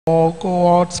for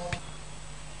God's people.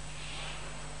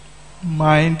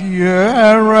 My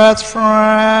dearest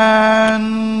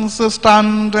friends,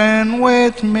 standing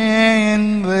with me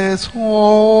in this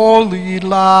holy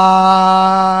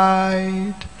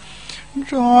light,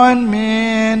 join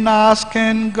me in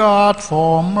asking God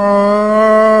for mercy,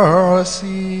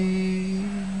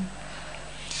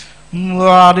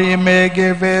 that He may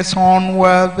give His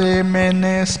unworthy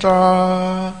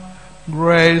minister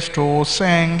grace to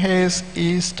sing His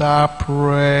Easter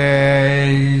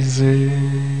praises.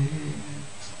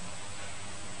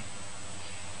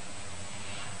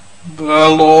 The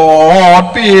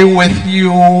Lord be with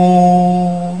you.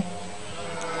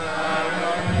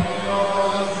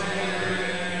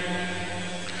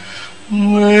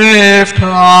 Lift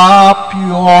up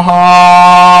your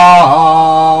hearts.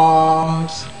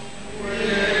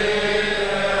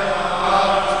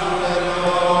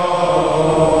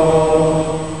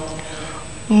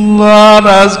 Let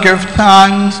us give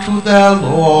thanks to the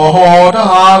Lord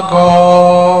our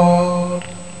God.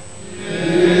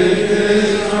 It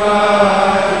is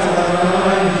right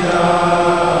and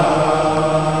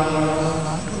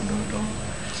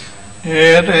just.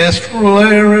 It is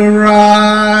truly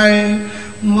right,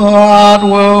 that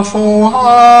willful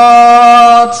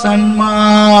hearts and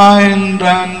mind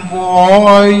and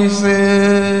voices,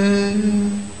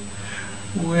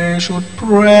 we should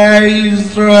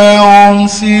praise the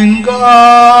unseen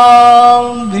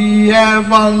God, the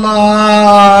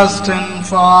everlasting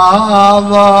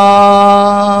Father,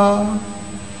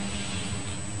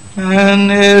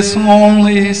 and His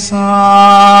only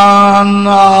Son,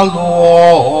 our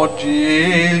Lord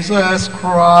Jesus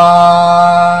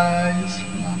Christ.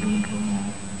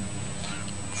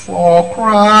 For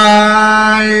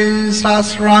Christ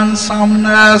has ransomed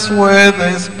us with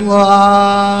His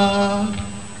blood,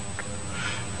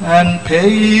 and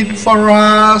paid for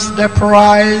us the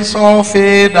price of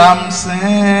Adam's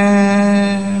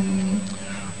sin,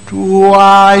 to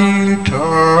our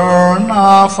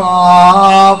eternal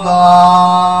Father.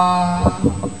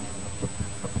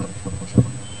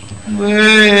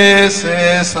 This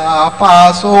is our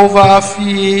Passover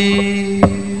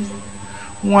feast,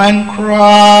 when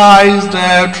Christ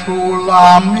the true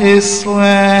Lamb is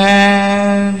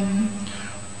slain,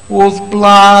 whose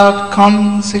blood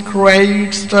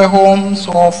consecrates the homes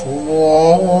of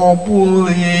all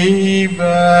believers.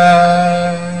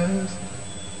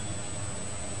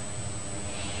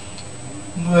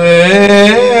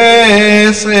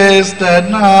 This is the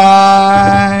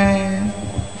night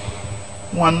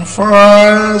when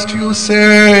first you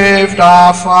saved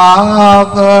our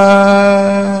fathers.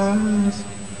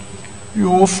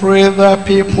 You free the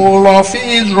people of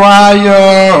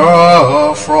Israel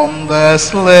from their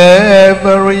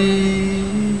slavery,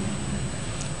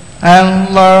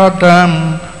 and let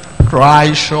them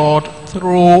try short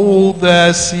through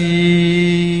the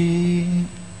sea.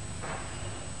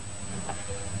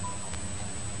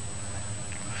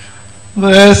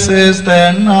 This is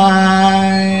the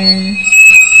night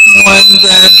when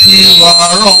the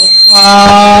pillar of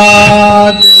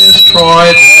fire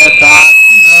destroyed the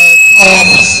darkness of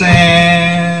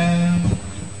sin.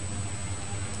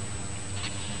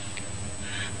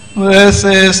 This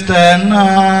is the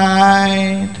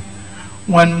night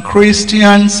when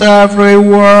Christians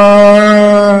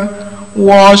everywhere,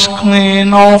 washed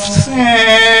clean of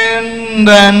sin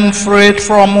and freed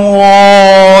from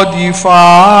all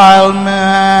defilement,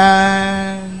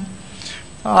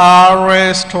 are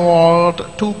restored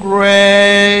to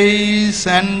grace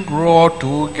and grow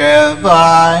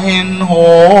together in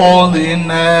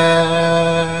holiness.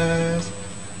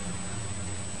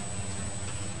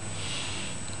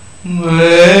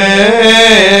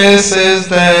 This is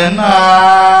the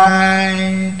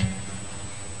night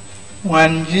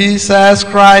when Jesus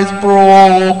Christ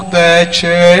broke the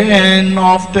chain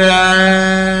of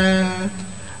death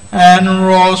and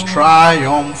rose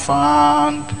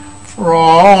triumphant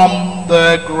from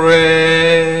the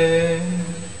grave.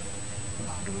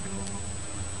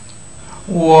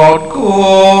 What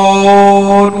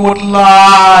good would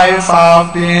life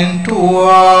have been to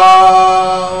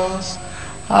us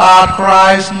had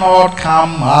Christ not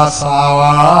come as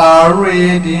our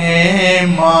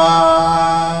Redeemer?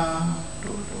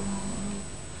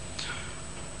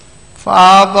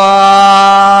 Father,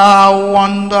 how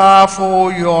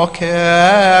wonderful your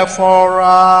care for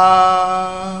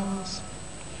us,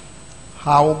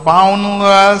 how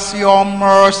boundless your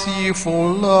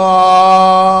merciful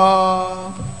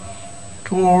love.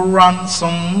 To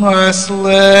ransom a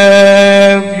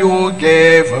slave, you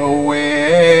gave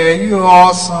away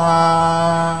your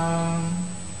Son.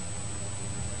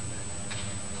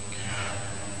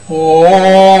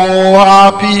 O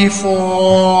happy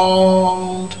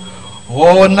fault,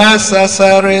 O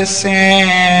necessary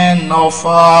sin of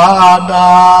Adam,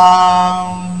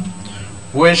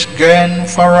 which gained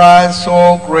for us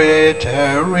so great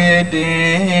a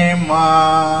Redeemer.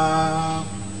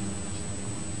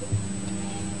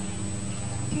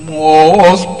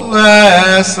 Most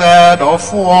blessed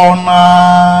of all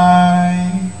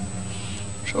nine,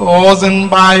 chosen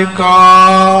by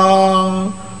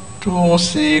God to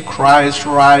see Christ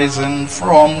rising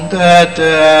from the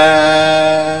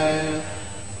dead.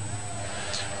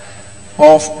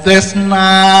 Of this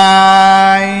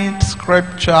night,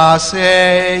 Scripture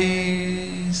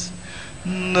says,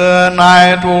 the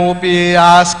night will be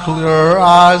as clear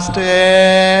as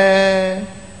day.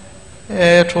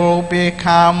 It will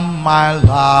become my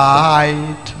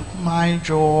light, my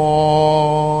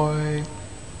joy.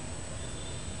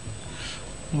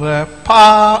 The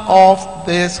power of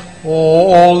this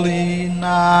holy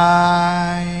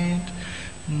night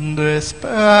dispels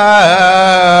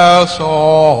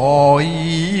all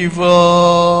evil,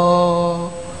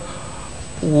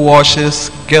 washes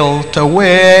guilt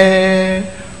away,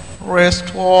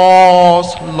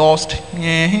 restores lost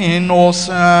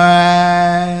innocence,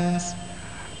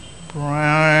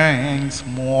 brings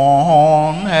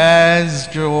mourners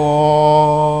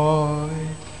joy.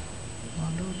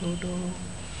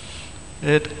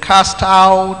 It casts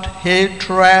out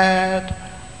hatred,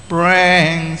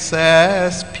 brings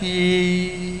us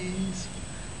peace,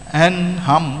 and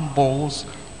humbles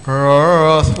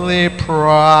earthly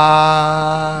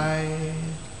pride.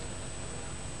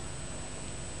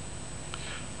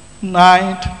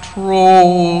 Night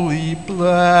truly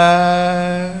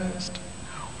blessed,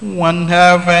 when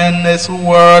heaven is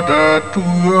worded to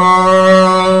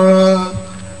earth,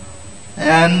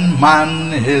 and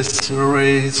man is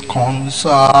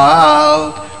reconciled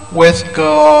with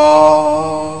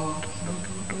God.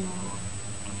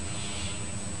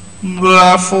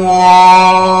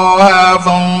 Therefore,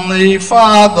 Heavenly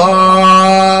Father,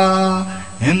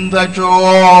 in the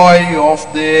joy of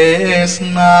this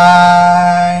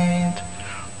night,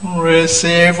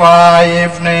 receive our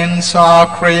evening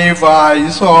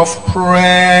sacrifice of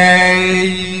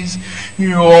praise,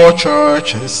 your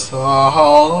church's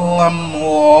solemn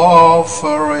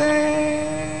offering.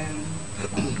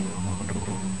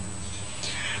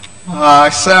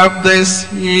 Accept this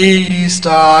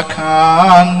Easter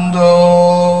candle,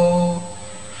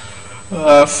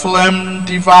 a flame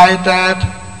divided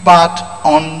but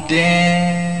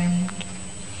undimmed,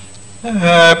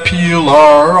 a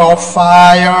pillar of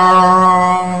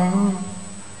fire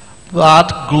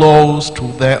that glows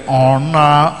to the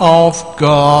honor of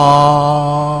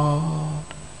God.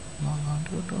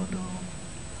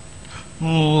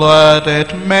 Let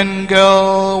it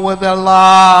mingle with the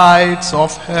lights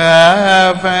of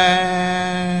heaven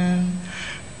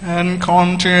and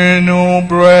continue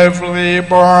bravely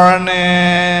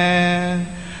burning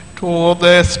to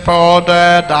dispel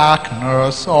the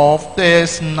darkness of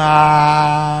this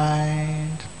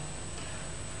night.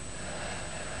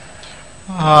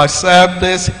 Accept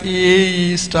this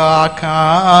Easter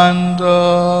candle.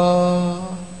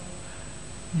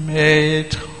 May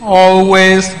it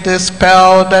always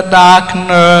dispel the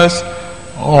darkness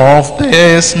of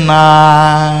this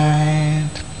night.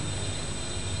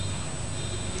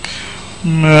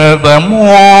 May the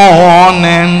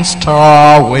morning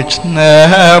star which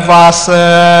never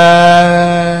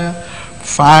set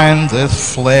find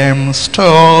this flame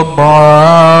still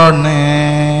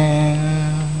burning.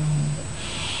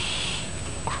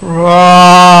 Christ,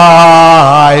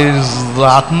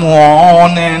 that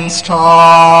morning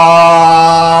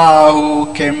star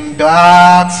who came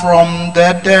back from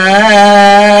the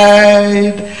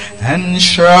dead and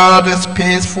shed his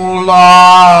peaceful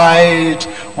light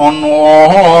on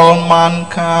all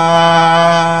mankind,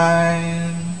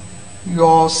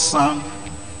 your Son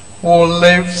who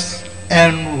lives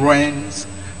and reigns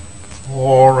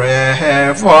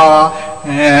forever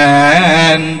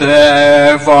and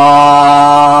ever.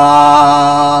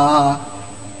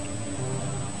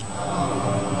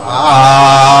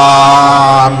 Amen.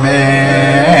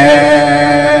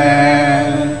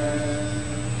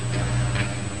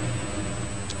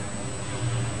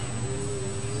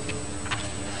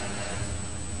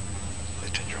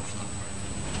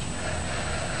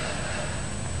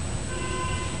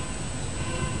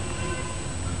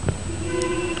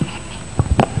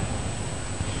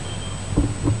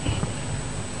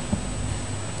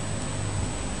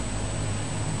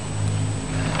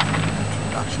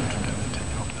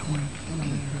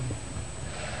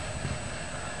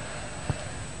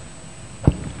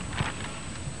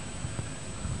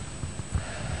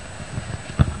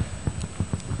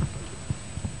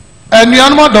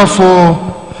 Enuanmodofo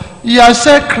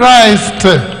Yashe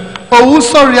Christ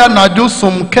Owusoria na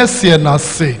Josum Kesie na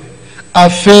se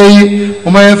afei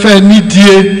omayefa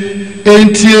nidie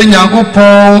entie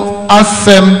Nyankopɔn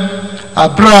asɛm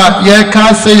abra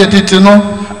yɛka se yɛtete no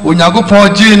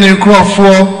Onyankopɔn gye ne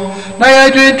nkrɔfo na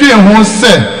yɛdwedwe ho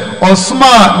sɛ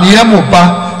ɔsoma ne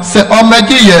yɛmoba sɛ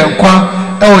ɔmɛgye yɛn kwa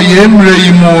ɛwɔ yɛn mmerɛ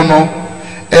yi mu no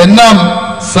enam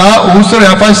saa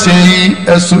Owusoria afahyɛ yi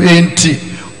ɛso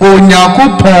enti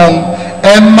Onyankopɔn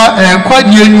Emma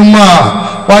enkwagye nnwuma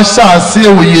a wahyɛ ase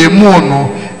wɔ yɛn mu no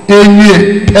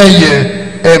enwie pɛyɛ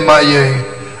ema yɛn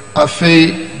afei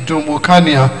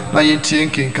domokania na yɛntie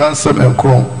nkenkan sɛm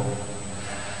ɛnkron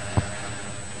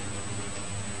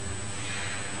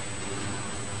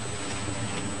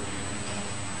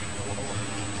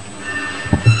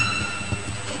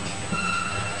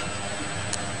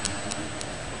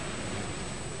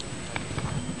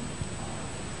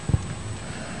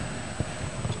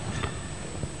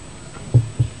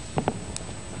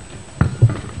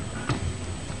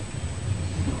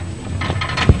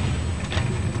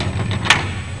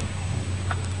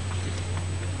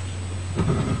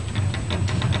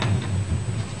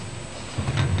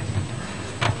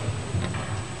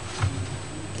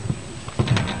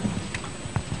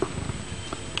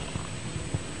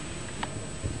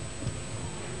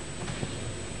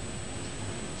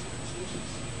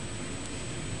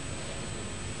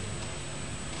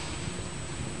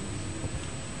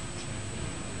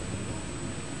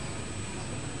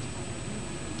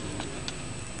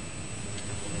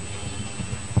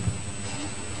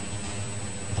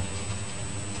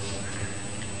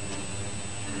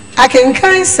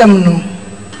Akenkan sem no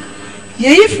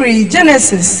ye free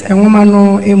Genesis enwoma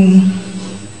no emu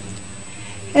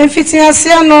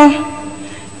emfitiase no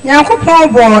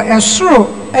Nyankopɔn bo esoro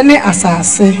ene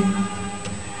asase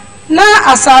na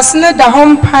asase ne da ho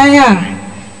mpan a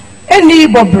eni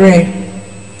bobre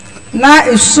na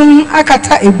esum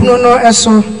akata ebunu no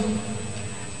eso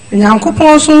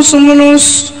Nyankopɔn sunsum no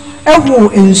ehu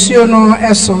ensuo no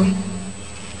eso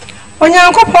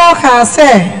Onyankopɔn ka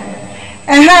se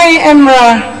Ehai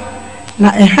emra na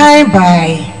ehai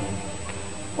bai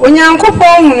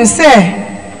Onyankopɔn hunu se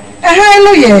ehai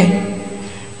no ye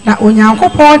na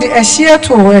Onyankopɔn de ehie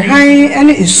to ehai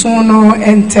ene esun no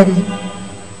entem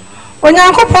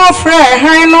Onyankopɔn frɛ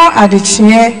ehai no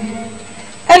adekye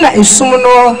ena esum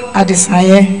no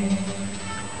adesaye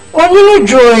Onyunu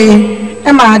dwoe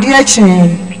ema ade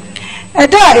akyen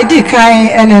eda edi kan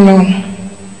ene no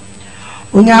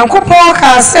Onyankopɔn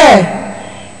ka se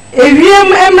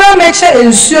Ewiem emra meche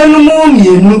ensuo no mu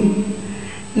mienu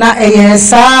na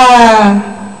eyesa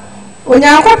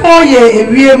Onyankopɔn ye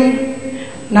ewiem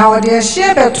na ode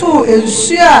ehye beto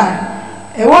ensuo a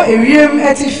ewo ewiem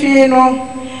atifi no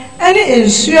ene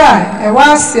ensuo a ewo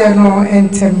ase no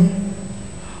entem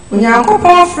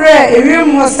Onyankopɔn frɛ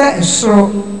ewiem ho sɛ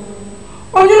esoro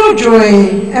Onyunu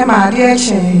dwoe ema ade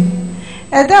akyen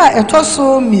eda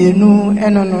etoso mienu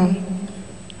eno no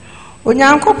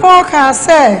Onyankopɔn ka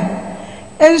se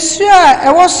ensuo a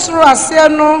ewo soro ase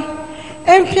no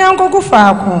empian gogu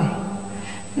faako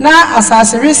na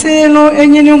asase resi no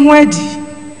enyini ho adi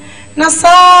na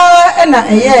saa na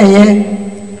eyeye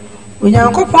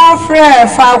Onyankopɔn frɛ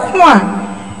faako a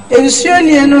ensuo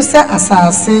nie no se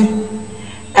asase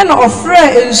ena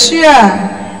ofrɛ ensuo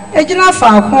a egina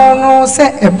faako no se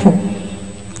epo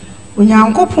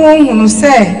Onyankopɔn hunu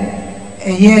se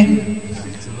eye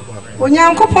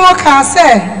Onyankopɔn ka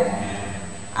se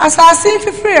asase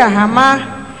fifiri ahama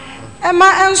ema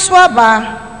enso aba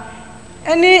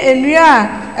eni enua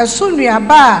eso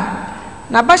nuaba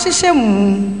na ba hyehye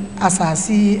mu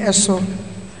asase eso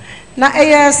na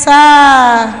eyesa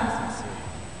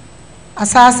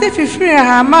asase fifiri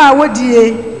ahama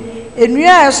wodie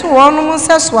enua eso wonum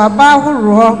seso aba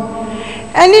horo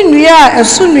eni nua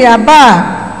eso nuaba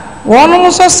wonum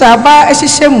seso aba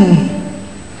ehyehye mu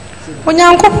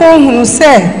Onyankopɔn hunu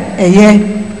se eye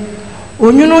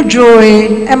Onyunu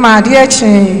dwoe ema ade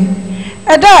akyen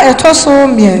eda etoso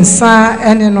miensa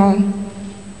ene no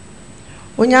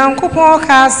Onyankopɔn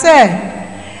ka se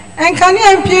enkane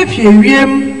ampiepie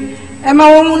wiem ema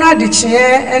womu na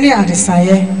adekye ene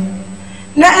adesaye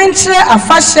na enkyere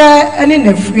afahye ene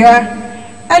nafua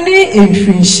ene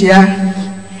emfinhyia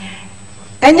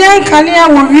enye enkane a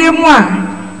wo wiem a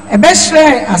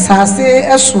ebehye asase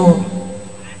eso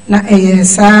na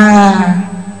eyesa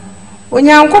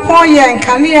Onyankopɔn ye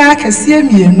nkane a kase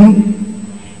mienu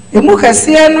emu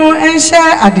kase no enhye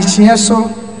adekye so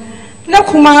na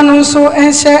kuma no nso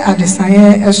enhye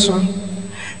adesaye eso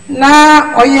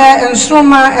na oye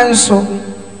ensroma enso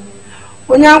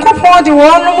Onyankopɔn de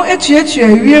wonum etuatua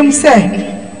wiem se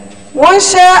One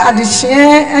share addition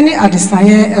any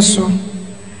addisaye eso.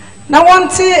 Na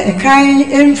wanti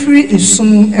ekan emfiri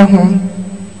esum ehom.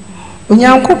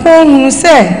 Onyankopon hu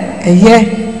se eye.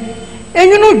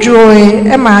 Enyunu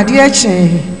joy e ma ade achi.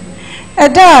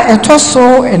 Eda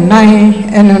etoso enan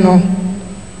ene no.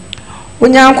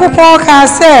 Onyankopon ka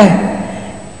se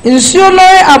nsuo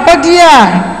loi abodi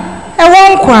a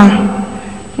ewon kwa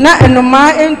na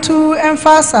enoma entu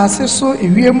emfa asase so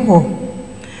ewiem ho.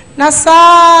 Na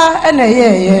saa ene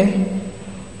yeye.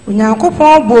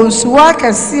 Onyankopon bo nsuwa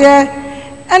kese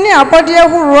ene abodi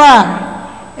ehuro a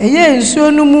eye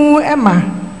nsuo no mu ema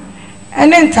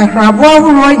ene ntakrabo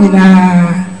ahuro nyina.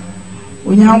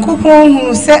 Onyankopon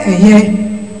hu se eye.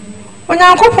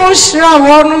 Onyankopon hyira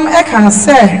wonum eka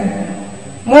se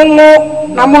mongo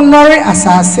na monori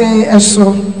asase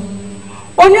eso.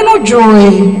 Onyuno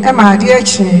joy e ma ade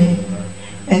achi.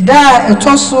 Eda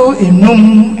etoso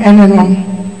enum ene no.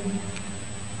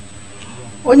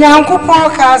 Onyankopon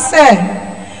ka se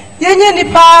yenye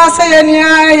nipa se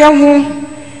yenia yehu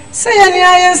se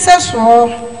yenia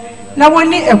yenseso na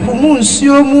woni epumu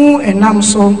nsuo mu enam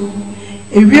so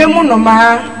ewiemu no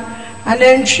ma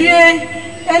anantwie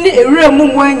ene ewremu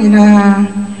mu anyina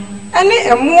ene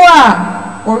emu a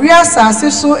owi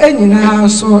asase so anyina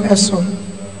so eso.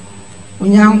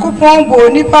 Onyankopon bo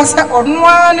nipa se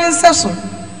onoa ne nseso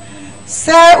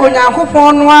se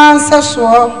Onyankopon noa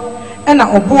nseso ena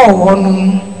obo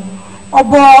wonum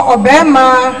obo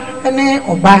obema ene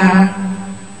oba.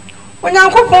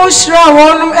 Onyankopon hyira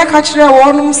wonum eka kire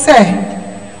wonum se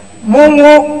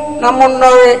monwo na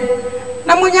monore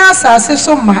na munya asase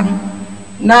so ma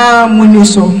na muni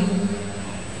so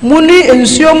muni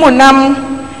ensuo mu nam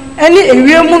ene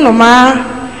ewiemu no ma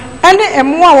ene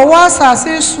emu a wo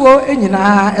asase so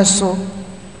enyina eso.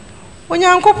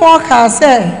 Onyankopon ka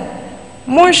se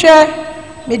monhwe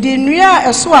mede nnua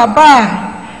eso aba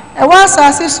e wo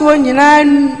asase so nyina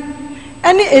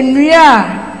ene ennua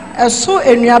eso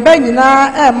ennuaba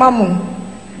nyina e mamo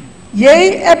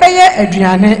yei ebeye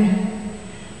aduane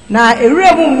na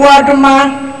ewremu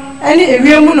mbuadoma ene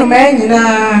ewiemu no ma nyina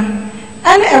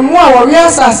ene emu a wo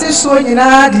asase so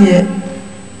nyina de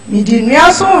mede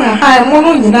nnua so hahan mu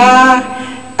no nyina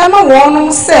ema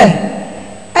wonum se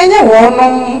enye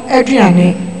wonum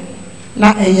aduane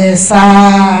na eyesa.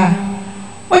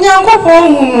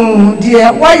 Onyankopon hu de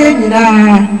waye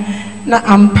nyina na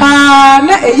ampa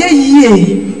na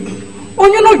eyeyie.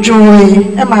 Onyuno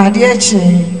joy e ma ade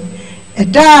achi.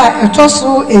 Eda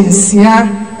etoso ensia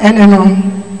ene no.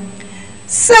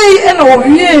 Sei ena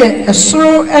owie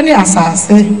esoro ene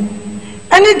asase.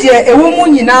 Ene de ewo mu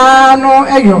nyina no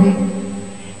eyo.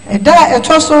 Eda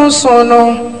etoso nso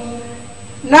no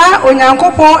na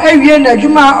Onyankopon awie na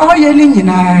adwuma oye ni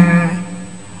nyina.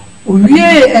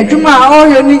 Owie adwuma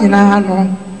oye ni nyina no.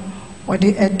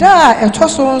 Odi eda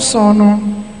etoso nso no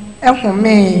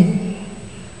ehome.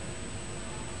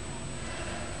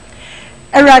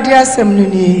 Erade asem no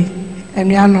ni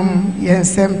enuanom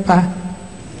yensempa.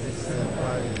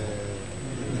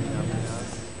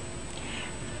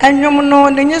 Enyom no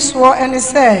nenyeso ene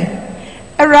se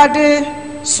erade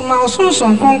suma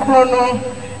osunsun konkro no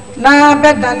na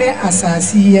bedane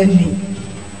asasi yani.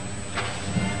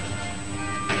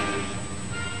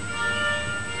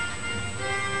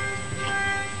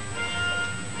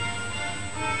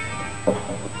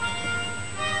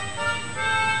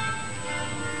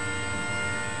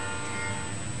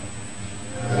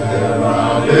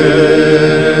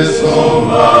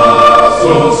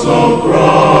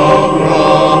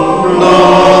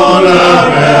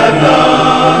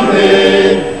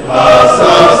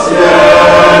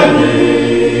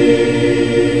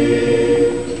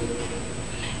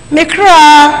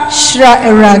 Shra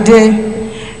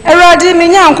Erade mi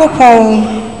Nyankopon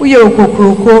uye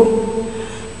okokroko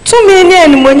tumi ni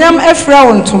enimonyam efra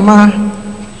wontoma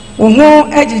wo ho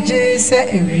agije se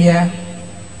ewia.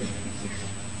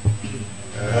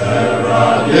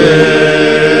 Erade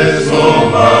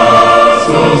soma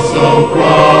so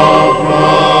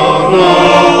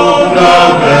na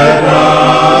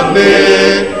bedane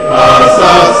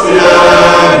asasiani.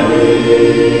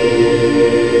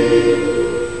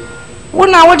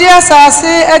 Wona wodi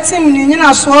asase etim ni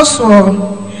nyina so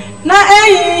na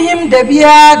ehihim da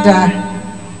biada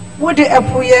wodi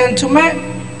epoye ntuma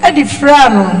edi fra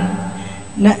no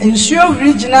na nsuo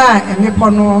hurigina emepo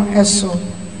no eso.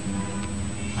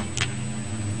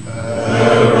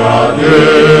 Erade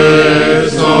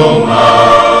soma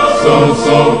so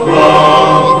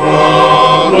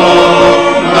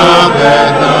na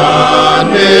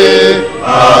bedane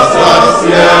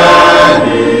asasiani.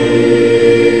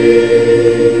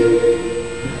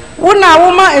 Wona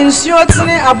woma ensuo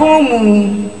tene abon mu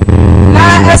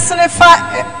na esene fa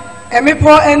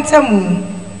emipo entemu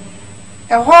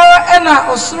eho ena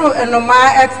osuru enoma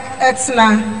etna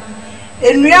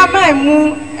enua man mu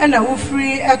ena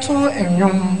wofiri eto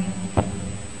enwom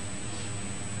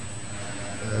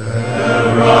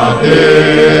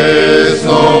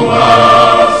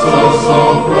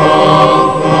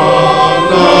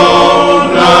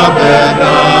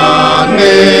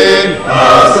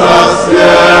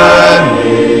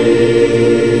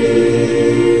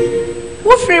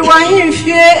wofiri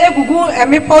wahimfie egugu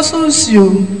emipo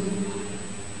sunsuo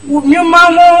nyuma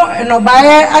ho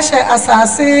enobaye ahye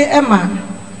asase ema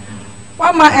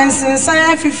wama ensensan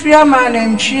afifiri ama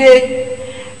nantwie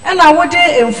ena wode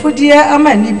emfudie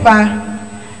ama nipa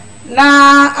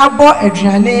na abo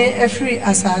aduane afiri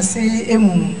asase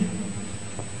emu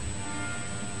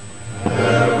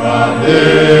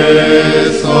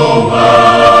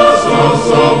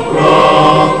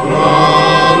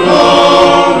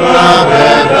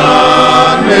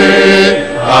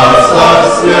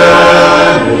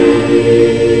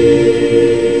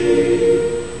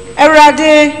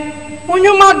Erade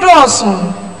unyuma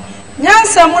doso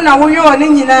nyansa mu na woyo ne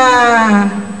nyina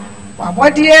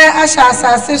wabodie ahya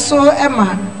asase so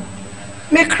ema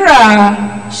mekra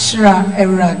shira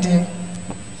erade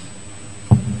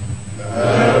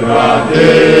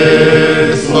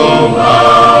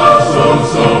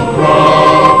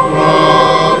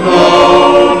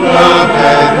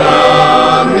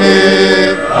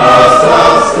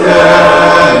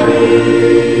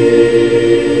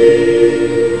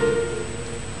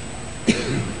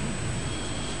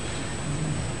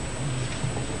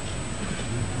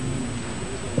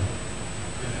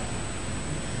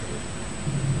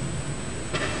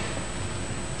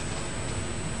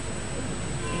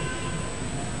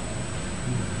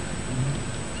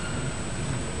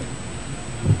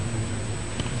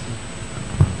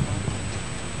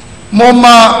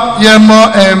Moma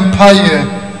yemo empire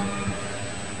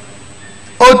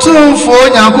otumfo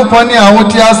nyankoponi a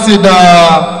wote aseda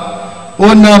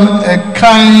onam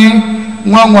ekan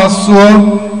nwanwaso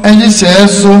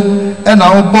enyihyɛso ɛna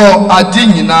wobɔ ade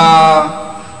nyinaa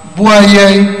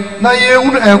boaye na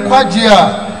yehunu enkwagye a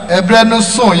ebre no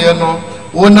so ye no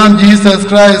onam Jesus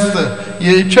Christ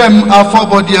ye twam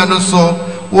afɔbɔde no so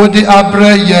wode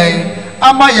abrɛ yɛn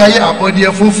ama yaye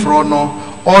abɔde foforo no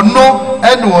ono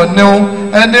ene onew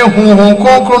ene huhu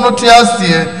konkro no te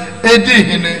asie edi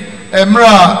hene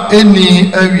emra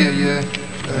eni awieye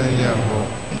enyeho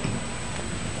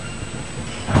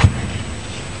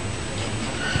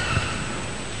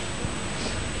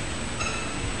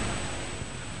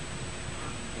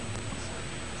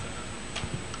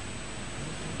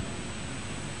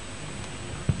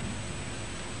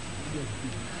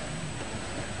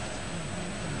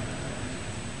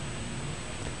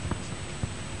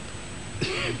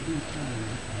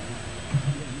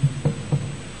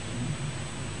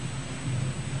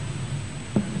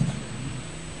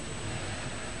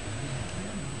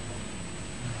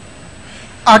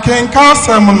Akenka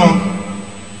semono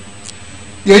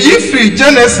ye yifri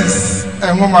Genesis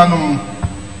enwoma no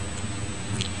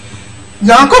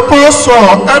Nyankopon so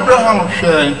Abraham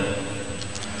hwe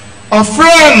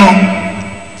ofre no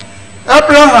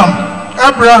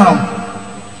Abraham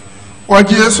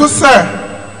wagye so se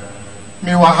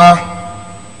me wa ha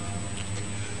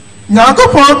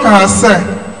Nyankopon ka se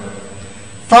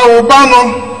fa oba no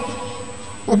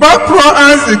oba pro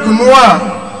Isaac no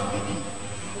a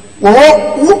no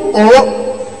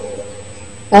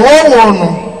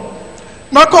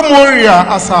na komoria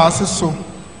asase so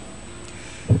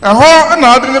eho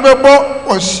na ade ne bebo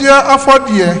ohia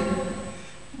afodie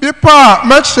bi pa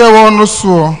mekye wo no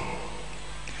so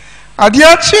ade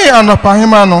achi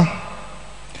anopahema no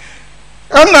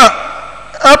na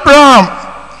Abraham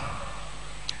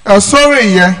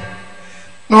asoriye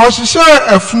na ohihye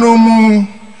afunumu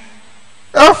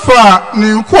afa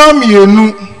ne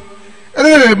nkwamienu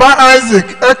ene ba Isaac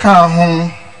eka ho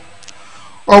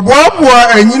oboaboa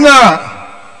anyina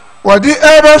wadi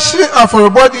ebeshi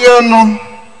aforobodie no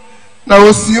na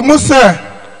osi mu se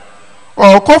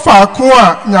okofa ko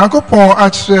a Nyankopon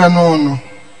akire no no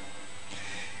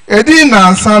edi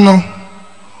nansa no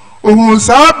ohun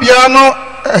saabia no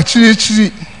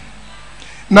akirichiri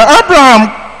na Abraham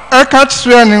eka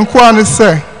kire ne nkoa ne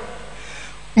se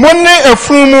monne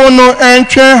efumu no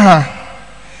entwe ha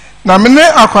na mene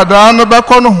akwada no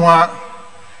beko no ho a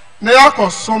na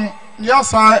yakosom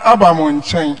yasan abamo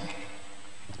nchen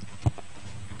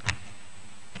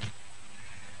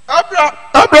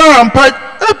Abraham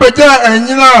epeja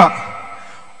anyina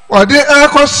wade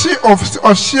ekoshi of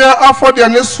ohia afode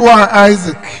ne so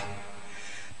Isaac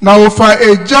na ofa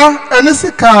eja ene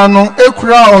sika no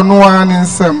ekura ono an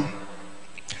nsem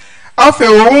afa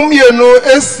omumienu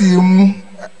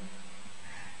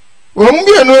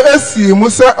esi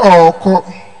mu se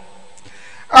oko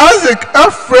Isaac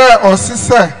afre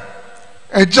osise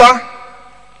eja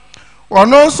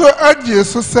ono nso agye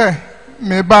so se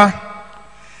meba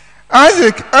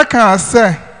Isaac aka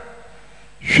se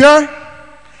hwe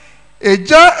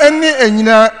eja eni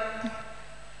enyina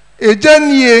eja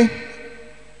nie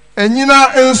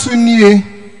enyina ensu nie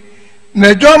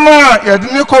na dwama yade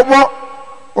ne kobo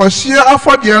ohie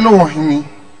afode no wo hene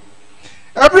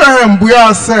Abraham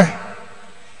bua se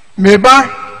meba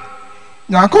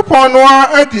Yakopon no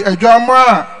adi adwama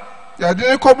a yade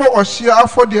ne kobo ohie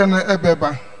afode no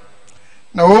ebeba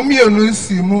na omienu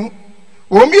nsimu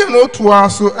omienu to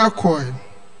aso ekoi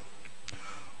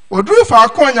oduru fa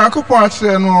akon Yakopon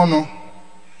akire no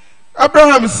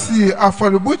Abraham si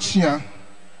aforibuchia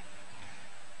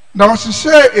na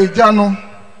ohihye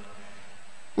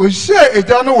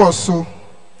eja no woso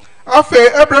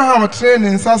afa Abraham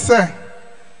training nsa se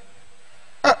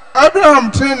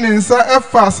Abraham training nsa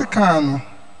efa sika no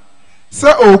se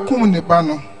okum ne ba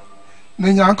no na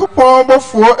Yakopon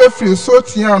bofo efiri so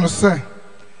tia no se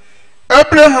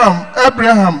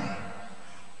Abraham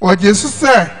o Jesus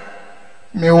se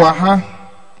me wa ha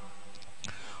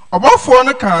obofo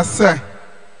no kan se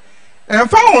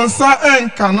emfa wonsa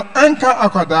enka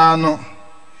akwada no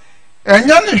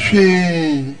enya ne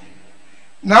hwe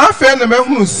na afa na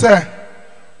mahunu se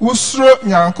usro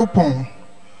Yakopon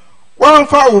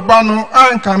wanfa uba no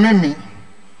anka meme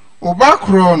uba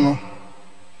kro no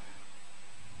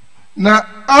na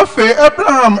afa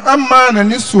Abraham amma na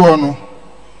nisuo no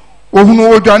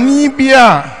ohunu odwane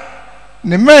bia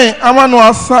ne men amano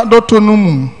asa doto no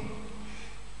mu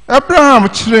Abraham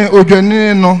kire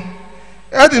odwane no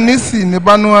edi nisi ne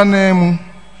ba no anemu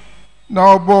na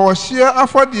obohye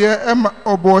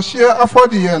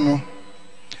afode no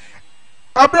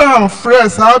Abraham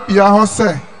fresh abia ho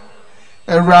se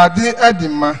Erade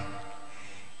edima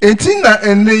enti na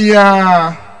ene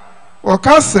ya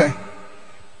okase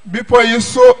bipo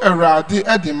yiso Erade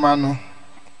edima no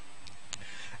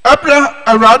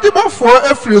Erade bafo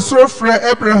efri so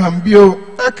frɛ Abraham bio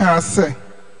eka se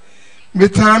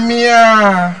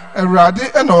metamia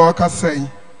Erade ena okase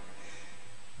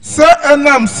se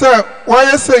enam se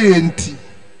wayese yenti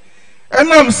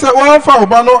enam se wanfa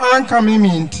oba no anka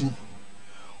miminti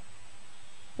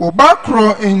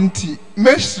Obakro enti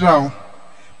meshraw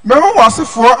meho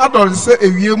wasefo adore se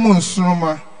ewie mu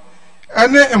nsuruma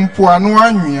ene empoano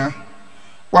anwea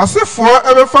wasefo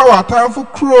ebefa watanfo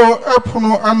kro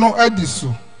epono ano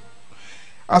adiso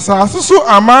asase so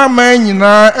amama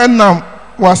nyina enam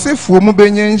wasefo mu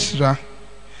benyenhira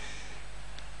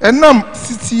enam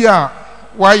siti a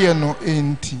waye no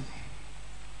enti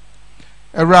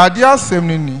Awurade asem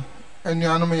ni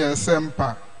anuanom ye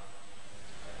sempa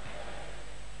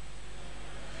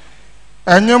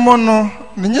Enyemo no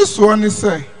nenye so ni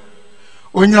se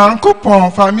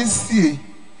Onyankopon fa misie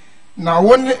na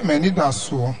woni manida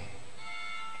so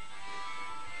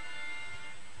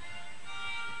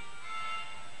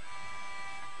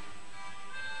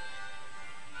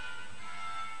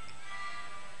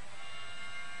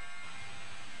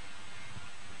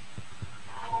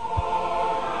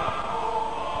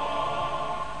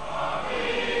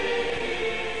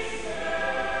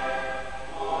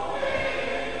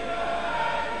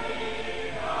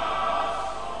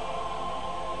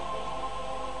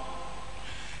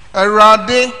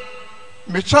Erade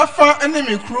mechafa ene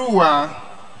mikruwa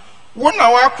wona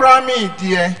wakra me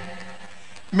die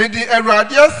medi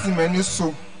Erade asimani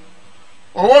so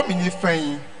owo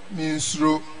minifan mi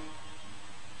nsuro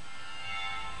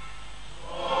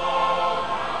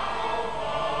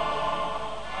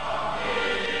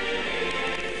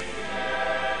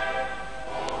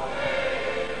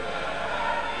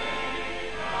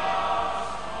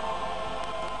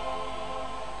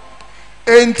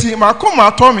enti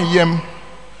makoma to me yem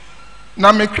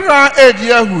na mekra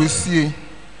edi ahusie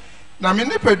na me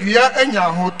nipadua anya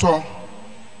hoto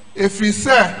efri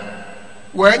se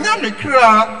wanya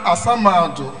mekra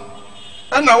asamado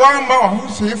ena wa ma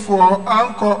ohusefo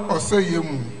anko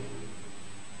oseyemu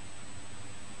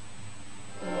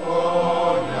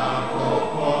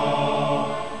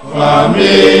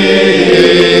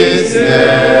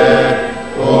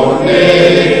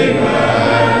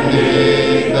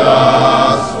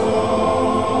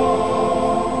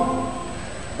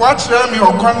Wachre mi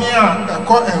okoni a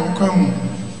eko enkwam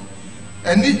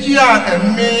enigi a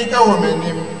emme ewo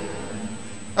manim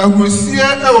ahusie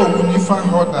ewo wunifa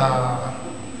hoda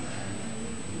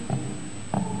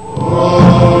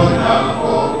o na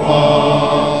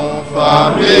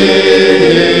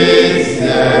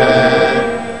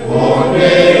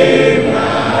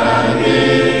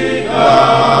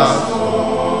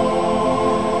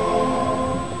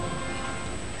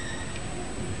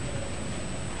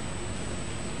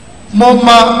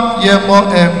Mama yemo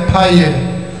empire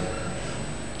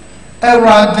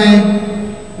Erade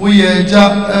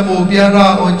uyeja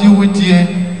emobiara ojiwudie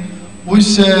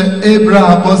wushe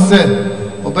Abraham ose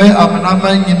obe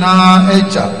amanama nyina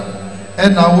eja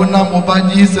ena wona moba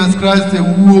Jesus Christ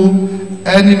ewuo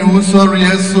eni ni usori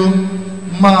eso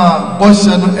ma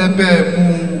boshe no ebe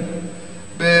mu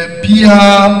be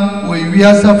pia we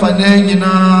wiasa fane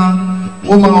nyina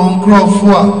woma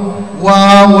onkrofo a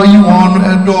wa woyi won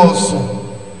edoso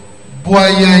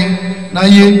boaye na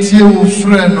yentie wo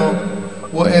frɛ no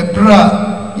wo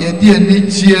ebra ye die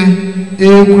nichie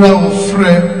ekura wo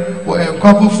frɛ wo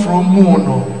enkwapo from mu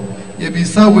no ye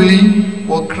bisa we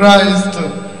wo Christ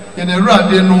ye ne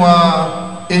rade no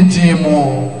a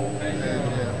edimo.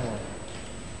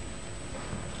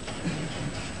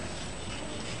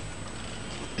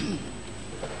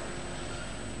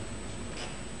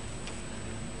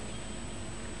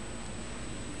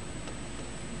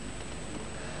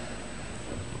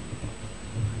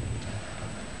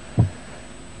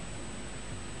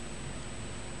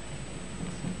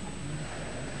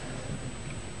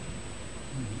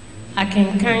 I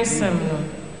can carry some no.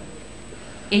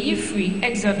 Eyi free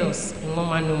Exodus in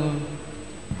Momano.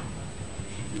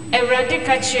 Erade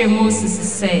kache Moses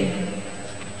say.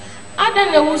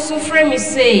 Ada na wusu frame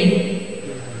say.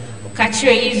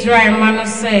 Kache Israel mano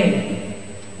say.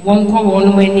 Wonko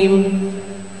wonu anim.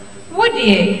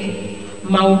 Wodie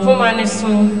ma wopoma ne so.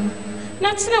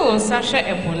 Na tene won sahwe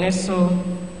epo ne so.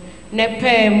 Ne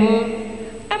pa mu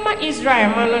ama Israel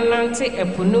mano nante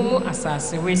epo no mu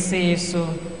asase we say so.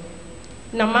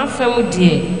 Na mafam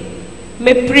die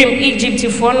me prim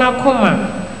Egypt for na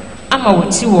koma ama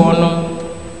woti wo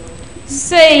no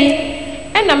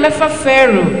sei ena mefa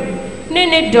Pharaoh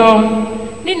ne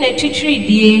dom ne twitwiri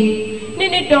die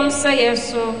ne dom saye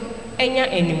so enya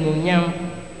animunyam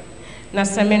na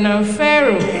semena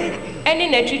Pharaoh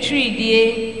ene na twitwiri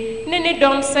die ne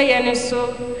dom saye ne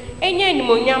so enya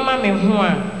animunyam ma me ho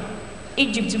a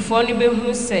Egypt for ne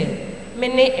behu sei me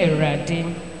ne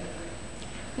Erade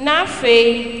na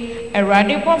fe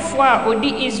Erade bofo a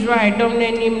odi Israel dom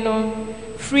nanim no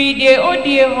free de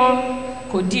odie ho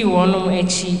kodi wonom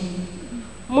achi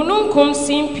mununkom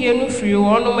simpie no free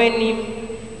wonom anim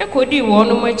ekodi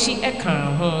wonom achi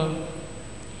eka ho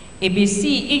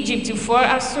ebesi Egypt for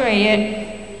asoye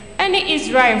ene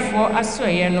Israel for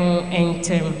asoye no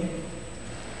entem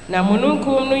na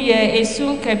mununkom no ye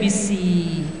esun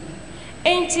kabisi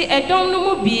enti edom no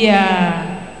mu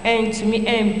bia entumi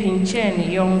empinche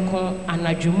ne yonko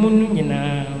anadwumunu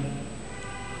nyina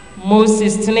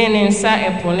Moses tenene nsa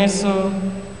epone so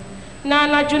na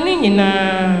anadwunu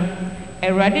nyina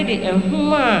Erade de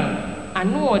ehuma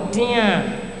anu odin a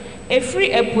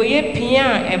efri epoye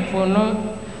pia epono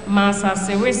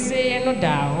masase wese no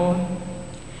daho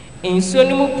enso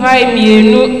ni mu pai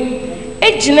mienu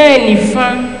ejina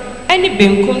nifa eni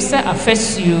benkum se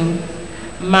afasuo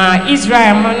ma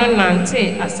Israel mano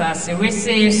nante asase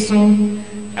wese so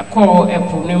akọ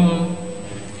epono mu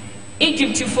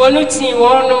Egypt fo no tin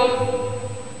wono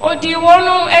odi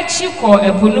wono echi ko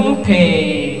epono mu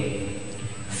pe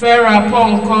Pharaoh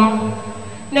ponko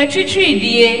na twitwi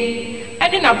die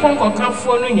ade na ponko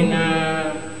kafo no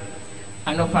nyina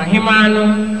anopa hema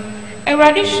no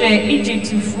Erade hwe Egypt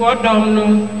fo dom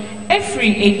no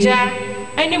efri eja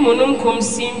ani monunkom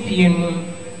simpie no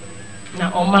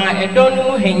na oma edon no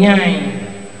mu henyan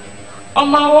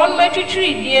oma won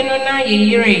matwitwi die no na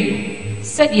yeyire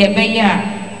sede ebeya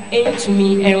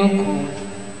entumi enko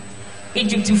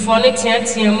Egypt fo no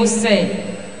tiatia mu se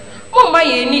mumma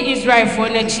ye ni Israel fo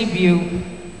na chibio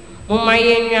mumma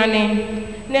ye nwane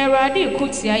na Erade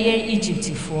kutia ye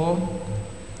Egypt fo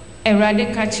Erade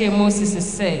kache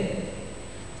Moses se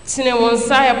tine won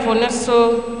sa epo ne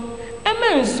so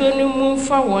ama nso ni mu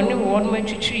fa won won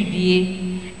matwitwi die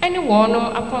ene wonom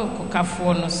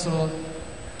akonkokafo no so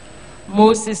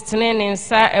Moses tene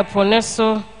nsa epo ne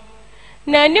so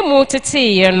na ni mu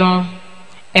teteye no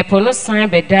epo no san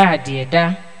beda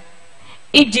adeda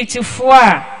Egypt fo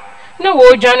a na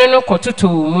wo dwane no kototo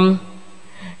mu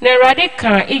na Erade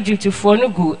ka Egypt fo no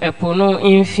gu epo no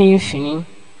mfinfini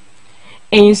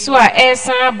enso a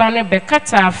esan aba ne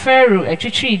bekata Pharaoh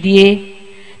atwitwi die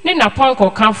ne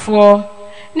naponkokafo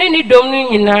ne ni dom no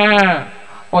nyina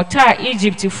ota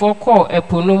Egypt for call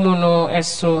eponomu no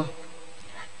eso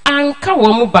anka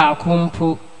wo mu ba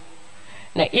kumpo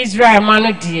na Israel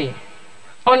mano die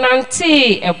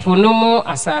onante eponomu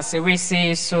asase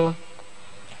wese so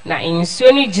na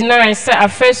nsuo no gyinae sɛ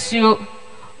afasuo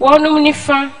wɔnom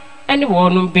nifa ne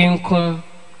wɔnom benkum.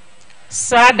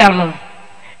 Saa da no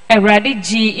Awurade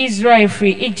gye Israel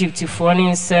firi Egyptfoɔ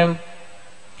ne nsam.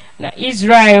 Na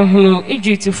Israel hunu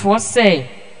Egyptfoɔ sɛ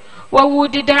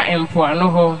wɔwu deda mpoano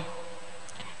hɔ.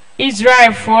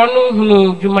 Israelfoɔ no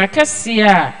hunu dwuma kɛseɛ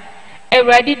a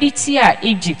Awurade de tia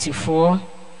Egyptfoɔ.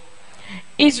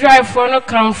 Israelfoɔ no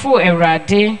kamfo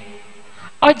Awurade.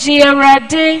 Ɔgye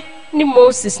Awurade ne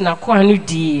Moses n'akoa no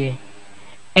die.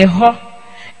 Ɛhɔ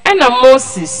ɛna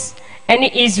Moses ɛne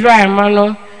Israel ma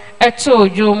no ɛtoo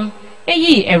dwom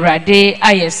eyi Awurade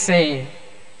ayɛ sɛ.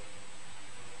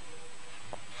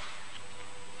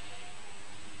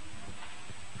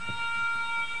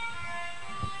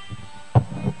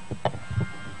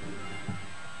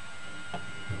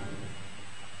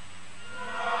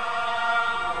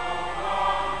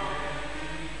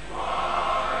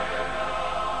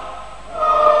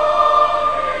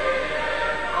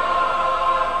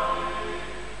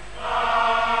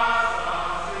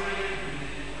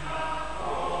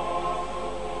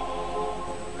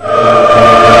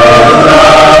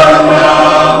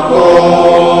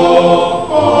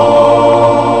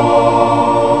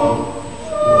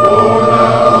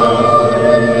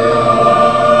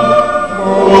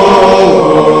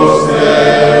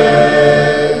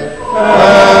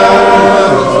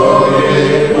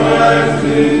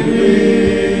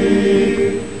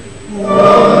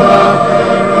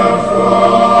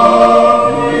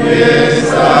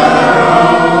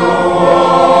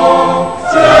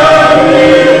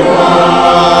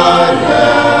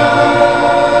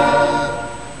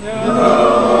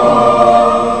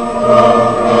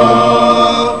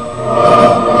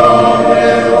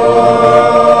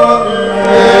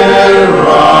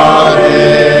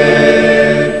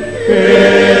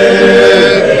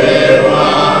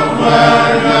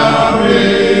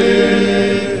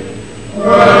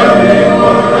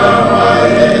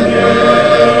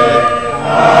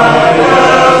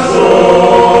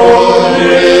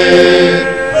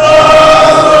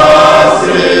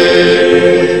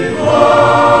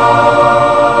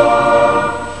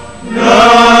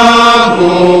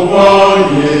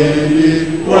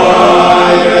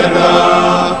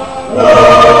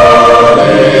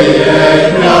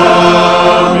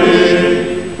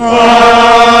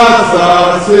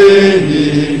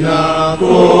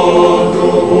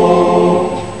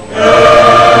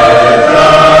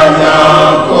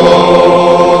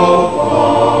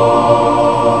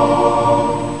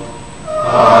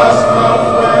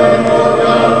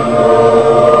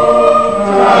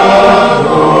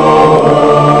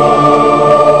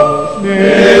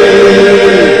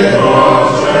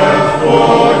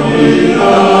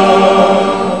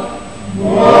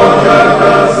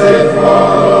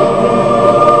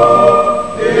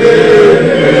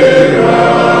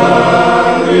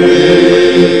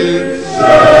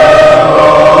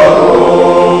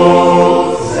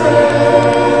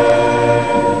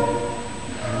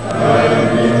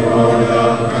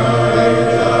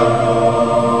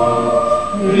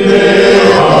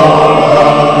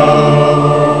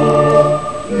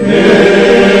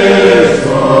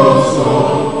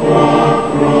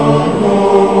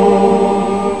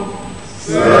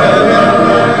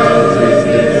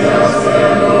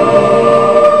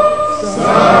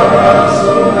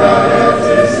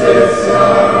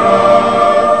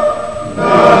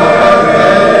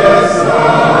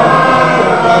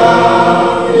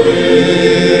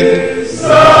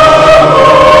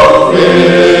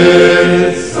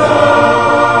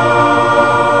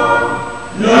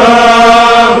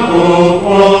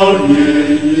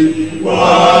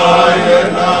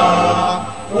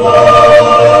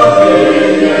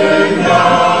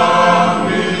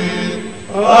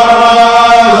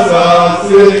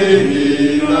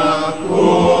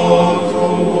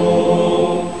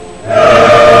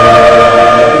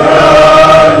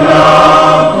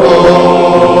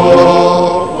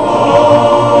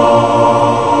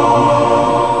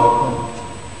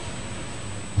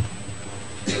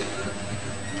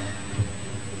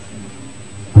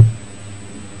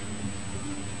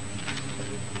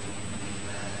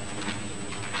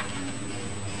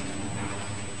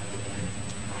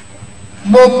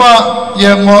 Moma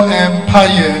yemo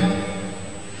empire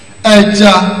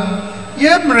eja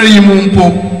yemre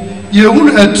yimumpo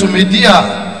yehunu etumedia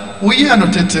we ano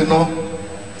tete no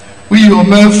we o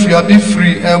mafri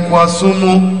abifri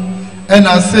ekwasumu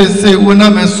ena sese wona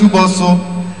mesuboso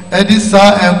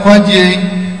edisa enkwaje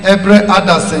ebre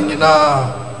adasenyina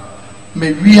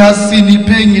me wiase ni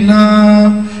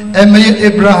penyina emeye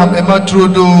Abraham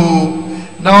ematrodo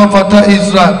na wafata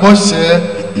Israel boshe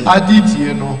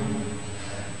adidie no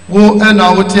wo ena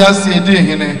wo ti ase di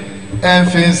hene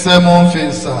emfinsa mo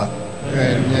mfinsa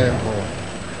enye ho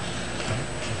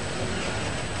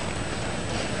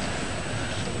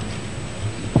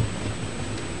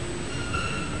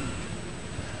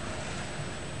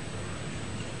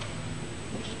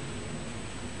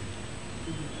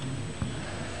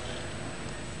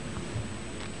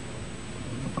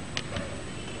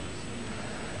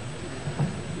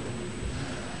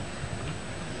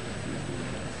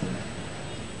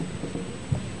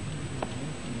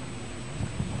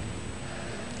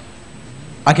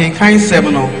akenkan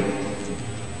sɛm no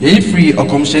yɛyi firi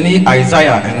ɔkɔmhyɛni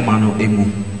Isaiah nwoma no emu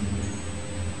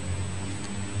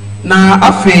na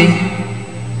afei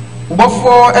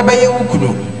wobɔfoɔ ɛbɛyɛ wo kunu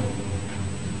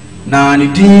na ne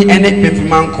din ɛne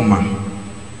pempema nkoma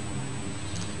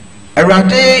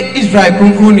Awurade Israel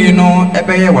kronkronni no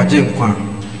ɛbɛyɛ wagye nkwa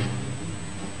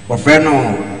wɔfrɛ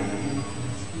no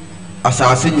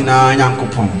asase nyinaa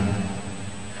Nyankopɔn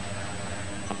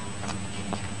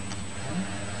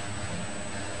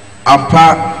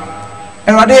ampa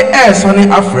Awurade ɛsɔne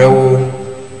afrɛ wo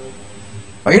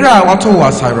ɔyere a wato wɔ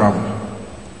asaram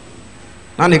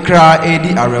na ne kra edi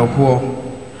awerɛhoɔ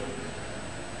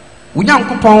wo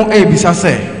Nyankopɔn ebisa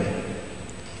sɛ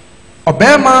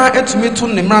ɔbɛrima etumi to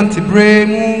ne mmerantebere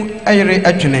mu ɛyere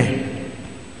ɛtwene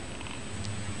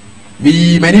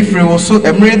bi mani firi wo so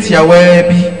emere tiawa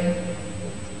bi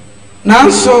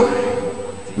nanso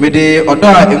mede ɔdɔ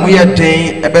a emu yɛ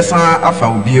den ɛbɛsan afa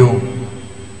wo bio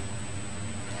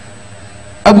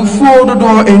abufuo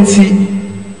dodo enti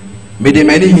mede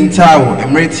mani hintaa wo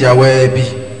emere tiawa bi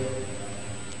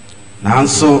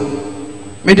nanso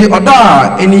mede ɔdɔ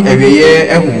a eni awieye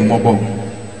ehu mmɔbɔ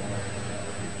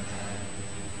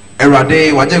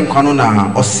Awurade wagye nkwa no na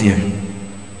ɔseɛ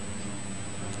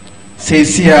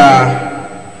seesia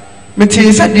mete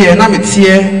sɛ deɛ na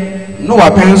meteɛ no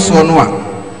wapɛnsoɔ no a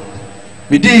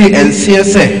medii ɛnseɛ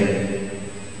sɛ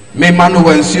mema no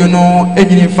wansuo no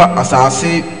enyini fa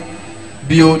asase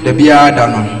bio da biara da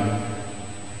no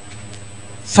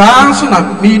saa nso na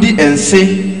medi ɛnse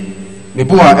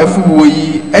mebo a afuwo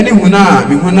yi ɛne hunu a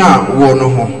mehunu a wɔ no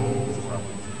ho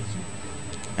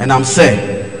ɛnam sɛ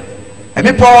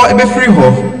ɛmepɔ ɛbɛfiri hɔ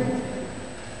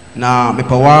na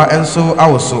mepawa ɛnso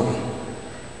awɔ so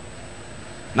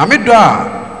na medɔ a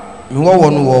mewɔ wɔ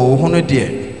no wɔ wo ho no deɛ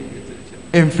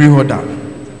ɛmfiri hɔ da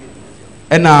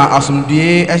ɛna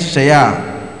asomdue ɛhyehyɛeɛ a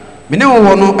mene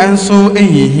wɔ no ɛnso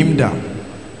ɛnyihim da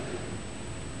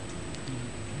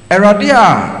Awurade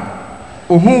a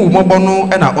ohu wo mmɔbɔ no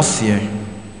ɛna ɔseɛ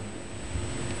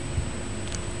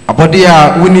abɔde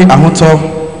a woni ahotɔ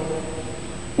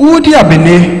wodi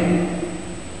abene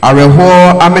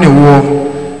awerɛhoɔ amene woɔ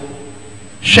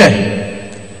hwɛ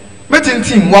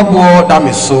metintim waboɔ da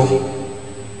me so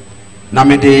na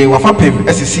mede wafapem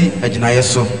asisi agyinaeɛ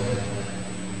so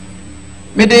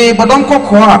mede bɔdɔm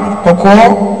kɔkɔɔ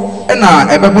ɛna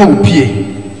ɛbɛbɔ wo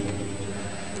pie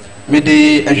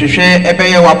mede nhwehwɛ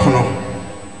ɛbɛyɛ wapono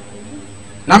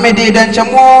na mede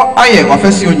dɛnkyɛmmɔ ayɛ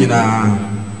wafasuo nyinaa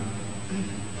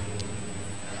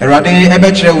Awurade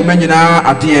ɛbɛkyerɛ wo ma nyinaa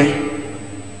adeɛ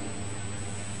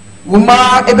wo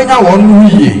ma ɛbɛnya wɔn no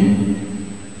yie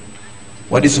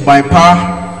wɔde suban pa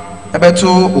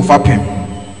ɛbɛto wo fapem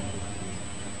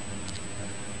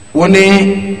wo ne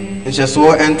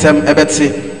nhyɛsoɔ ɛntɛm ɛbɛte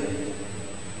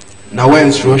na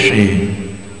wɔansuro hwee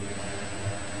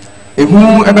ehu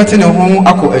ɛbɛte ne ho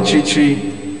akɔ akyirikyiri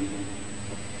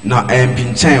na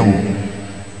ɛmpinkyɛn wo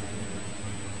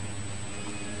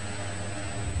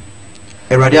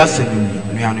Awurade asɛm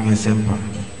ni nuanom nsɛm pa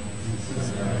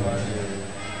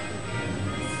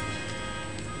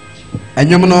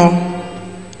ɛnwom no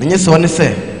nenye sɛ ɔne sɛ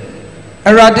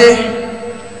Awurade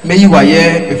meyi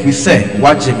wayɛ ɛfiri sɛ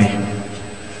wagye me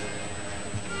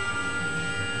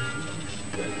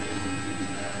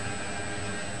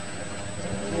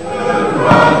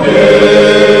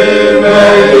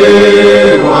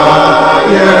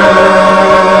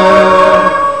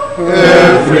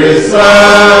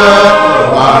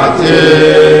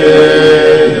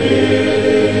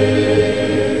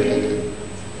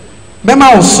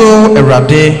bɛma wo so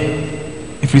Awurade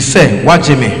ɛfiri sɛ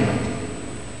wagye me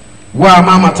wo a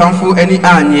ma matamfo ani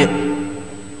anyɛ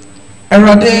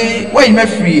Awurade wayi me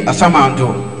afiri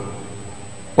asamando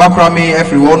wakora me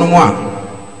afiri wɔn no mu a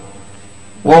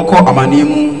wɔkɔ amanneɛ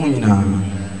mu ho nyinaa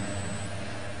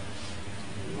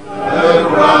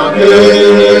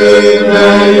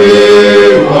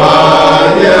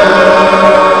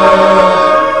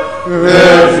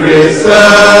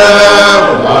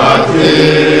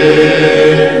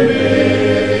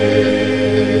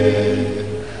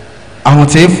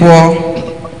ahoteefoɔ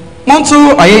monto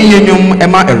ayɛyie nnwom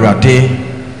ɛma Awurade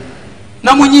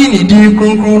munyi ni din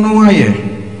kronkron no aye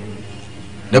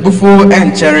da bufo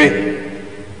enchere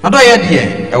ado ye de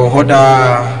e wo hoda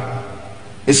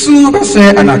esu bese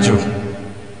anajo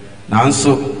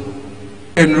nanso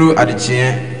enru adechie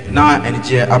na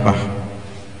enije aba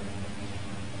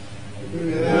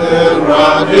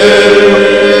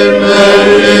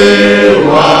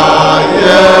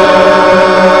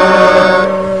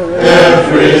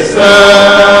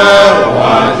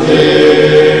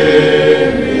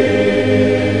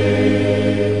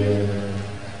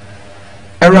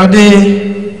Erade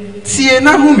tie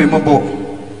na hu me mobo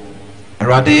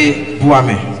Erade bua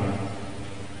me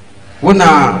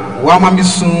wona wa ma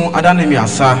misu adane mi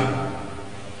asa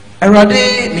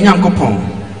Erade mi nyankopon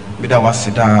mi da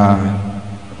waseda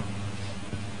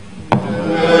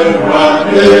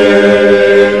Erade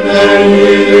me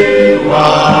wa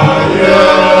ya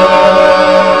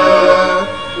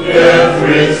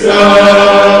every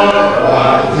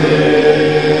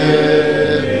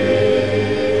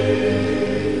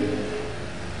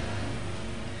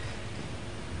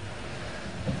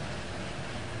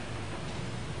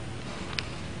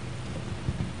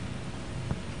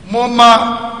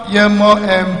Moma yemo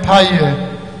empire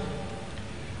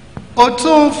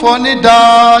Otun foni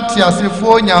da ti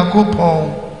asefo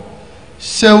Nyankopon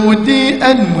Shewudi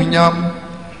enmunyam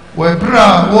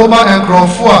webra woma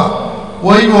enkrofo a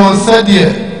woyi won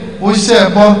sede wo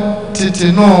shebo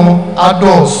titino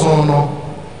adoso no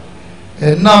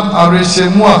enam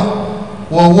arehemu a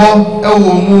wowo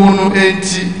ewo mu no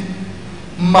enti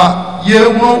ma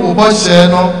yewu wo bo hye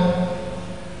no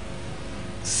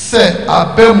se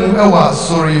abemu ewa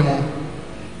sori mu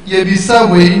yebisa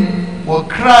wei wo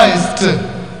Christ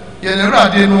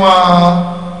yenera no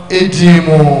a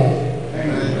edimu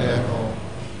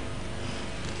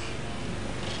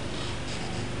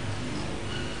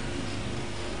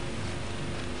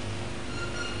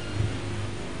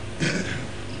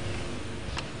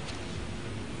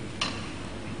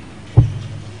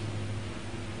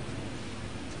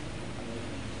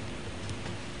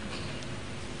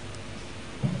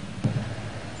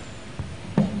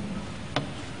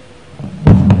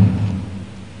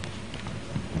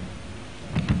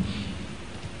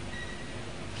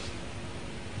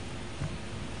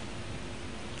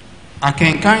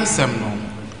Akenkan sem no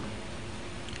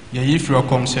ye yifro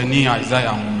komshani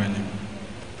Isaiah homene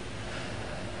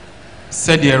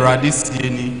said ye radisi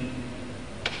ni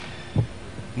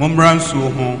momran so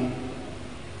ho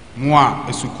mo a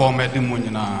esuko mede mo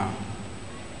nyina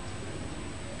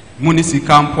munisi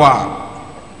kampo a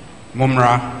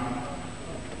momra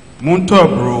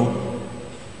montobro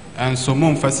enso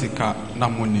momfasika na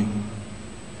moni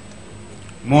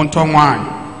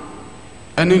montonwan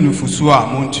ene nufusu a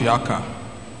montuaka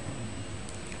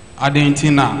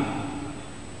adentina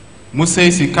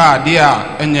musa sika ade a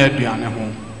enya aduane ho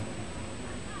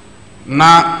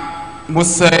na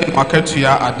musa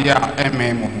makatua ade a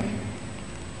emem ho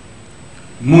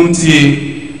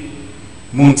muntie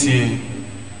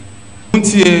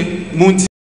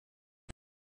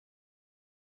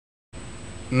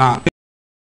na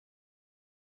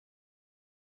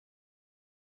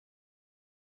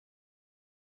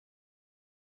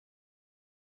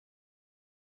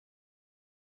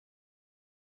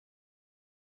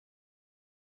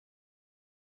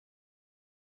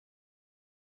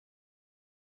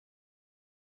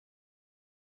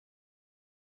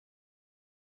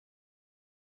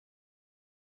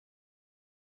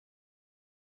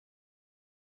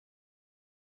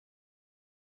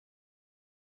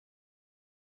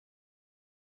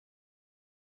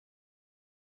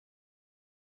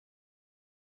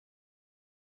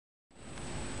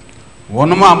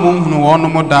wonom a monhunu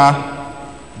wonom da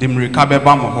de mrika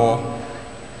beba mo ho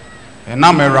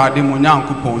enam Awurade mo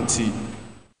Nyankopɔn ti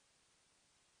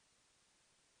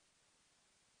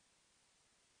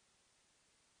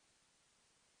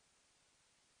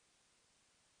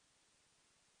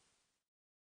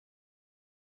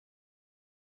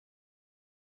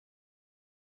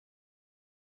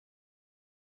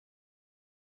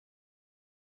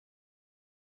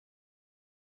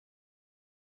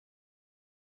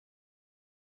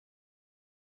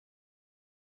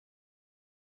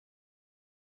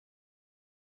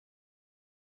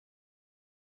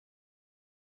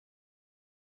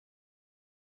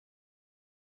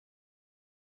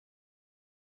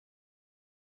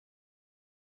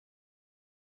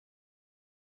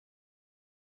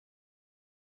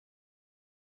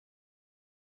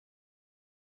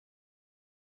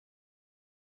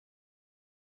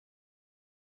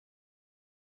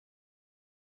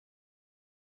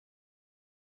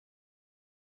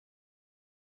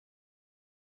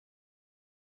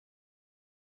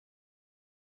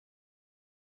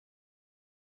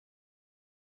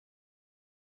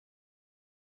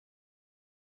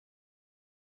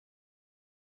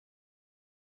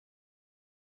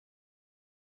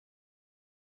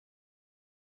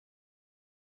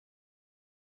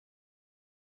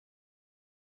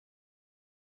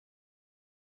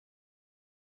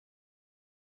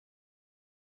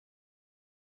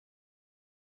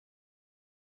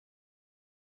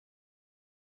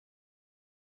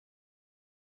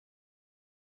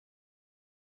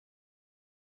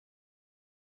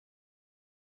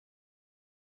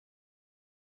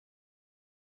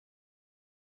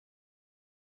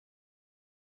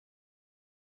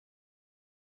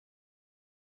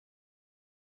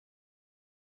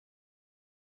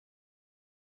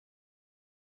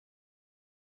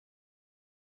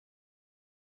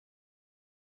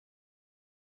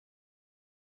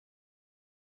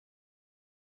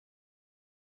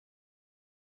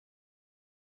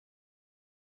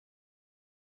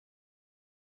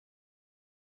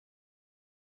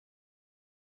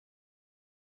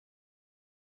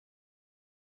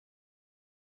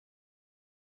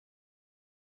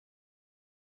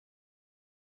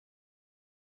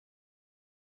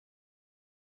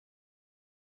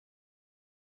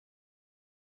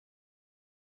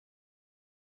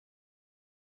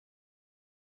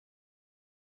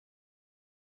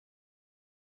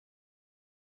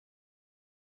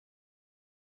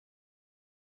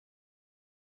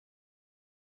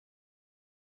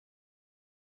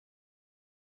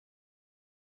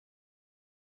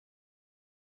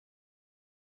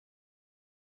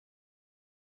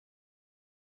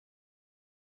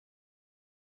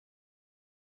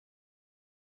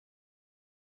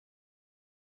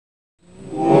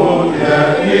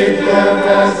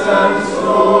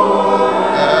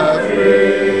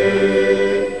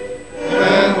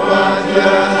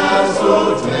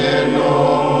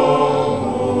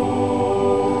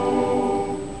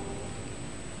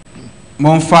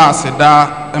momfa aseda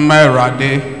ema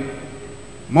Awurade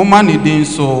momma ne din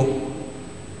so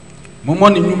momma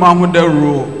ne nnwuma ho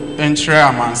dawuro enkyerɛ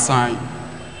amansan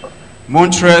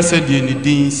monkyerɛ sɛdeɛ ne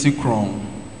din si kron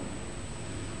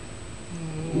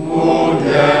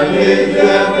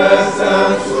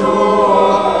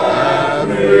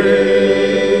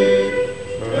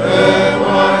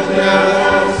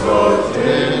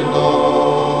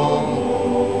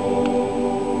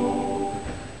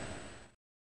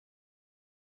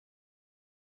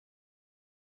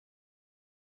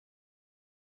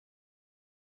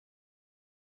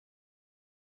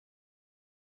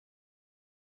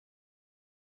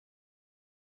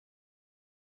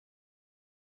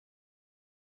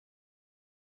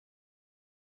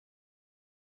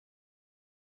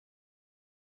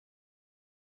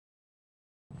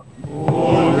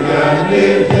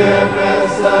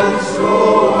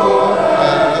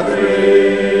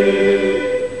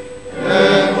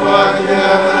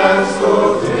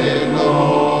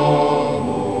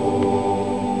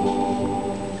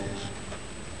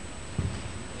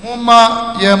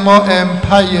Muma yemo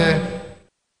empire.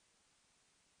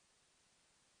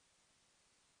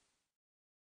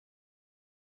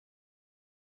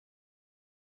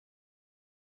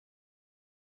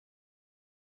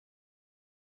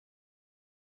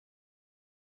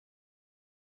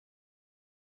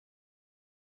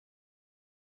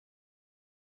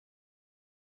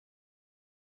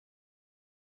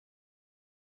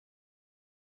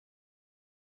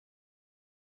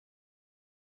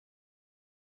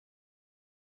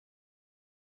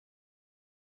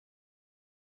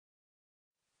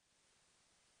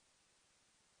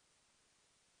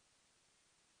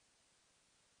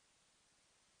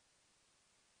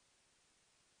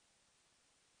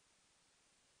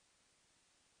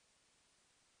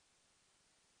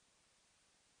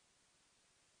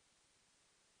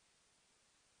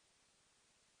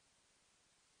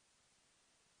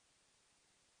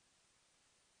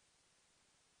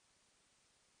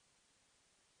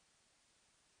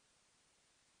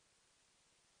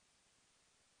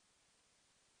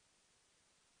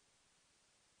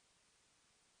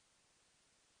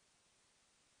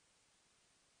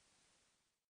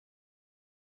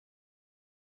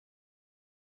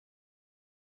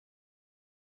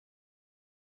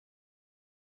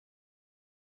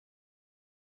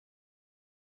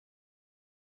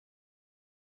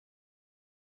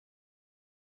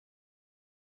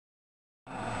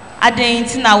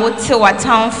 Adenti na wote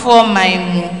watamfo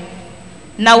maimu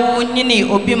na wunyini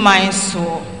obi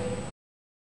mainso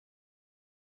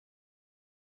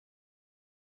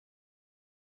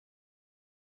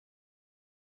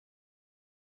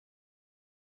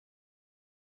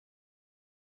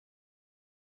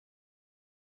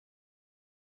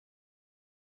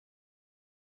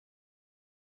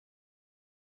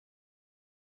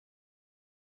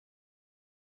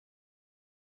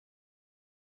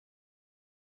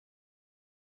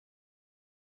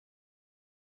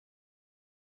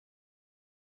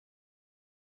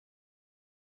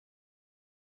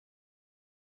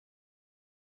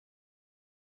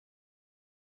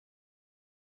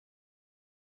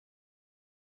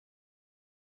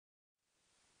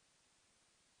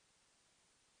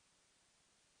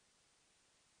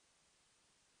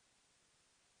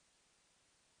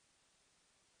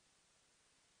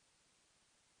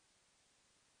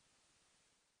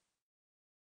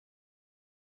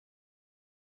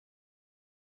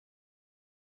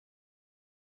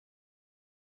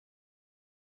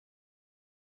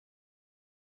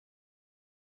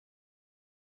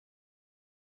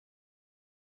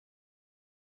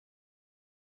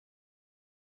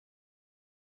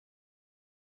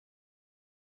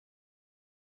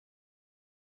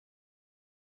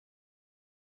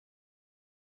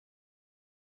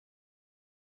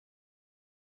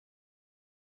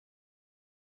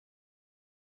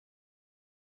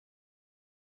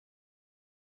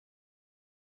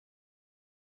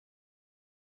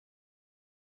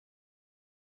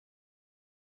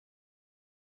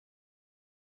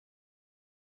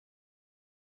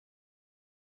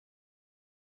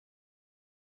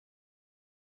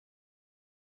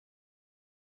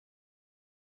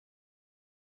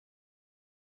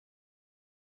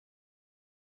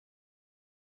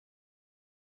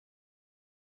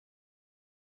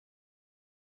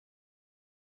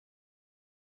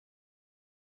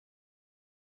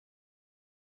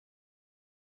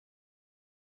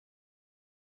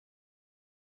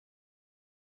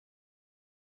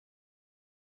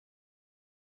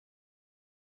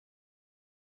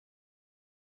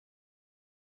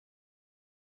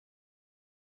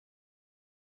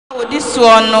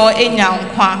Odisuo no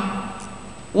enyankwa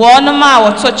wono ma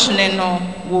wotochene no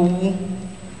wowu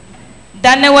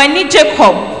Dane wani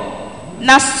Jacob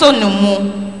na so no mu.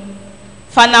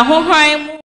 Fa na hohwan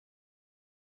mu.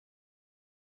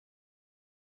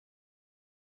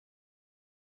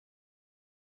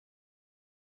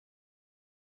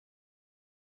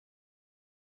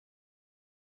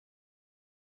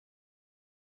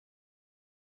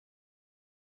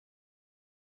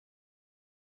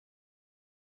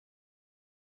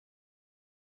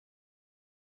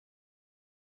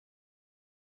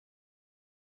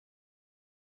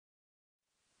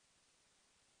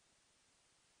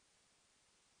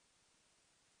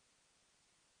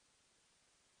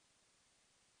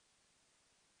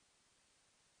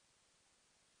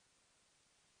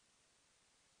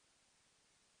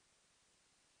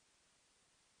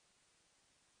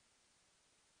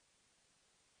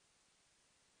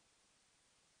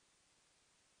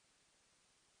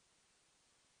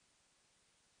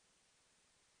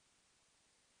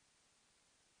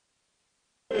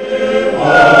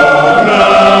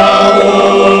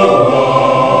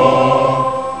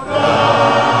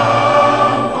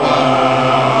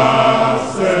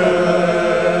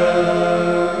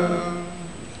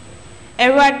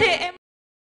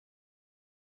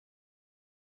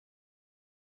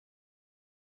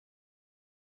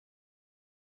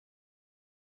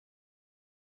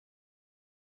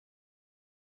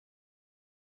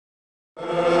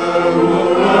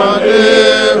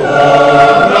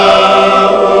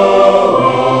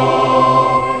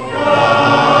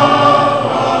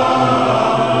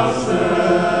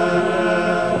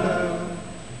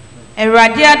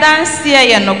 Radia dance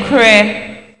ye no kre.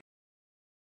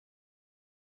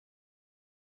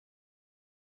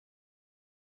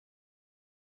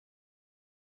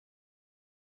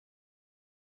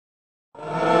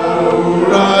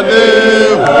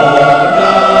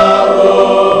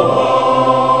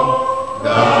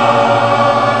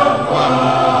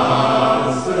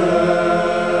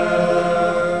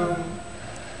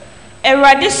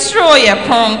 Radistro ye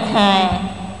kronkron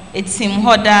etim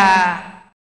hoda.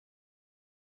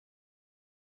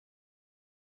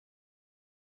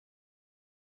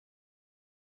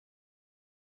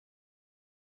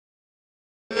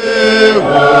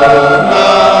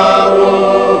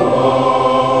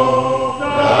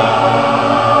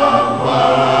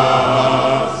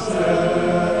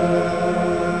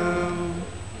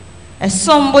 A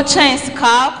sombo chance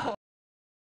CAK.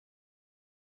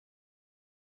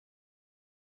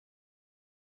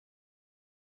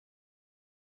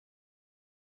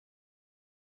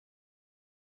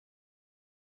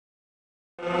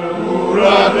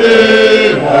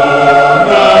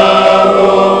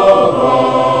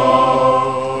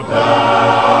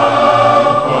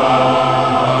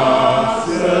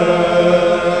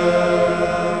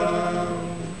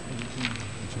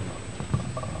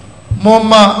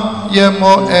 Moma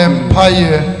yemo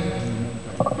empire.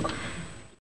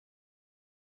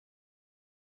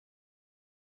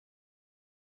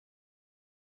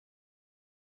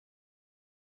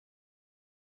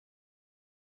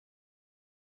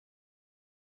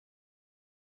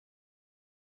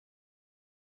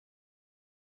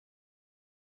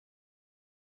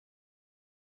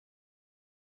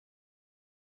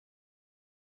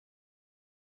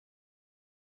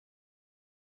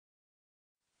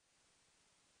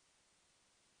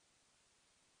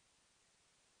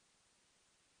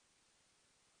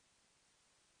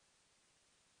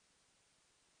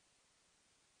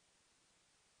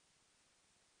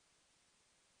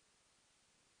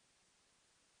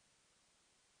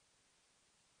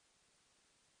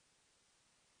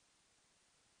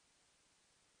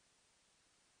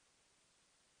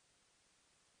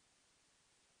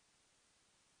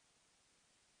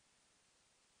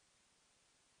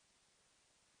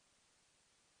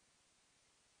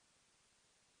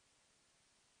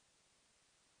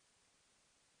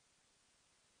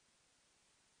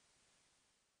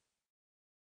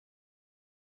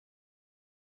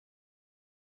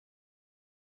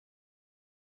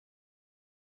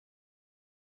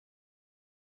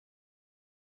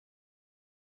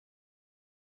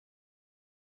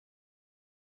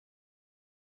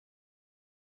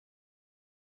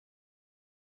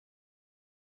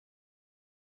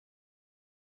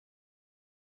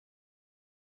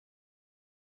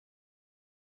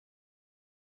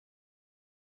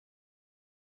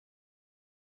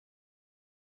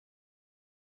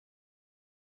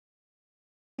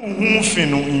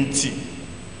 Finu inti.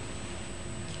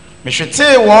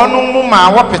 Meshete wonu mu ma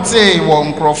wapete wo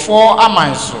nkrofo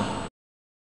amanso.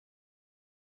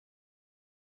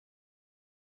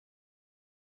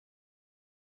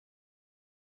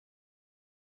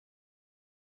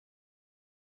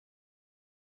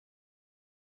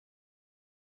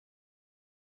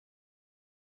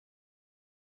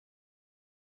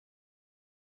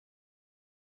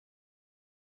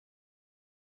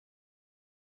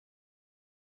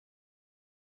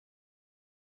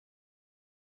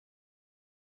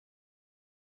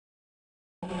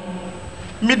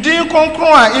 Midin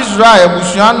konkron a Israel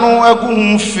abusua no agu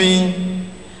hu fi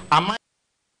ama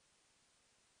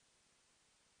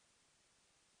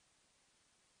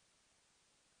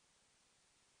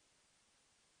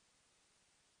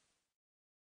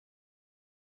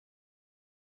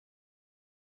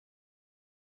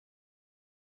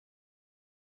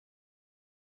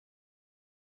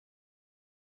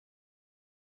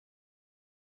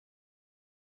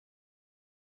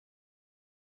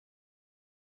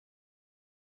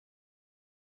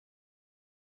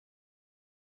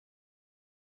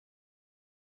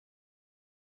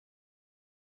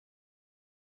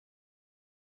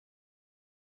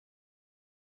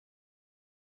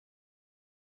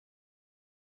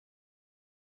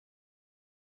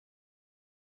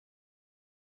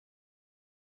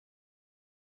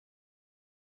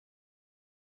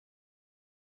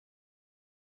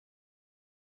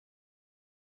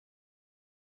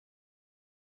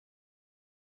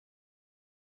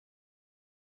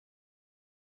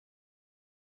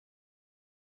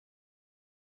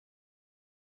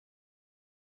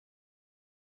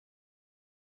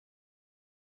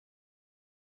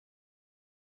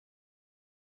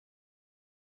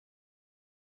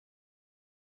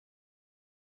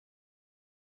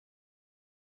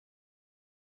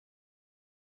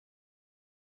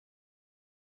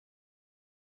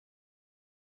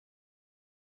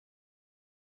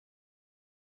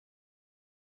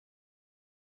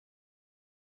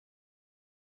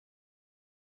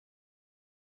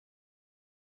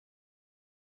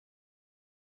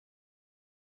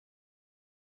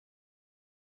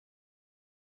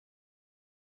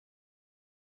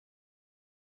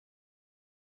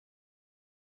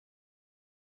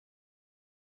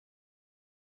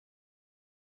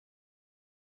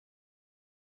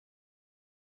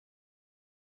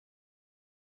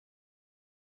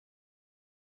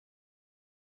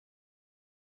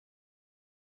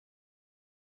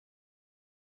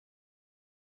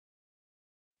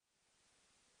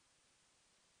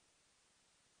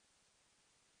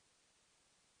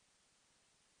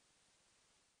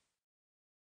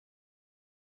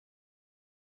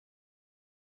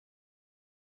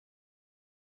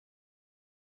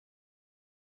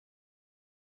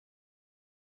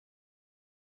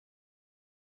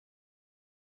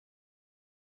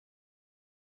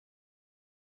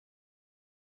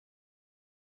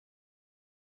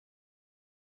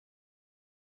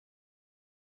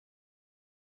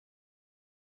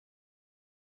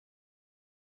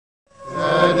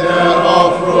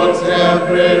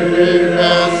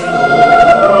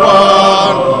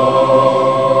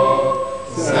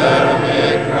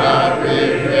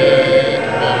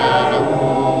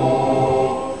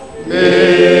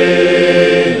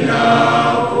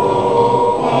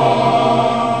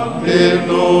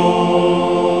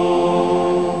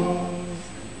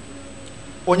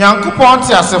Onyankopɔn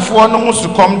te asefo no ho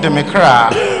sukom de me kra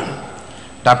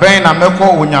da bɛn na mɛkɔ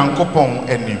Onyankopɔn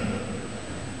anim.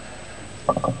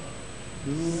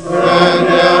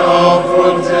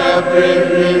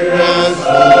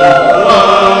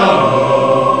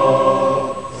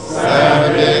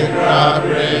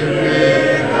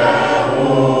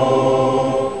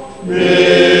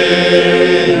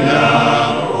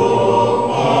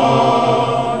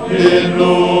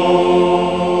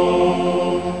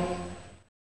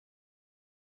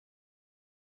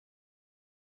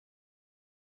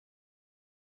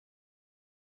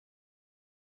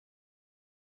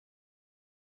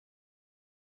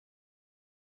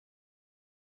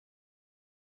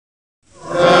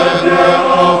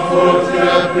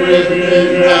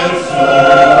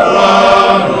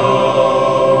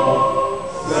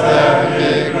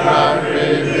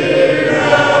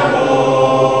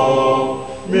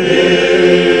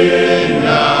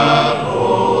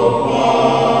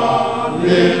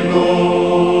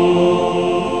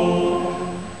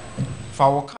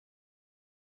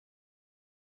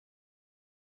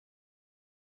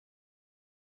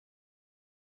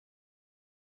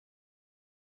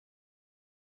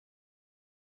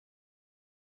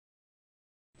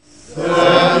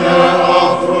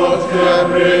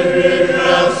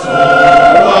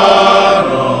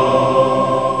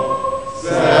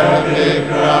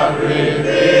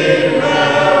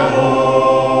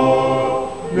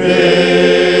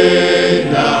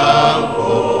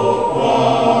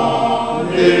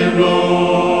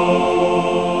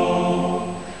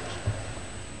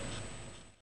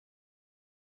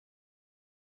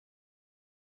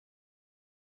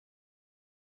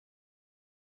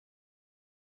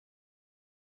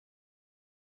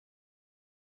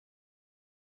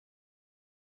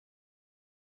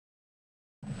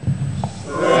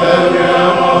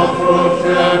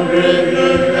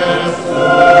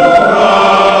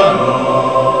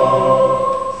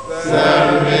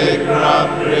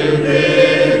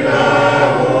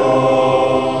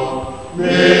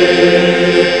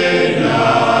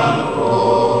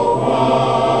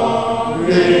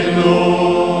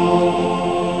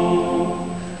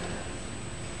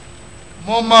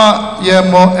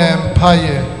 yɛmmɔ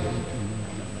mpaeɛ.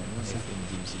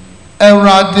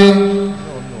 Awurade,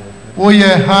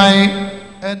 woyɛ hann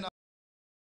ɛna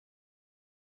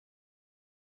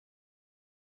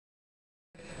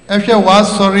ɛhwɛ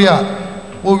w'asɔre a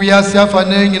wowiase afa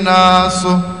na nyinaa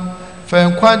so fa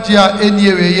nkwagye a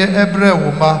ɛnni awieeɛ ɛbrɛ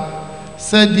wo ma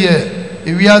sɛdeɛ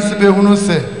ewiase bɛhunu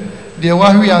sɛ deɛ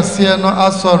wahwe aseɛ no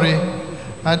asɔre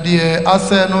na deɛ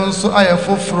asɛe no nso ayɛ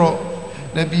foforɔ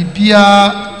na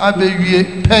biribiara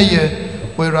abɛwie pɛyɛ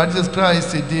wɔ Awurade Jesus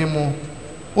Christ din mu.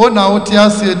 Wo na wote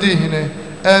aseɛ di hene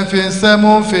ɛmfinsɛm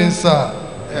mfinsa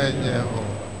ɛnyɛ hɔ.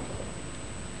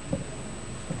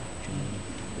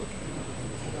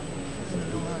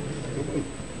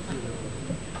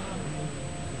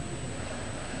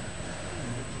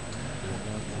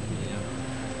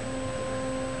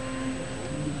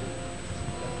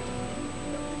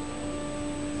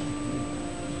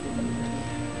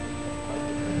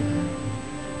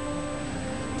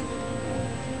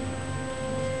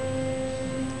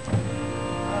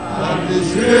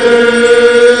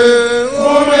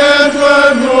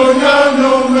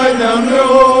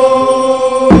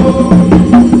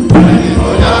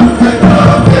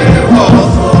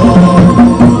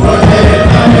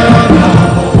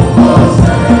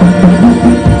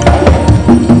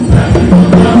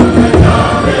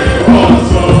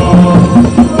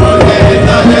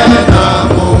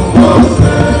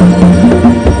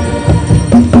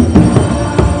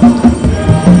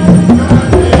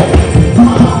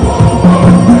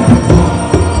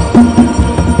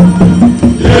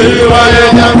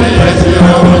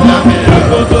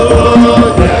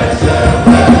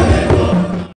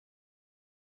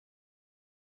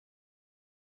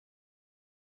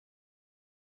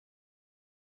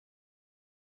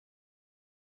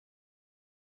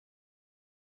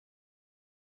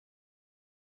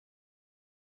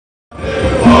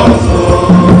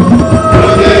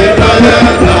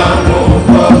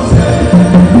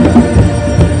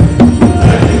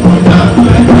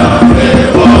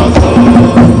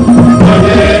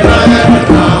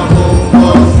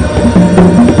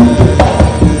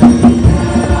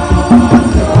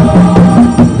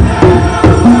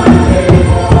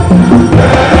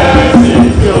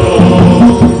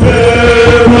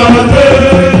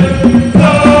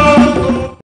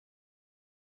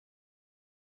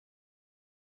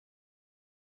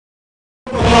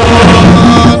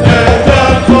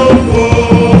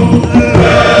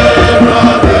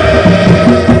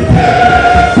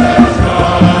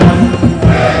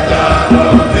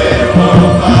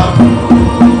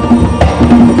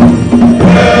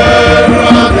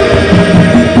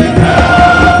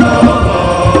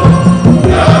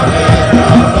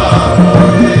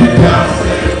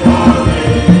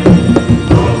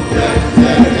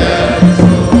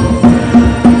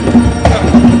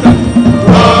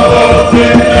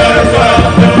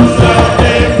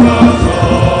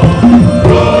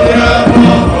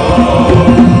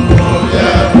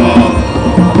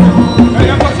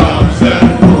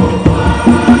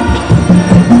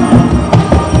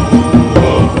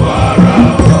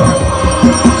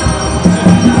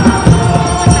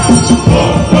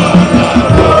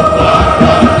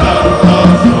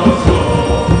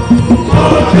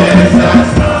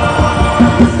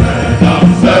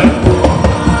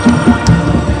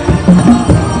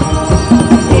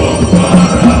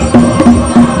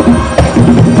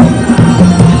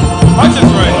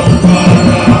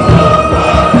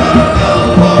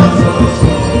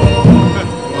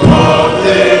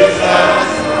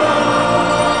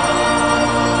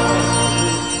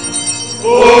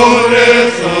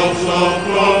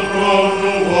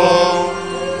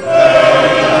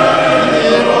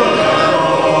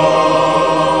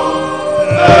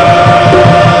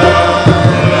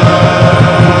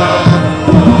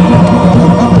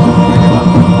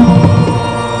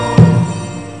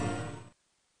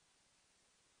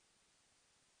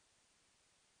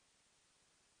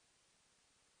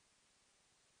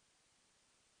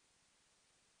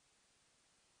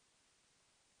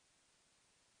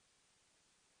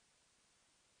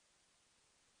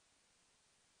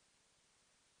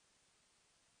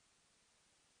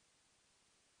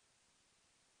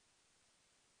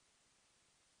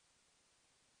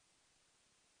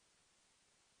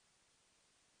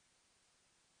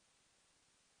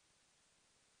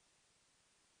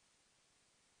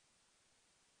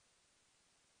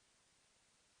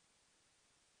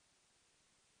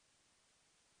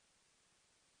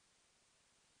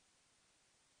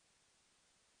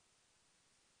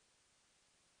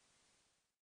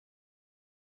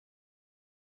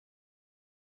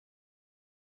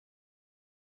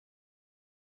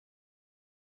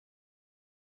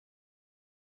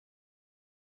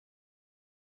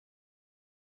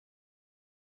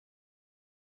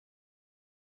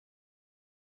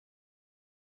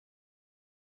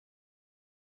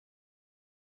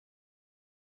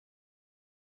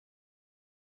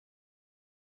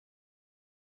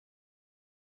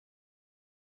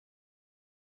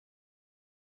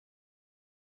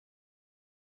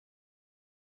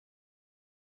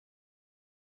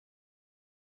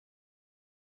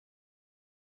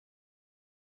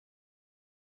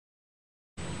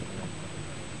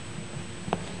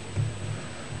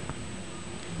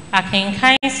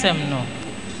 akenkan sem no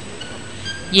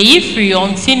ye free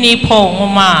on tini Paul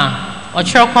ngoma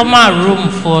ochokoma room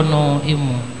for no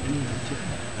emu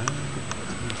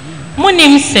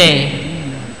munim se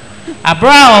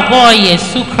abra obo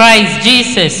Yesu Christ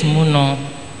Jesus mu no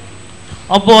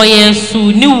obo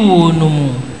Yesu ni wo no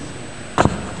mu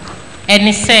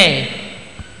eni se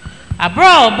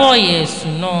abra obo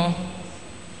Yesu no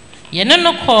ye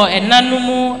no ko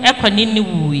enanumu ekoni ni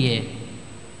wuye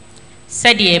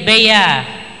said ye beya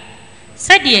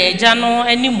said ye jano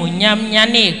any munyam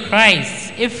nyane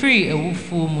Christ efri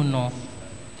ewufu mu no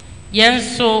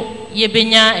yenso ye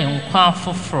benya enkwa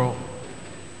foforo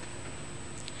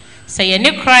say ye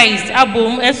ne Christ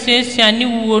abom esuesua ni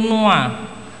wuo no a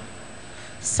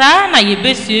sa na ye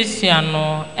besuesua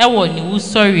no ewo ni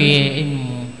wusori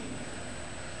enu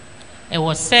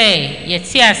ewo say ye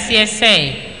ti ase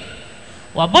say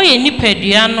waboye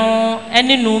nipadua no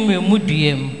ene no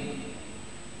mremuduam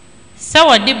sa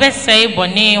wade besai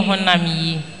bone honam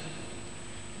yi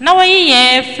na wayi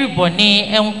ye free bone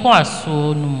enko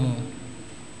aso no mu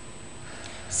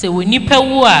se wonipa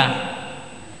wu a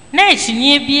na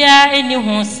echinye bia eni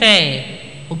ho se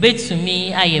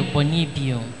obetumi aye bone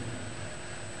bio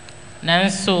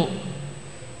nanso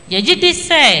ye gidi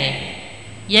se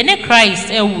ye ne Christ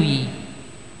ewi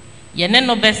ye ne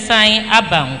no besan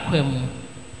aba nkwam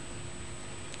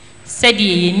said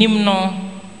ye nim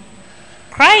no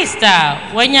Christ a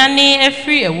wanyane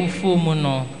afri ewufu mu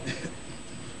no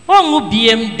wongu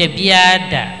biem de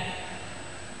biada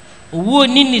owu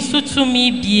ni ni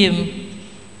sutumi biem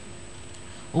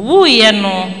owu ye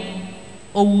no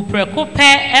owu prekope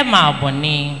ema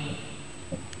abone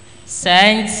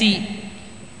santi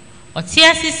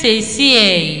otiasi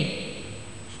sesie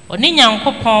oni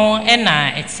nyankopon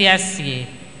ena etiasie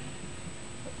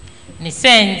ni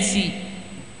santi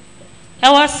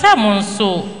ewa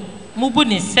samonso mubu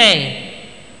ni se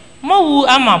mowu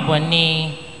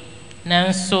amabone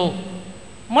nanso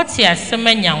moti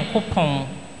asema nyankopon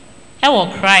ewo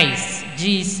Christ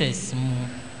Jesus mu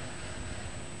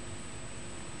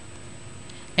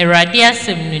erade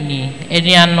asem no ni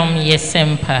enuanom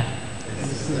yesempa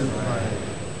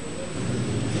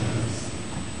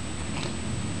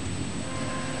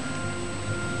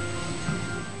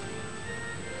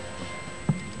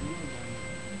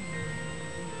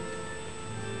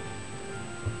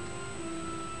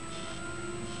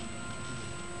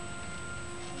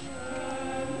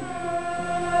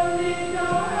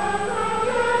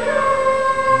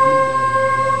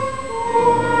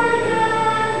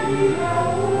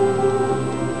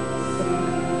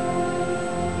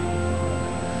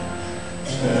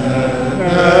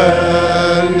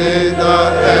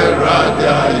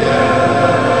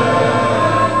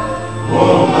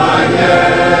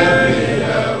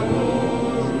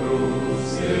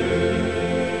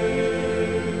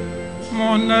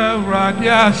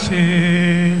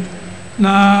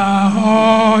na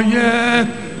hoye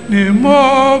ni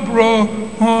mobro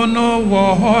ono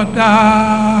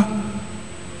woda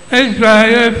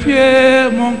Israel fie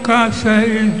mon kase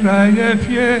Israel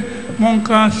fie mon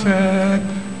kase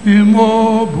ni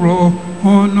mobro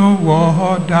ono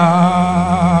woda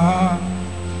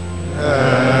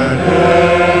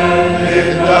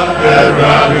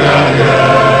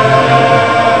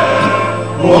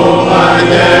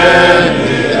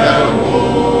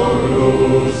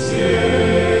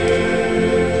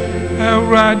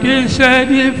Eradi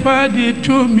sedi fadi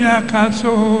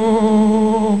tumiakaso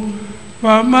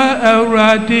Vama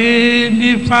eradi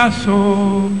ni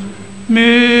faso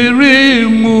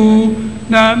Mirimu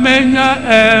na menya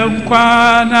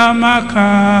enkwa na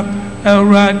maka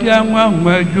Eradi anwa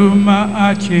mwejuma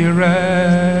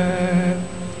achire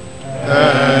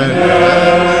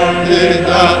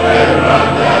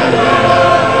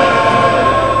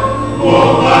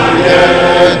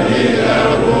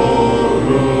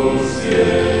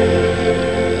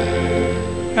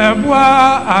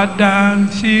Ebwa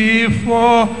adansi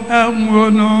fo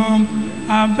emwonom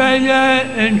abeye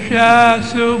enhwa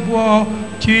subo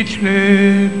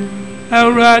chitre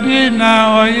Eradi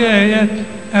na oyeye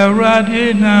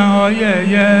Eradi na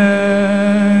oyeye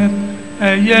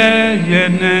eye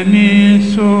yeneni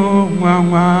so mwa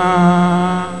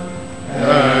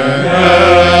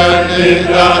Eradi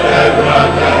na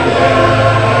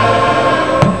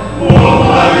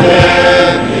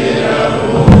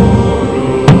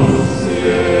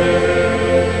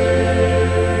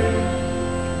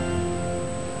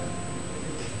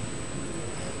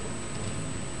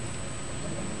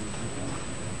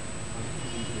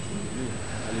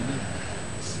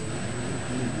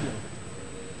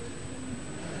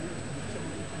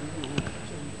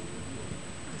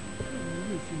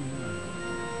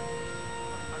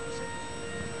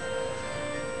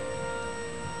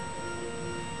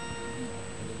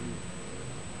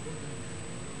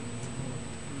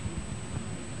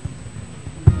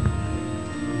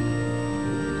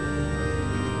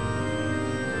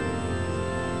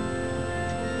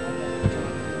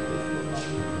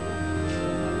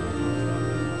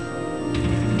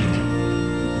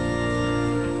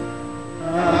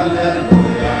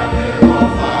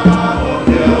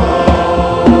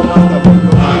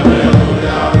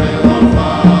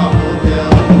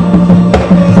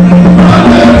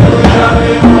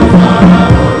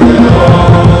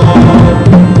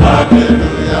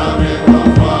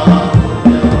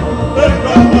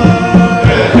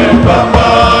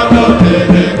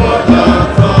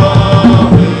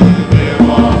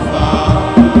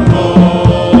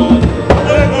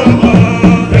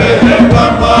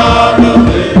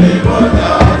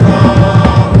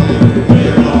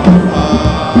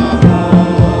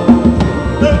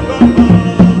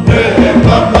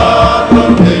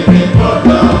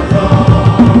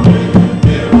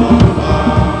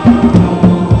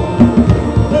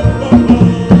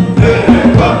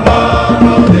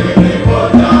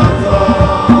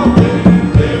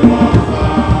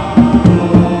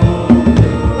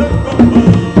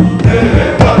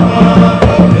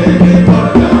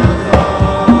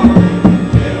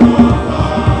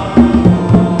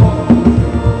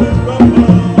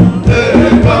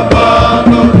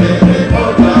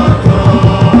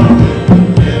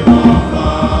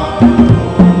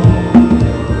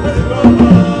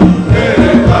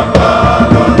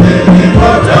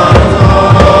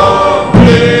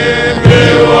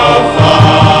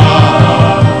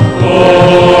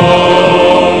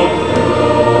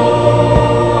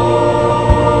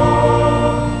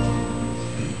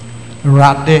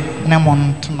Rade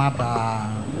Nemontanada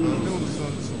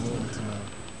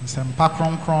Sempa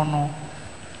Crono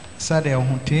said a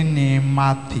Huntini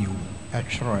Matthew at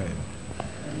Troy.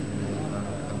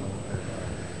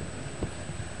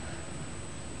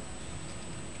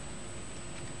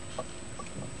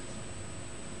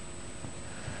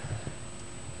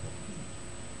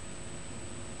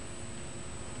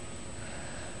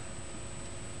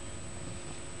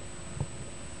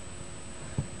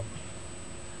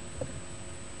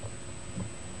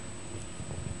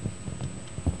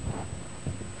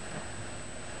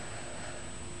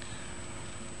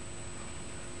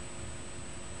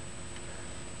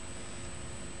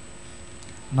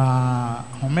 Na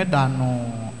homeda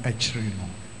no achiri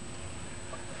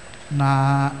no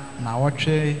na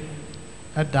watche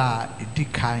eda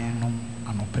edikan no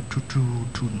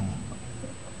anopetutu no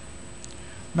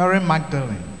Mary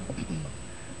Magdalene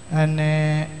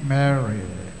ene Mary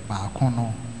baako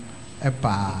no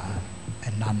eba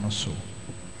enano so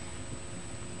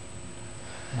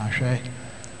na hwe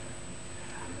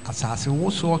asase wo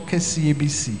so kese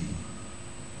bisi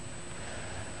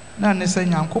na ne sɛ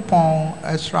Nyankopɔn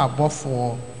ɛsoro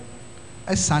abɔfoɔ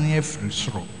ɛsane afiri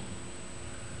soro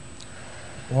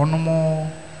wɔnom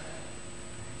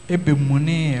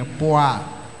ebemuni ɛbo a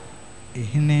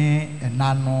ehine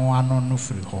ɛnano ano no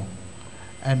firi hɔ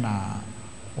ɛna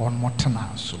wɔnom tena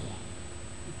so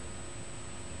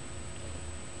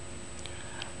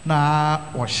na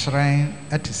wɔhyerɛn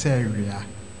ɛte sɛ awia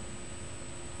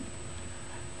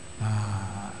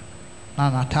na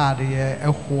natade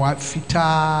ɛhoa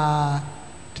fitaa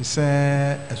te sɛ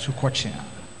asukɔkyea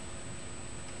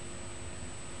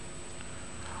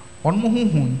wɔn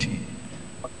huhu nti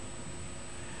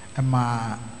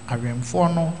ɛma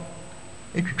awɛmfoɔ no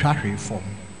etwitwa hwee fam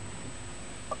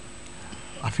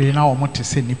afei na wɔn te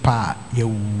sɛ nipa a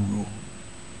yɛwuo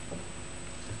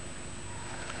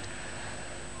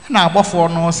na abɔfoɔ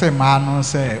no sɛ maa no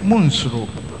sɛ munsuro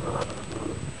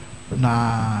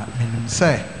na menim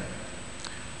sɛ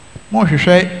mo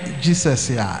hwehwɛ Jesus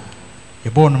a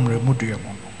yɛbɔ no mmerɛmu dua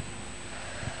mu no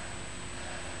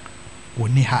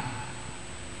wɔni ha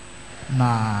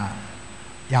na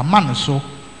yɛama no so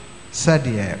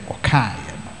sɛdeɛ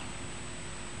ɔkaeɛ no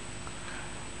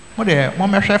mo deɛ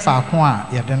mommɛhwɛ faako a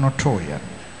yɛde no tooeɛ no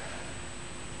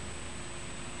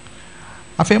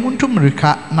afei monto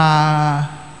mmirika na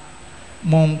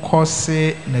monkɔ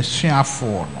se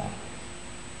n'asuafoɔ no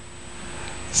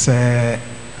sɛ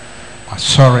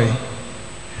wasɔre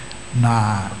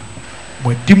na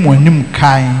wadi mo anim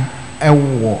kan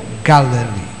ɛwɔ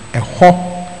Galilee ɛhɔ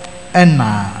ɛna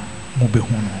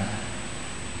mobɛhu no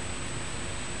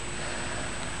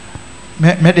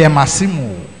me deɛ mase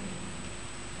mu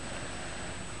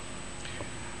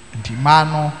nti maa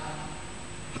no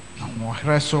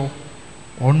ahoɔherɛ so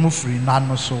wɔn mo firi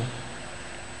n'ano so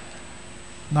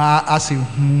na asɛ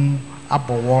hu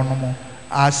abɔ wɔn mo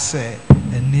asɛ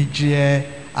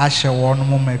anigyeɛ ahyɛ wɔn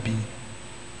mo ma bi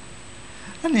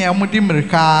ɛnea wɔde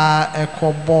mmirika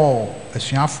ɛkɔbɔɔ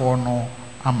asuafoɔ no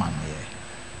amanneɛ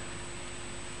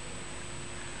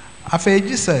afei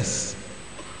Jesus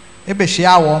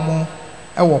ɛbɛhyia wɔn mo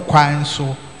ɛwɔ kwan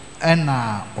so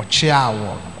ɛna ɔkyea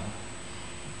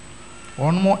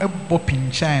wɔn mo ɛbɔ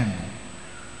pinkyɛn no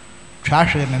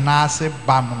twahwɛ ne nan ase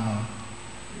bam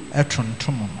no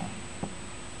ɛtontom no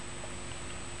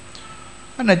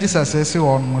ɛna Jesus ɛsi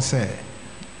wɔn mo sɛ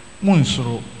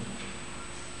munsoro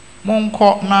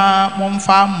monkɔ na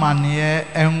momfa amanneɛ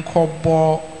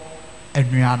ɛnkɔbɔ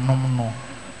anuanom no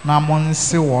na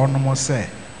monse wɔn mo sɛ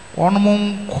wɔn mo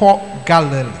nkɔ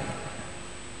Galilee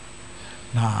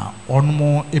na wɔn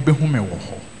mo ɛbɛhu me wɔ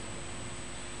hɔ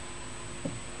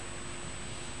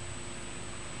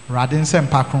Awurade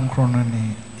nsɛmpa kronkron no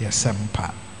ne yɛsɛmpa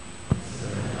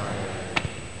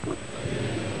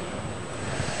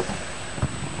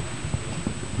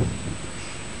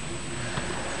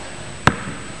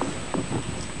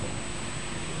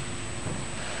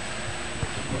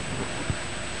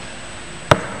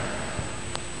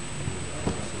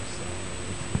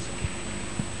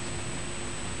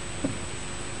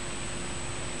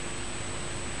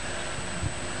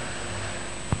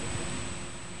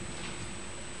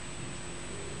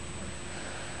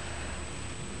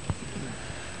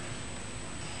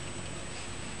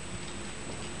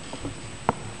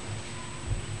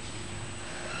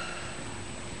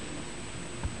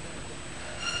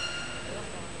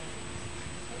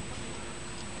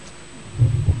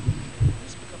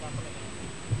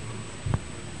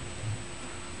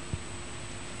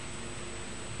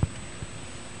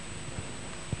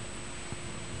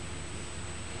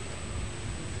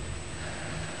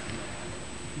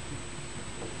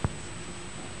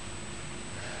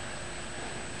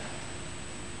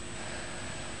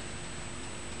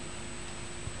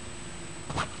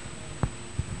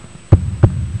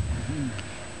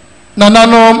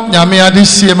Nanano, Yami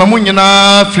Adisi,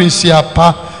 Mamunina, Frisia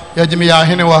Pa, Yajimia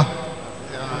Henewa.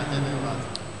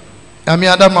 Yami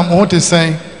Adam Mamuti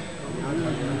saying,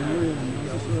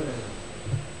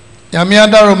 Yami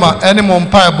Adaroma, any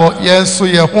Mompaibo, yes, so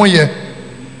ye hoye,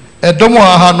 a domo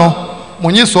ahano,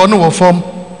 Munis or no form.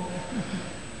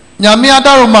 Yami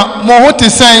Adaroma, Mohoti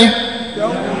saying,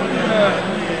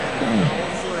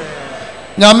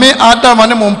 Yami Adam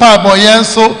and Mompaibo, yes,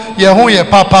 so ye hoye,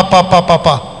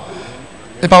 papa.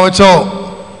 If I were to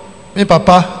me,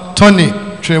 Papa, Tony,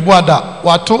 Trebuada,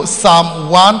 Wato, Psalm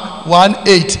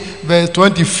 118, verse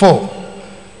 24.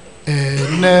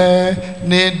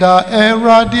 Neda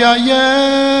eradia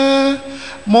ye,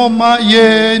 moma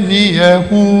ye ni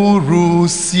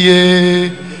ehurusie.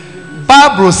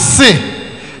 Bible say,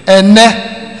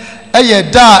 eye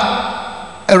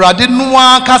da erade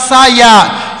noa kasa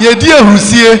ya ye di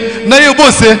ehurusie na ye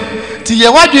bose ti ye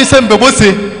wadwe se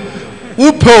mbebose.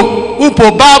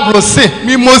 Upo Bible say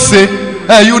mi mose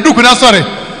you do kuna sorry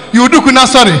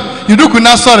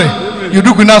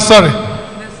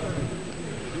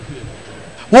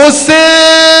wo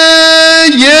say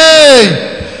yeah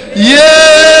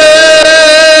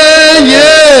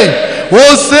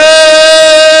wo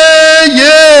say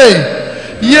yeah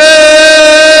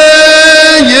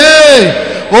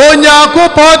onya ko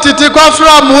potiti kwa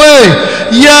from way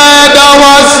yeah da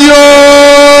wasio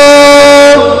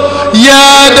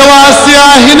yeah, the was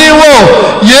hiniwo.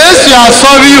 Yes, you are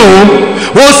sorry.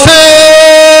 Oh, say,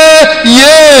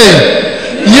 yeah.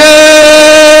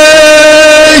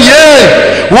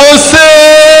 Oh,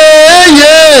 say,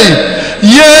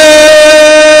 yeah.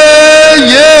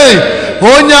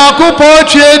 Onyaku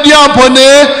poche diampone.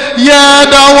 Yeah,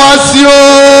 the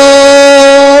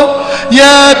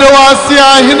was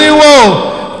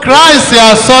hiniwo. Christ, you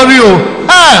are sorry.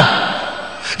 Ah.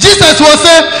 Jesus will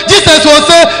say, yeah.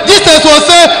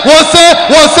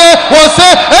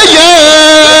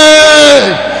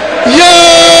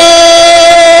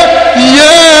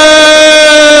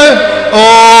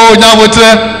 Oh, now what?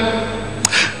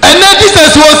 And then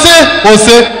Jesus will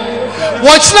say,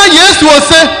 watch now, yes, will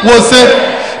say,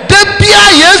 the Pia,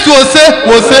 yes, will say,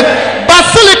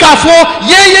 Basilica for,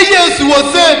 yes, will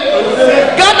say,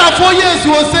 Ghana for, yes,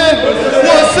 will say,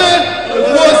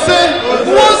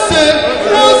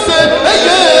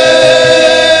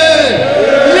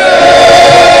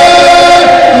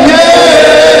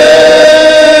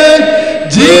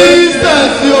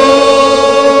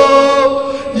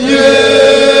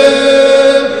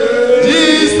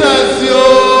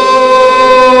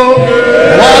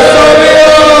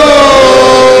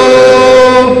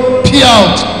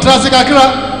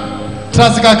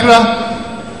 Transikakra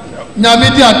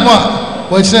Nyamidi Atma,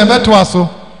 which never to us.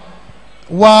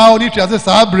 Wow, ni tuase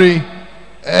sabre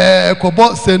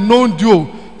kobo se non duo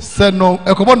se no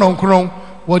kobo non kron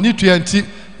woni tuanti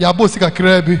ya bo sika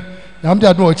kra bi yam de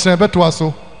adu o kire beto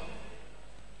aso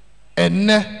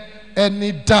enne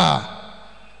eni da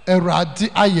erade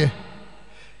aye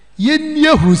ye nie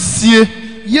hurusie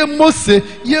ye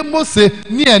mose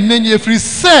ni enenye firi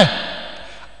se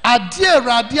ade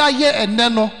erade aye enne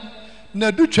no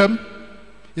na dutwam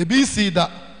ebi si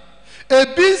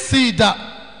da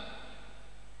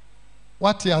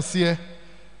what you see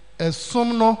a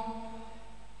sumno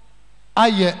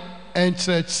aye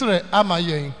enchre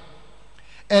amayen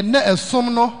enne a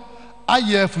sumno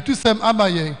aye futusem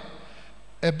amayen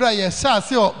ebra ye sha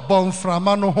se o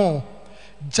bonframa no ho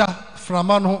ja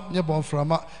frama no ho nye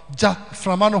bonframa ja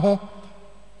frama no ho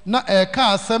na e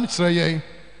ka asem kire yen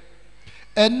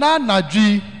enna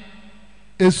nadwi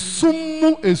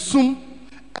esum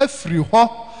afri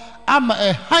ho ama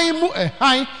ehan mu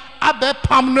ehan abe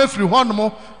pam no afri ho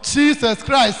no Jesus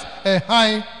Christ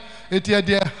ehan etie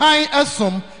de ehan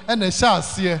esom ena hya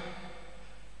ase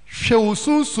hwe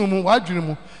osunsum wadwene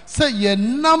mu se ye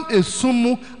nam esum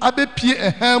mu abepie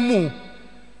ehan mu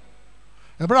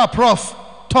ebra prof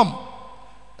Tom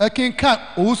ekinka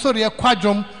owusori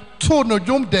ekwadwom to no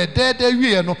dwom de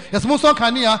wie no yesmo so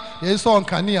kanea ye so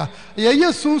kanea ye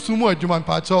yesunsumu adwuma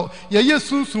mpacho ye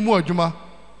yesunsumu adwuma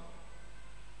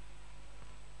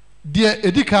de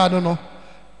edika no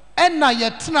enna ye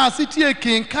tena asitie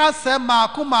kinka se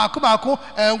maako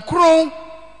enkron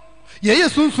ye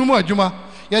yesunsumu adwuma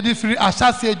ye di firi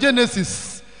asase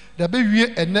Genesis da be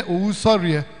wie ene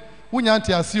owusori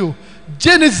wunyante ase o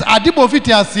Genesis adibo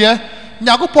fiti ase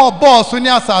Nyagopo boss ni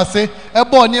asase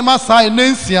ebo ni masa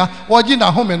enansia wogi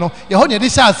na home no ye ho ne de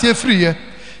sha ase free ye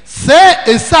se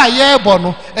esa ye ebo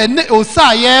no ene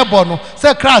osa ye ebo no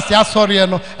se Christ asori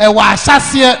no e wa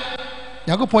asase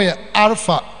Nyagopo ye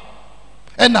alpha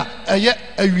ena eye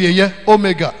awieye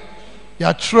omega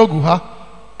ya trogu ha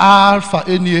alpha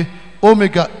enie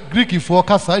omega Greek for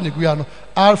kasa ni gua no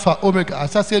alpha omega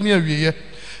asase ni awieye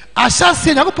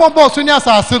asase Nyankopɔn bɔ so ni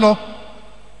asase no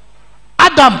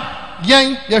Adam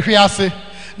yen ye hwe ase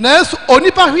na eso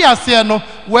onipa hwe ase no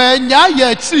wanya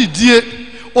ye chiridie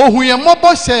ohuye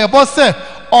mmɔbɔ hye ye bɔ se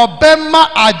obema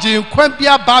aginkwa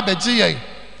bia ba beje yen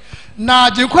na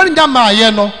aginkwa nya ma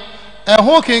ye no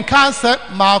ɛho kenkan sɛ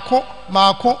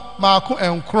maako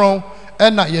enkron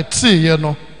ɛna yɛtee ye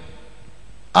no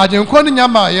aginkwa nya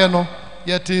ma ye no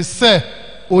yɛte sɛ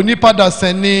onipa da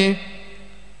sani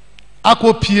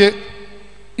akopie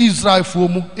Israel for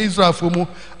mu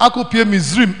akopie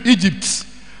Mizrim Egypt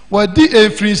wadi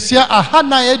efrinsia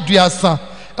ahana eduasa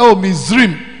e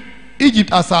Mizrim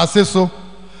Egypt asase so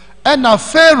ena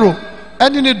Pharaoh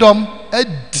eni ne dom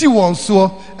edi won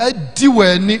so edi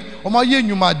wani omo ye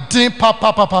nwuma den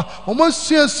papa omo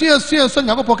sua so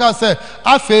Nyankopɔn ka se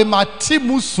afe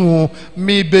matimusu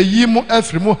me beyi mu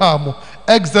afrimu ha mu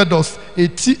Exodus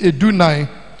 8:9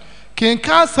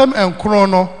 kenka sam enkron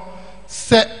no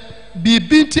se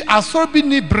bibinti asorbi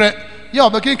ni bre ya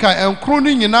obekenka enkron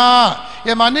ni nyina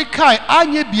ye mane kai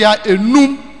anye bia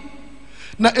enum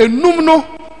na enum no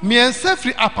miensa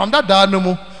firi apamda da no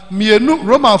mu mienu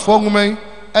Roman fo ngumen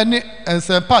ene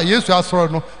ensempa Yesu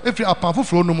asoro no efiri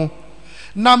apamfoforo no mu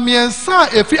na miensa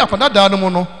efiri apamda da no mu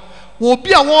no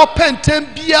obi a wo pentem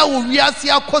bia wo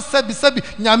wiase akosabi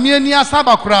nyame ani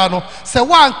asaba kora no se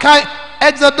wankai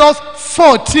Exodus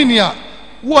 14 ya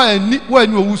wo ani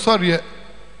owu sori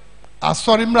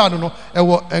asori mra no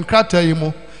ewo enkrata yi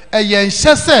mu eye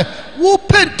nhye se wo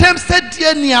pentem se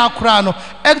die ni akora no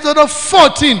Exodus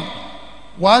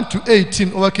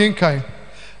 14:1-18 over kinkai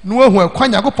no ehu ekwa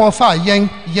Nyankopɔn fa yen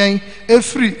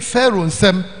efiri Pharaoh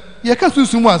nsem ye ka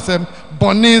sunsumu asem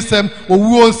bonni nsem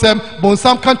owuo nsem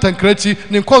bonsam kantankrachi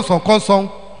ne konson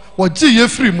wo gi ye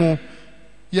firi mu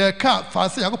ye ka fa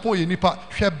se Nyankopɔn ye nipa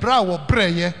hwe bra wo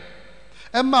breye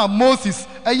ema Moses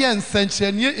eye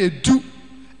nsenkyerenie edu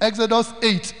Exodus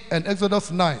 8 and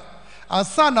Exodus 9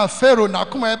 asana Pharaoh na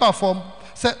kuma eba form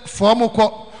se form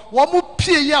ko wo mu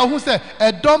pie ya hu se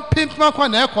edom pimpma kwa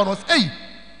na ekɔ no ei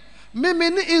mimi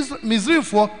ni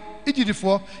Mizrifo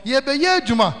Egyptfo ye be ye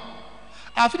adwuma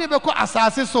afini be kɔ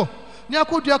asase so ni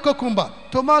akodua cucumber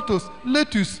tomatoes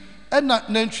lettuce ena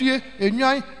nantwie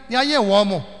enwan ya ye wo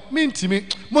mo mintimi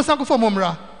mo sankofo mo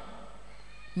mra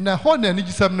na ho na ni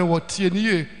gisam ne wo tie ni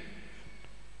ye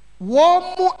wo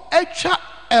mo atwa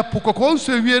epokoko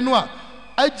nso wie no a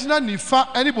agina nifa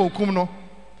eni bonkum no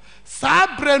saa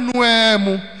bre no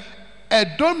emu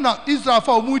edom na Israel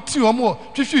fa omu ti omo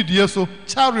twhwidie so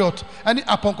chariot ani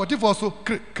aponkotifo so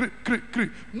kri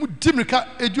mu dimrika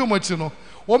edi omo chi no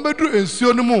wo medu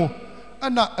ensuo no mu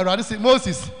ana Awurade se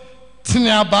Moses tini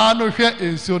aba no hwe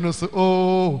ensuo no so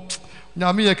oh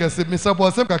nyame ye kese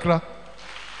misabo sem kakra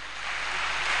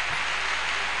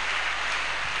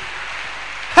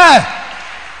he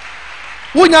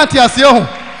wonya ti ase ho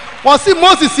wo si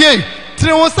Moses ye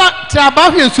tiri wo sa ti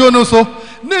aba hwe ensuo no so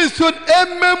na ensuo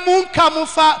ememu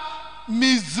nkamufa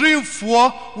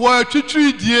Mizrimfo wo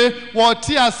twitwidie wo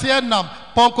ti ase nam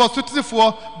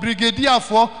Ponkosutifo,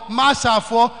 Brigadierfo,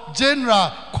 Marshalfo,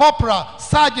 General, Corporal,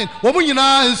 Sergeant, wo mu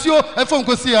nyina ensio efo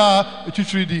nkosi a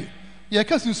twitwidi ye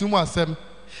ka sunsumu asem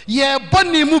ye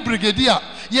boni mu brigadier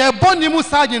ye boni mu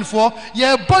sergeant fo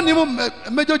ye boni mu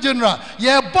major general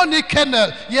ye boni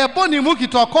colonel ye boni mu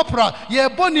kito corporal ye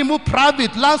boni mu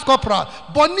private lance corporal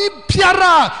boni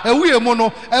biara ewie mu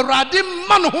no Awurade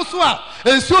ma no ho so a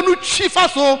ensio no twifa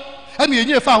so ene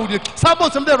yenye fa ho de sabo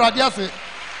sem de Awurade ase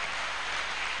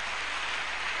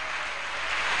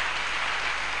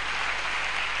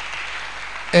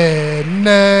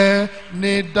ene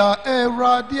nida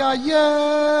Awurade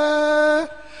aye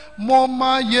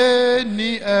moma ye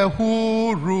ni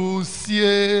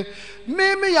ehurusie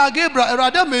mimi ya Gabriel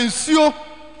Awurade mensuo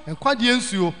enkwade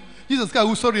nsuo Jesus ka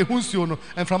usori ehunsuo no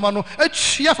enframa no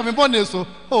atwia fa me bone so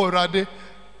oh Awurade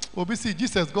obi si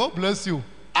Jesus God bless you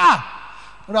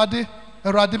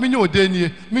Awurade minye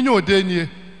odenie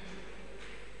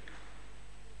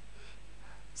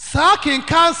sa kin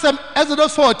kansem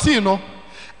Exodus 14 no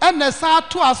ene sa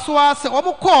to asoa se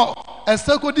omukọ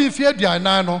esakodi mfie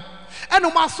aduanan no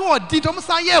ene mo aso odi to mo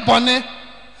san ye bone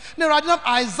ne radinam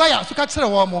Isaiah so ka kire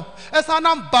wo mo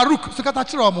esanam Baruch so ka ta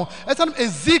kire wo mo esanam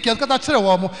Ezekiel so ka ta kire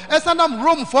wo mo esanam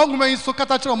Rome fo nguman so ka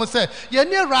ta kire wo mo se ye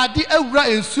ne radi awura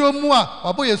ensuo mu a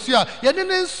wabo yesu a ye ne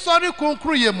nsori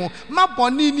konkro ye mu ma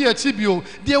bone ni achi bio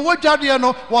de wodwade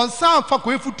no won san fa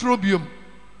ko efuturo biom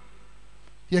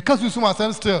ye ka susu ma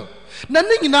sen still na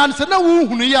ne nyina se na wo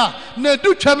hunu ya na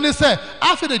du twam ne se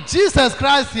after the Jesus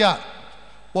Christ ya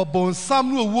wo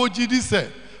bonsam no wo gidi se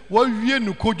wo wie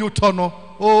nu kojo to no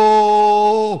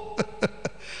oh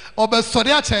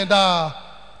obesori a chenda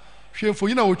hwefo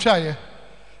yina otwaye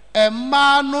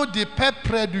emma no de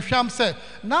pepre du hwam se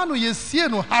na no yesie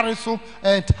no hareso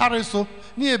hareso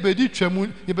ni ebedi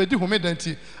twam ebedi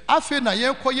homedanti afi na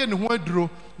yenkoye ne ho aduro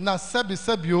na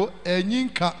sebisebio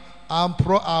enyinka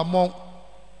ampro amon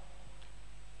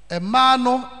emma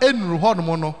no enuru ho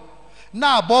no no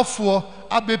na abofo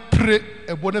abepre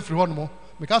ebo na firi ho no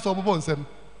because obobo nsem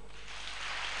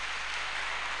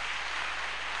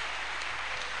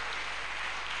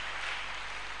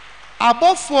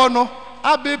abofo no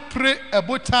abepre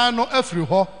ebotan no afiri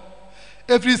ho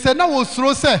efiri se na wo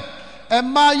suro se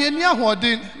emma yeni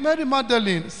ahodin Mary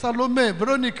Magdalene, Salome,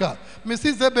 Veronica,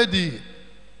 Mrs. Zebedee,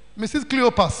 Mrs.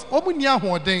 Cleopas omuni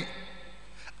ahodin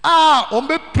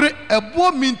omepre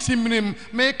ebo mintimnim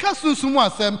meka sunsumu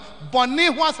asem boni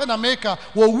ho ase na meka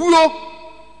wo wuo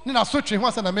ni na sotwe ho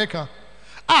ase na meka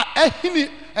ehini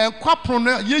enkwapro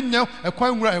no yenya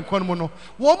ekwan nwura enkwan mu no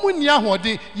wo mu ni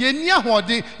ahode ye ni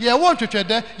ahode ye wo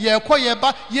ntwetwede ye ekoye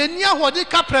ba ye ni ahode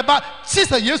kapreba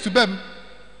sisa Yesu bem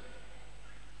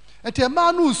ete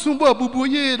ma no usumbo abubu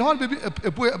ye no bebi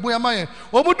ebo ya maye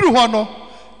wo mu duru ho no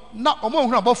na omo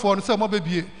hunu abofo no se omo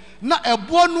bebie na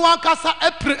ebo no akasa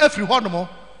epre afiri ho no mo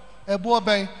ebo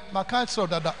ben maka chiro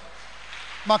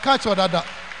dada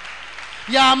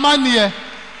ya manie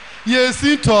ye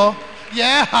sinto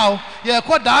ye how ye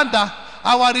ko danda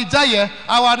awarijaye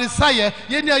awarisaye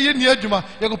ye ni adwuma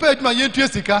ye ko pa adwuma ye ntua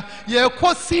sika ye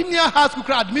ko senior high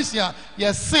school admission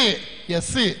ye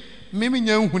se mimi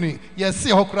nya nhuni ye se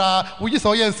hokra wo gi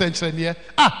so ye nsenkyerene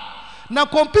na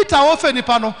computer wo fe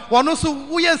nipa no wono so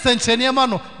wo ye nsenkyerene ma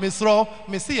no mesro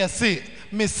mesi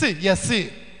ye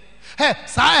se he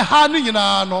sa ha no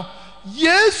nyina no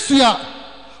Yesu a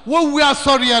wo wu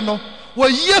asori no wo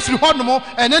yefri hono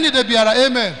eneni de biara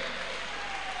amen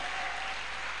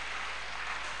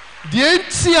the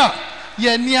entia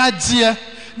ye ni agye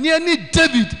ni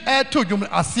David to dwom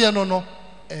ase no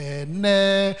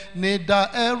ne da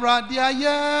erade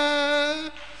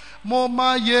aye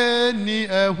moma ye ni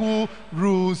ehu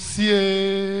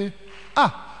rusie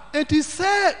it is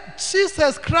said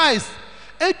Jesus Christ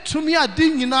etumi adi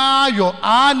nyina yo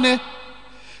ane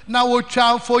na wo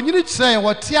twamfo nyini kyerɛ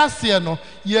wo te ase no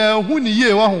ye hu ni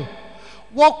ye wo ho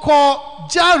wo kɔ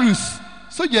Jairus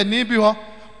so ye ni bi ho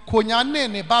konyane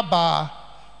ne baba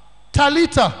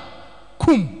Talita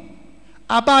kum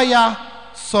abaya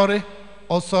sorry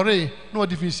no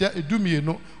definition edumie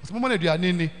no so mo na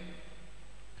aduane ni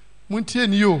muntie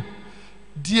ni yo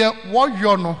de wo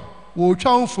yo no wo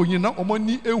twamfo nyina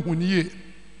omoni ehu ni ye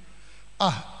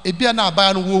ebia na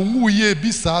abaya no wo nwu ye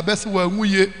bi saa bese wo nwu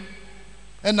ye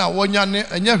ena wonya ne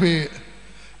enye hwe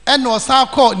ena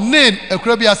osako nen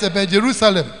ekura bi ase ben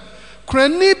Jerusalem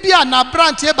krani bia na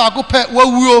branch e ba go pe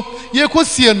wawuo ye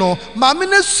kosie no ma me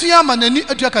na sua ma nani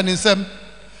atuaka ne nsem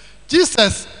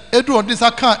Jesus edu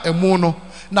odisa ka emu no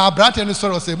na branch ne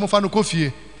soro se mo fa no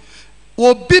kofie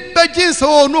obi beji se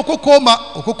o no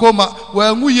kokoma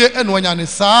wa nwuye ena wonya ne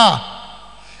saa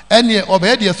ene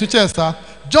obe de su chesa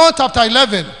John chapter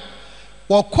 11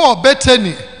 wo call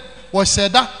Bethany wo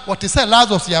sheda wo te say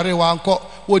Lazarus yare wa anko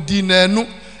wo di nanu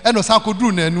eno sa ko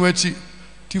duru nanu achi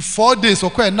ti 4 days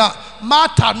okwe na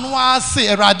Martha no ase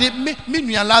erade me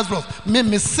nua Lazarus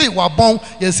me se wa bon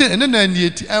ye se ene na ni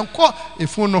eti enko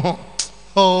efu no ho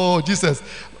oh Jesus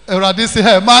erade se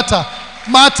hey Martha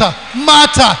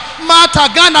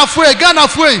Ghana fue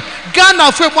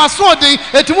mo aso den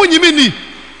eti mo nyimi ni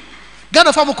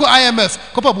Ghana fa mo ko IMF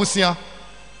ko pa busia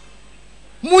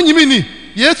mo nyimi ni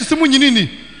Yesu se mo nyini ni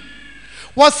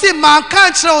wasi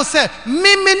manka kyerɛ sɛ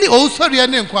meme ni owusɔre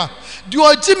ne nkwa de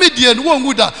ogime die no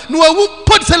wonguda no wawu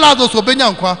pod sɛ Lazarus obenya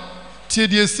nkwa tie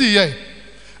die si ye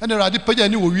ɛna Awurade pagya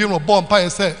ni wo wie no bɔ mpa yɛ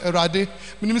sɛ Awurade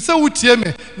minim sɛ wotie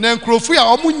me na nkrɔfu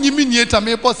a ɔmo nyimi nie ta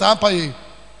me bɔ saa mpa yɛ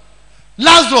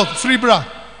Lazarus free bra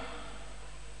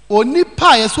oni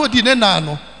pa yɛ so di ne na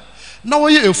no na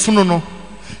wɔyɛ efunu no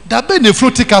da be ne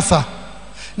funu tikasa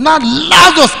na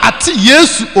Lazarus ati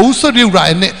Yesu owusori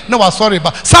wura ne na wa sorry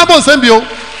ba sabo nsembio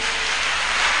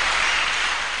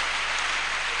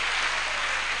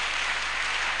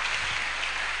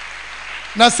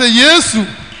na se Yesu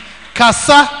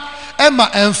kasa ema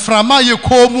enframa ye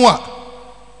komu a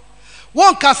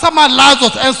won kasa ma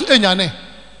Lazarus enso enyane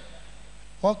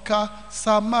oka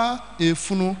sama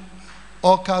efunu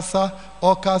okasa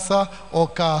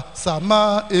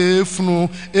sama efunu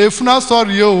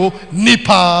sorry o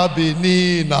nipa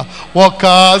benina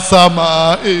oka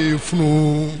sama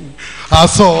efunu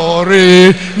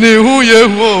asore ni huye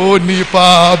ho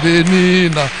nipa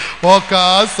benina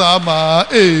oka sama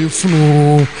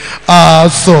efunu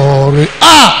asore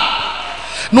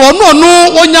no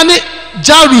onyane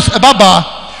Jarus ebaba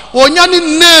onyane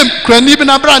name krani bi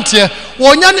na branche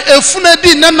onyane efuna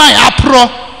di na na apro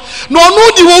no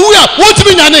no di wo wu a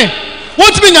wontimi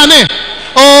nyane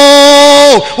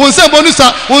oh wonse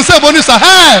bonusa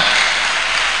hey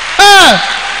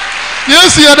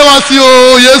Yesu yadawasi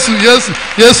oh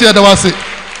Yesu yadawasi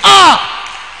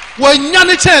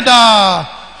wanyane chenda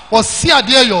osi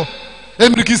ade yo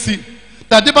emrikisi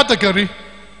da de batakari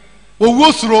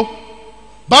owo suro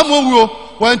ba mo wo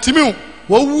wantimi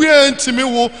wo ntimi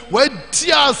wo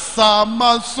wadi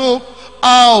asamaso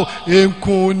aw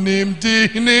enkunim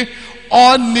dihini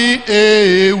oni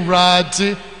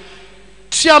ewrade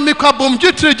tiamika bom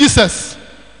jitre Jesus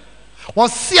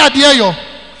osi ade yo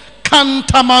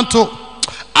kantamanto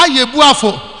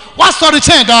ayebuafo wasori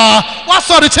chenda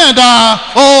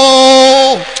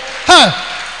oh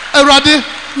erade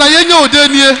na yenye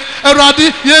odenie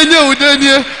erade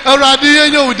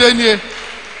yenye odenie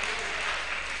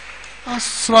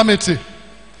asramete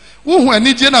wo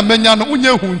anije na menya no unye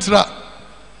huntra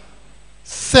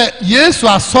se Yesu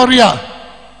asori a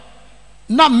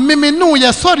na meme no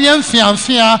ye sori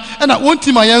enfianfia na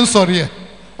wontima ye nsori e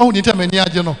ohun ni temani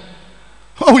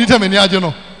age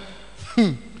no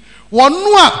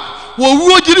wonu a wo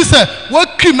wuo jiri se wo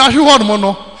krim na hwe hono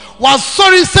no wa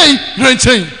sorry say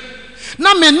renchen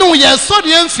na me no ye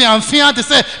sorry enfianfia de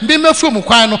se be mafu mu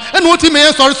kwan no e no ti me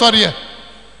ye sorry e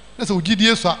na se ogidi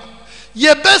Yesu a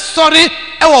ye be sorry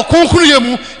e wo konkunu ye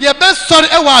mu ye be sorry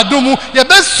e wo adomu ye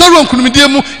be sorry onkunumdie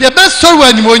mu ye be sorry wa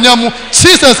animonya mu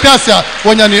Jesus Christ a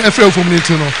wonya ne efrefum ni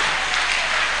ti no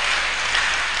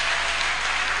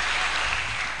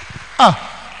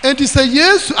enti se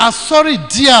Yesu asori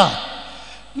dia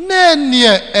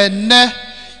nenie ene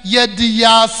yedi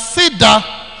ya sida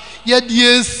yedi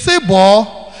esebo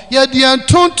yedi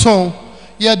entonton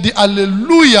yedi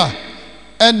hallelujah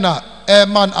ena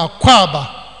eman akwaba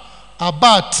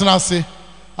aba tenase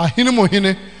ahini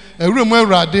mohine ewuremu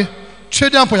awurade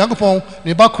twedi ampo yakopon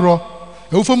ne bakro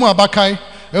ewufomu abakan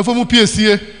ewufomu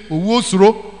piesie owuo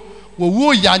suro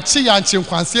owuo yanche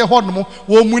nkwanse honom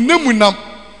wo munamunam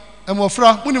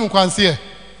emofra munim nkwanse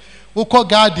wokọ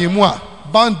garden mu a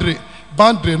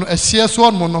boundary no ehye so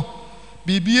honom no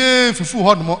bibie fifu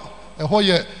honom eho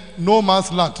ye no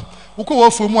man's land wokọ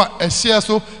wofo mu a ehye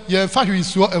so ye fa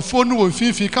hwisuo efo no wo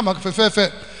finfin kama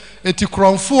fefefe eti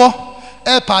kronfo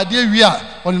pade wi a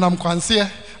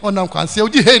onam kwanse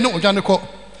odi he no odwane kọ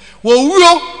wo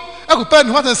wuo ekopa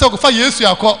ni hwatan se okofa Yesu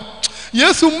akọ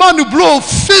Yesu manu blow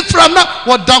fifra na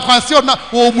wo dan kwanse na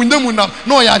wo munamuna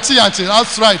no yanche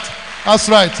that's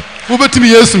right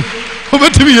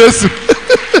obetimi Yesu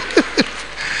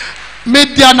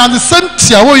media na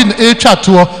sentia wo in etwa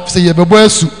to se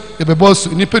yebebo asu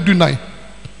ni pedunan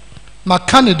ma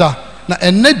Canada na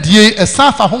enadie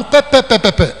esafa ho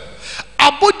pepepepepe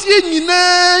abodie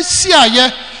nyina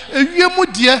siaye ewiemu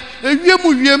die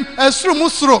wiem esuru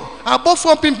suro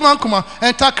abofo pimpman kuma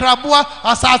entakraboa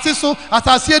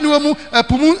asase eniwemu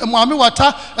epumu muame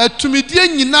wata tumidie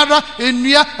nyinara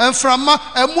enua emframa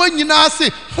emo nyina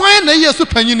ase hwan na Yesu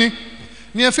panyini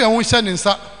ne efe ho hye ne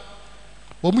nsa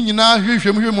wo mu nyina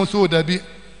hwehwem so dabi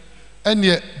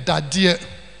ene dade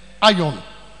iron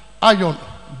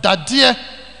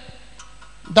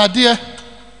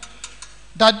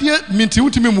dade minti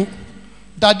utimi mu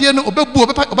dade no obebu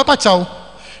obepachaw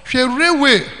hwe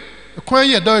rewe kwan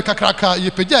ye dawe kakraka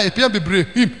ye pegya bebre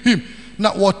him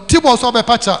na wo tibo so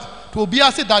obepacha to obi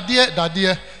ase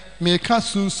dade me ka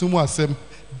sunsumu asem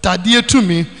dade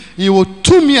tumi ye wo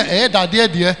tumi e dade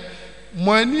de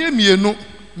mo ani emienu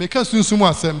me ka sunsumu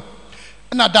asem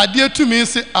na dade tumi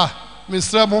se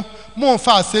mesremo mo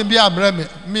fa asem bi amre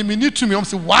me ni tumi om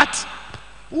se what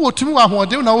wo tumi wa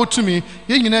hoode na wo tumi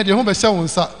ye nyina de ho be hye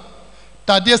wonsa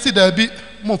dade si da bi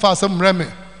mo fa asem mreme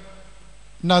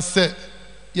na se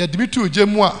ye dimitu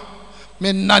ojemu a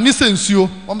me nani sensuo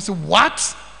om se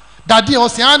what dade o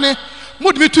se ane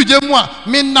mo dimitu ojemu a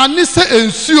me nani se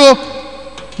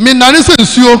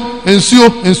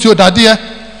ensuo dade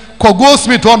ko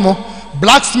goldsmith on mo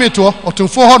blacksmith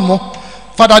otunfo hon mo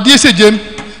fa dade se jem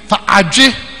fa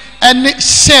adwe ene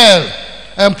shell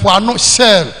empoano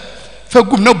shell fa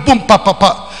gum na bum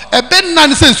papa ebe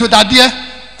nani se ensuo dade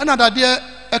ana dade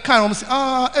e kan om se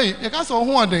ye ka so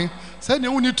ho oden se ne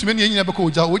woni tumi ne nyina beko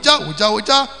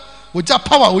oja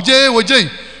power oje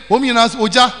omi na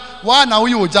oja wa na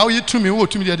wo oja wo tumi wo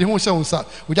tumi de ho hye wonsa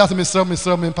oja se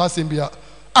mesra me passing bia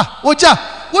oja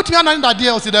wo tumi ana dade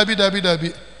o se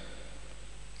dabi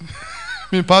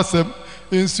me passem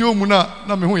ensio mu na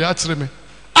me ho ya kire me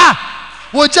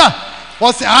oja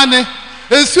wo se ane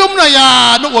ensio mu na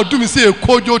ya no wodumi se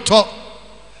ekojo to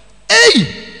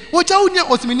woja unya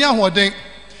osiminia hoden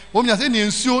wo mnya se ne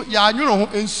nsuo ya anworo ho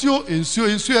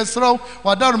nsuo esraw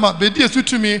wadaruma bedi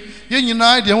esutumi ye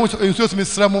nyina de ho nsuo sumi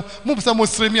sramo mo pesa mo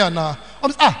sremi ana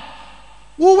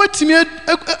wo wetimi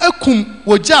akum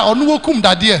woja ono wokum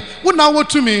dade wo na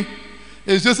wotumi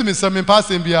nsuo sumi srami pass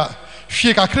bia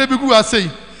hwe kakra bi gu asei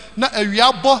na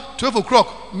awia bo 12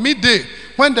 o'clock midday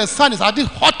when the sun is at the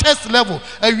hottest level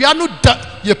awia no da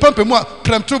ye pampe mu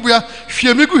premtobua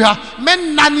hwe mi gu ha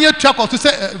men nane atua ko to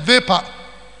say vapor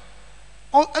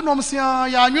enom sia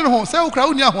ya anwene ho say okra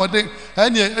uni ahode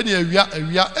ene awia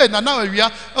na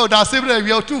awia da sebra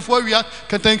awia otumfo awia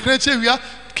kentankreche awia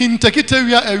kintakita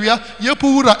awia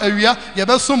yepuwura awia ye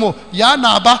besomo ya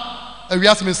na aba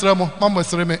awia semesremo mamo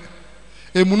sreme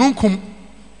emununkum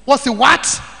what's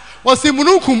what was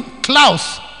mununkum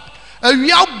clouds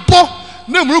awia bo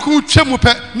na mununkum twemu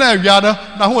pe na awia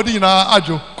na hodi nyina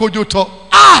ajo kojoto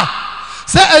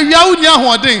say awia uni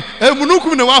ahode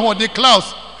mununkum na wa ahode clouds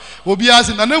obi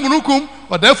asi na mununkum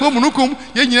odafo mununkum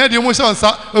ye nyina de mo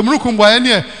shansa mununkum boye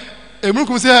ne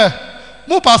mununkum say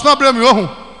mo pass na bra me wo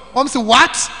ho say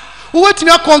what wo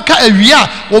wetimi akonka awia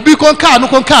obi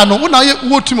konka no una ye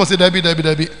wo tumi say dabi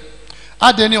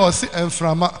adeni o say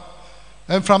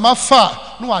enframa fa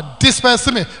no wa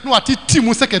disperse me no wa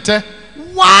titimu sekete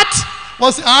what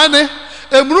was ane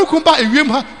mununkum ba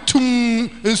ewiem ha tum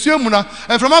ensuamu na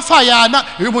enframa fa ya na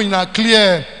ewiem nyina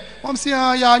clear say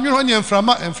ya anwuru any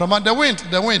enframa the wind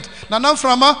na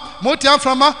enframa moti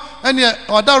enframa any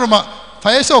odaruma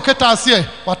fayesha oketa ase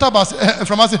watabas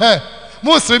enframa say hey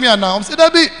mo sremi ana say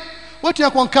dabi what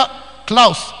you konka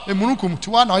Klaus emunukum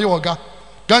tiwa na ayoga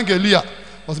gangelia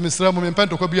was misremo me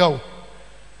pento ko biawo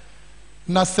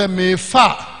na se me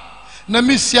fa na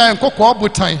misia nkokọ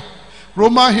butan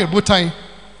Roman hill butan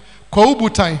ko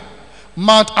butan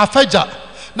Mount Afeja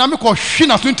na me ko hwi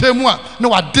na suntemu a na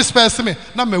wa disperse me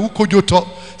na me wukojoto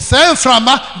se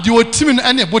mframa di otimi no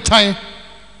ene butan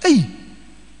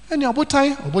ene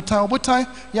obutan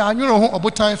ya anworo ho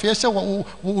obutan fe hye wo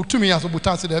otumi ya so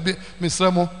butan se da be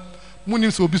misremo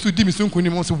munim so obisu di misun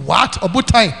kunim mo se what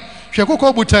obutan hwe kokọ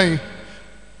obutan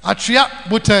atria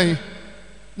butan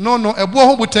no ebo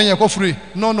ho butan ye ko free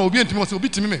no obi entimi so obi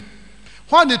timi me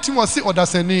ho na timi se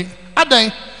odasani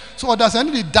adan so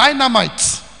odasani the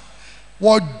dynamite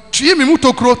wo twie mi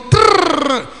mutokro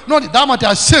no the dynamite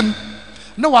ashem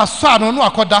no wa so no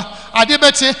akoda ade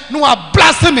beti no wa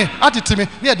blast me atitimi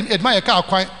na edma ye ka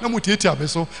akwan na mutieti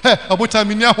abeso obutan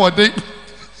mi ni ahoden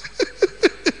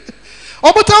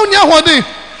obutan ni ahoden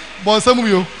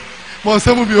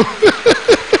bonsamu bio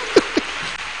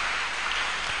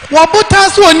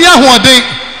wabuta so ni ahoden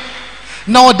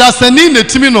na odasani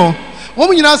netimi no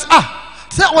wo nyina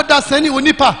se odasani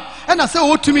onipa na se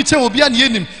otumi che obi an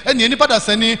yenim ene nipa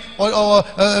dasani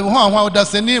ho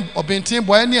odasani obentin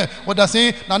boye ne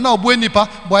odasani na obo nipa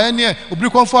boye ne obiri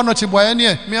konfo no che boye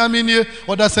ne miami ne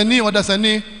odasani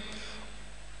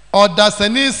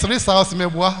 3000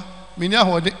 meboa mini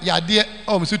ahoden yade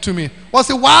o misutumi wo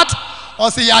se what o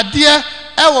se yade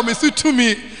e wo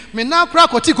misutumi me na kura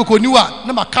koti kokoniwa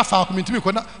na makafa komitimi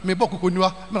ko na me bo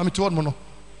kokoniwa na me tiwo no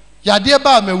yade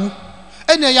ba mawu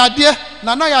ene yade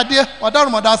na yade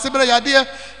odaruma da sebere yade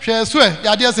hwe so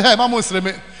yade se he mamo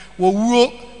sreme wo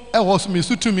wuo e wo me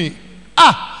sutumi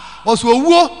wo so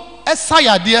wuo esa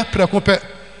yade prekope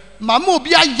mama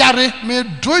obi ayare me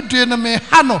doedue na me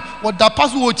ha no wo da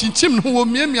paso wo chinchim no wo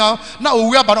miamia na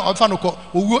owu aba no ofa no ko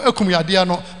owuo ekum yade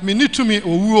no me nitumi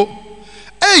owuo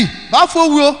ba fo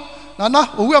owuo nana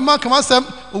owu ama kama sem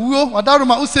owuo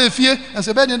wadaruma usefie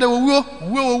ense be de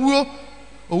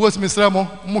owuo simisremo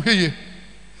mu heye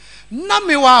na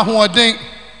me wa ahoden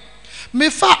me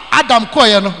fa Adam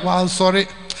koye no wa nsore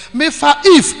me fa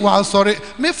Eve wa nsore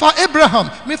me fa Abraham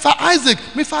me fa Isaac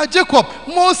me fa Jacob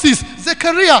Moses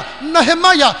Zechariah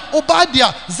Nehemiah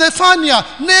Obadiah Zephaniah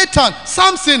Nathan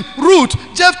Samson Ruth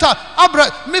Jephthah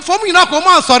Abraham me fo mu nyina ko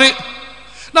ma nsore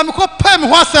na me ko pem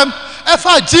ho asem e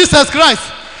fa Jesus Christ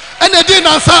and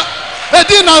edinasa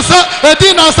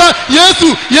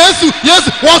Yesu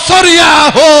wo sorry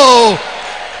ya ho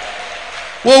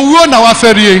wo wuo na wa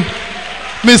ferie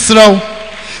misraw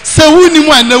se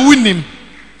wunim ana wunim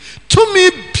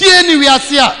tumi pie ni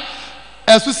wiase a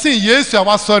esu sin Yesu a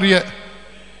wa sorry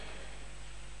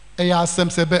e ya asem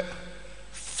sebe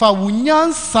fa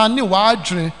wunyansa ne wa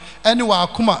adwene ene wa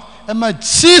akoma e ma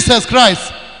Jesus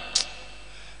Christ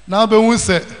na be hu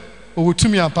se o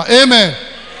tumi ampa amen.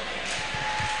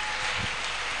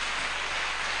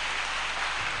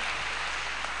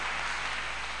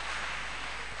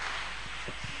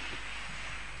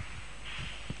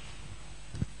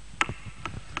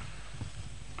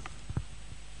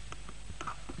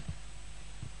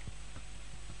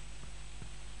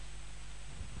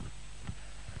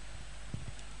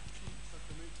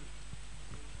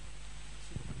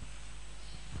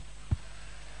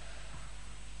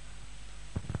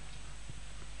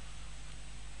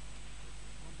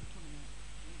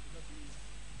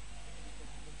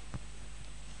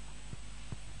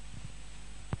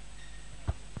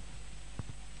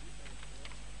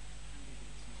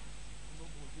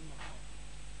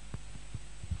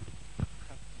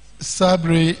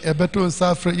 Sabre ebeto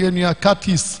safre yenua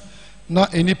Katis na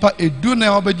enipa edu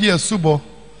na obedi asubo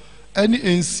eni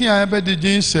ensia ebedi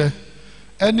jinhye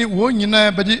eni wo nyina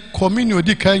ebedi community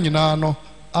odi kan nyina no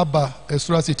aba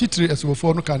esurase titire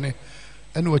esubofo no kane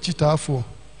eni wachitaafo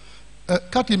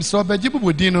Katim so beji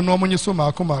bubu din no omonye so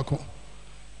maako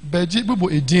beji bubu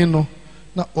edin no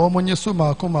na omonye so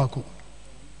maako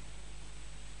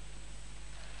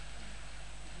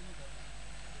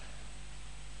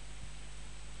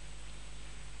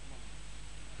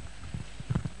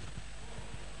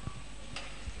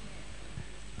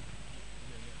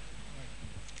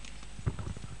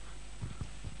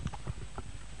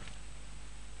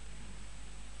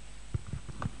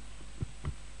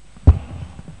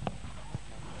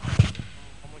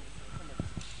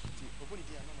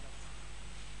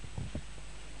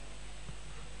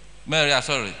Mary,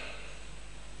 sorry.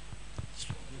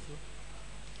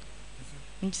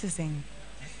 Interesting.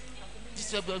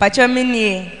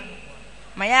 Pachomini,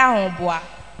 Maya Homboa.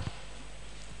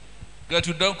 Get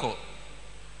to Donko.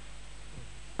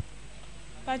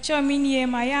 Pachomini,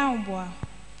 Maya Homboa.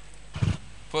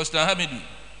 First time, Hamidu.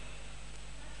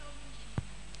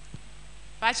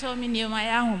 Pachomini,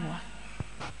 Maya Homboa.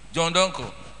 John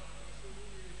Donko.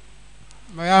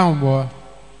 Maya Homboa.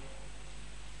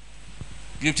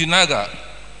 Gifty Naga.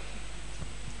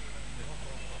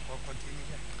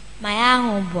 Maya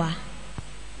Homboa.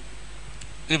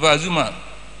 Eva Zuma.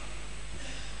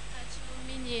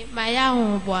 Maya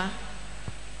Homboa.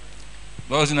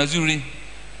 Bawzi Nazuri.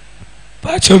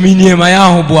 Pachomini Maya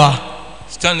Homboa.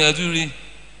 Stanley Azuri.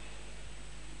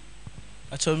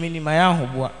 Pachomini Maya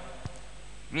Homboa.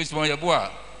 Grace Moyaboa.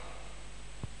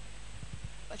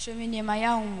 Pachomini Maya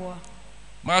Homboa.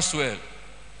 Maxwell.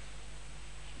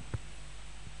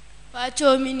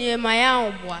 Pachomini Maya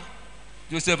Homboa.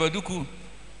 Joseph Aduku.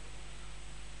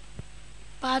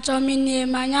 Pachomini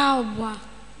Maya Homboa.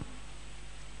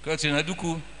 Catherine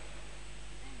Aduku.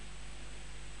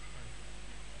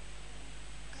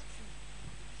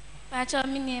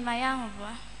 Pachomini Maya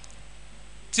Homboa.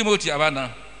 Timothy Abana.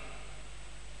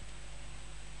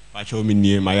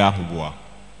 Pachomini Maya Homboa.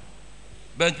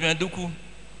 Benjamin Aduku.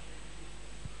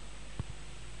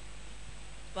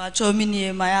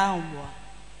 Pachomini Maya Homboa.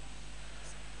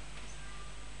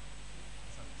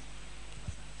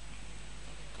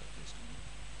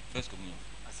 First communion.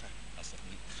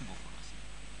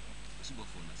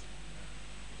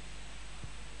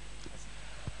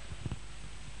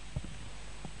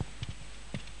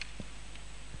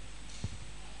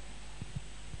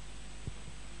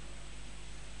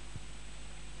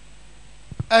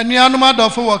 Anuanom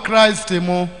adofo wɔ Christ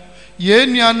mu ye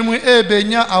nuanom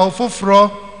ebenya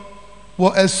awofoforo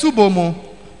wɔ asubo mu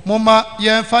moma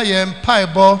yɛmfa yɛn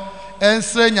paebɔ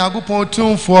ensre Nyankopɔn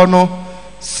tumfo no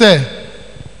se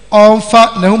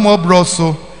ɔmfa nehumɔborɔ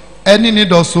so ɛne ne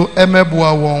dɔ so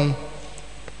ɛmɛboa wɔn.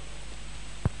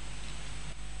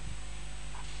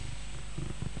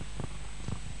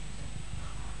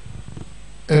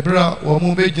 Ebra wɔn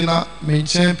mu begyina me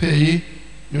nkyɛn pɛyi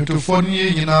nnwontofoɔ no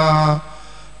yɛ nyinaa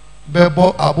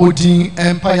bɛbɔ abodin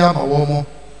empire ma wɔn mo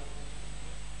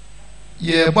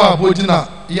yɛbɔ abodin a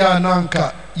yɛ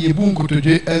ananka yɛbu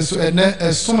nkotodwe nso ɛnɛ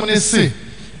ɛsom ne se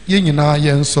yɛ nyinaa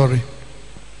yɛn sɔre.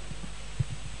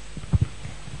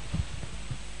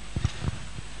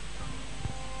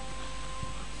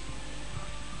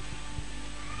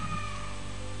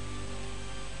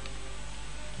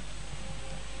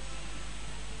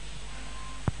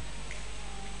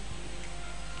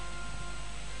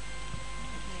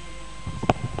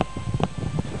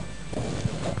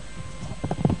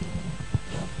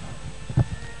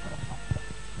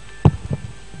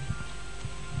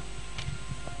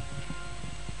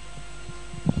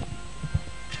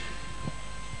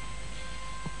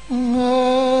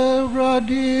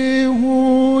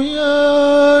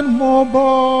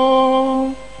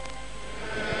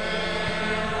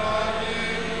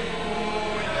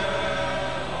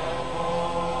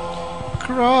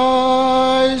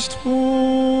 Christ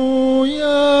who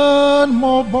yen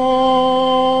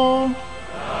mobile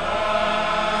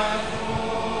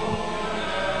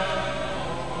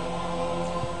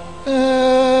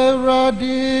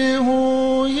Eradi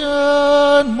who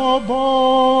yen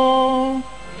mobile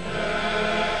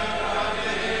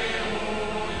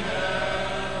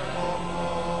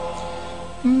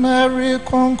Mary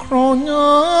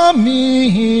concronia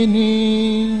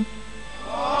mihini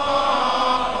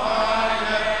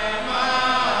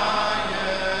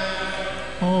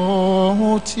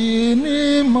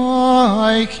Tini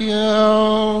Michael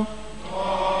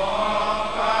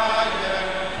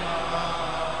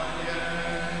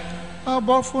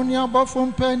abɔfo ne abɔfo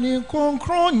mpanin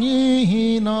kronkron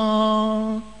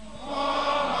nyinaa.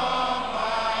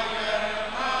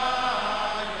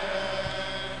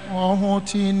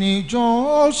 Ohotini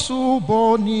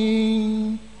Josuboni.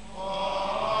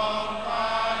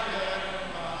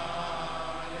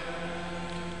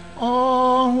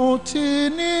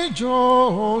 Ohotini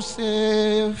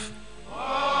Joseph.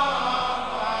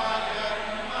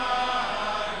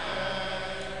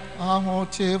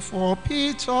 Ahote for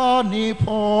Peter ni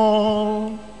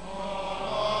Paul.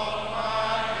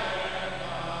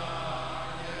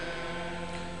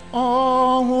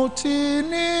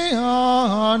 Ohotini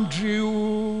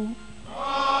Andrew.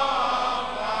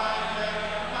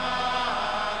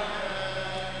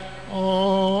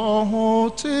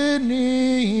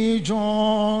 Ohotini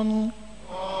John.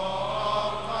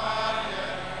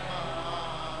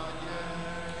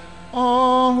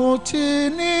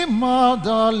 Ohotini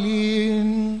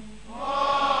Magdalene.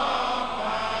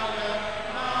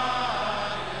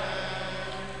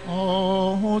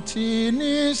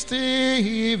 Ohotini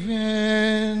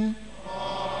Stephen.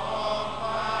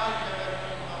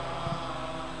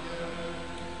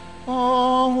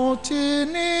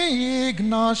 Ohotini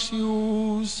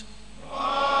Ignatius.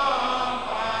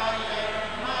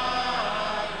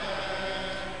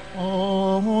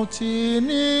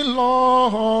 Ohotini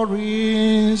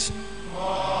Lawrence.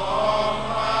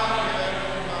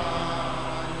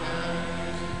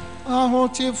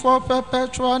 Ahoti for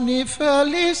Perpetua ni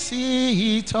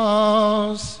Felicitas.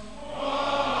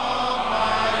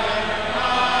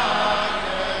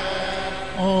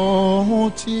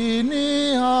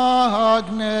 Ohotini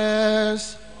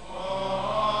Agnes.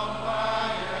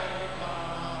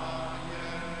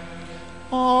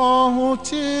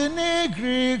 Ohotini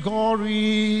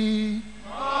Gregory.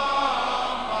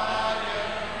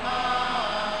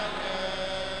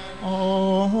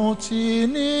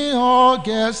 Ohotini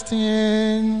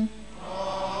Augustine.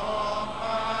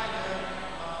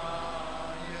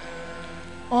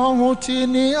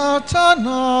 Ohotini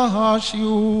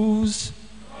Athanasius.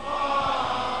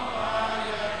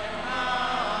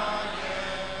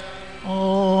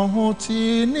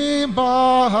 Ohotini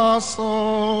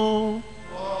Baso.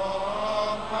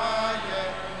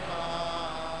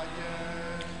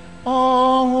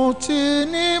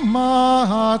 Ohotini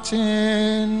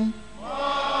Martin.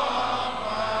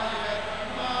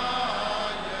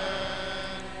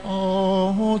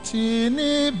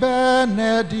 Ohotini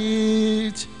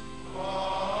Benedict.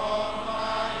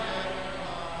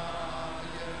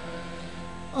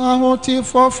 Ahoti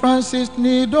for Francis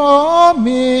ni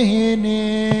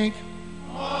Dominic.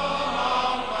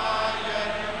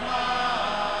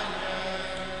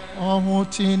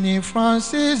 Ohotini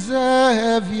Francis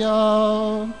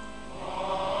Xavier.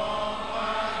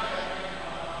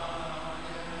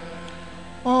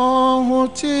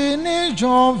 Ohotini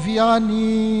John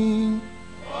Vianney.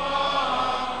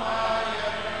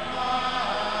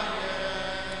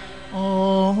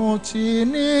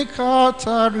 Ohotini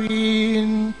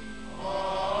Catherine.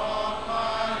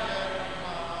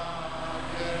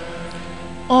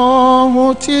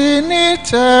 Ohotini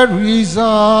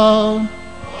Teresa.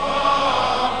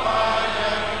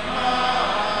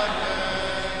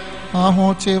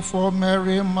 Ahote for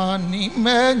Mary Mani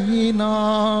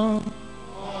Menina.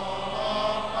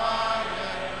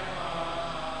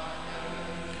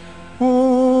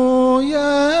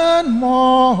 Oyen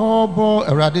Mohobo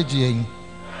Eradijing.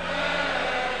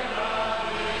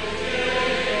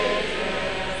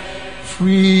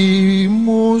 Free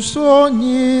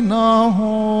Musoni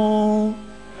Naho.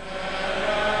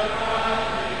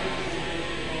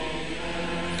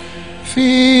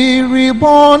 Firi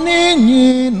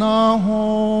Boni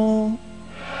Naho.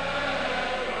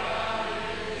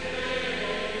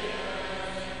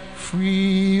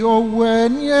 Free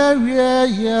Owen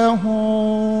Ye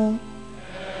home.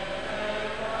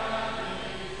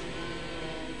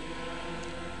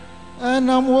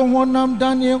 And I'm one I'm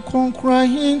Daniel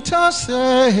Concrying to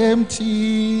say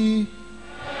empty.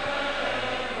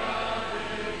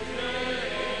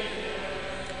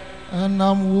 And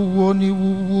I'm woni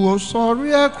woo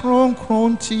sorry a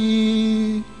cron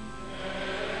tea.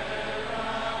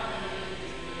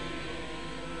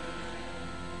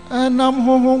 And I'm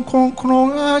home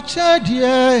concron a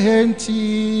chadia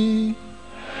empty.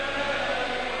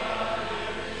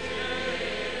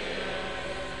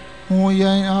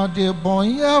 Oyen ade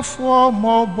bon ya for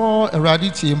more boy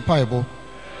raditi in Bible.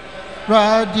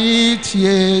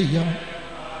 Raditi ya.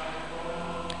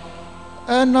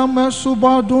 And I'm a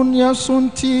subadunya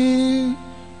sunti.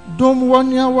 Dum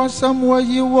one ya was somewhere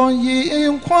you want ye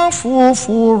in Quafu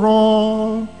for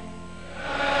all.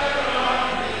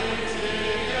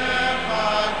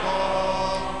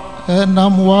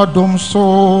 enam wadom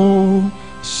so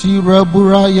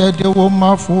sirabura yede wo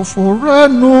mafofore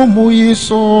no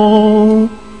muyiso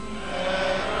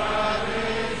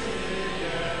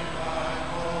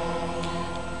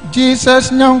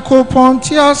Jesus nyanko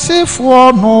pontia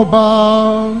sefo no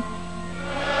ba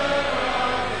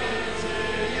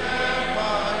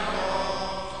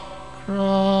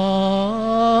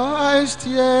Christ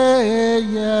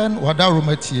yen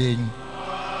wadarumatien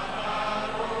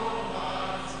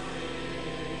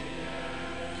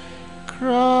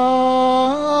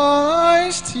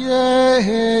Christ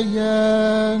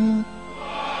yen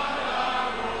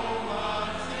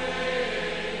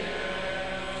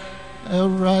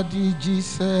Eradi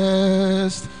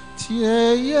Jesus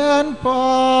tien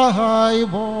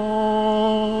Bible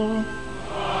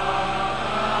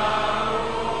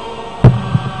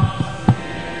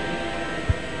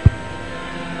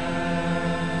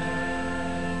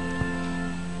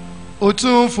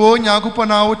Otumfo Nyankopɔn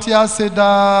na wote ase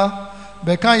daa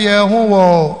bɛka yɛn ho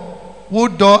wɔ wo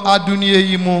dɔ adunie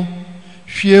yi mu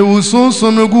hwie wo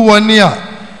sunsun no gu wɔne a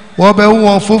wɔbɛwo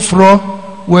wɔn foforɔ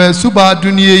wɔ asuba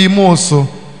adunie yi mu so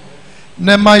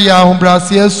ne ma yɛn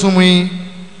ahobrɛase asum yi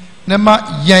ne ma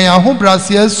yɛn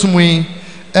ahobrɛase asum yi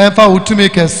ɛmfa wo tumi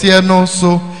kɛseɛ no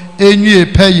so enwie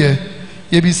pɛyɛ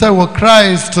yɛbisa wɔ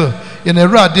Christ yɛn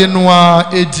Awurade no a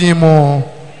edin mu.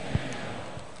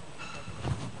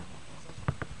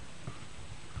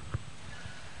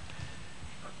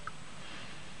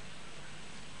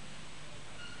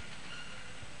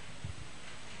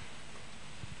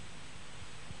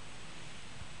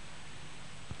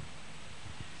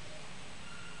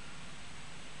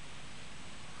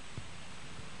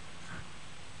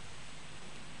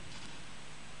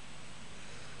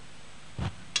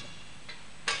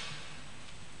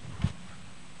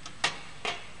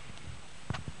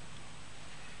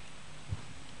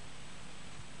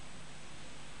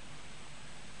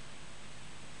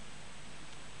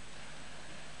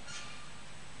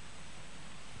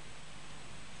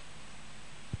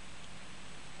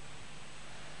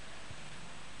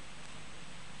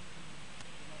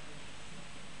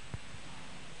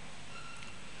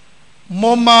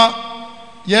 Moma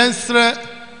yensre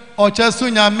ochesu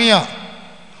nyame a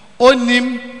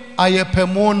onim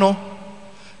ayepemu no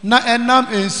na enam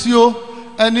ensuo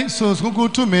ani sonsugu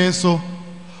tumi so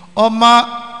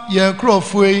oma yen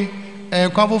krofui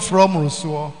enkwa from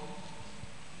ruso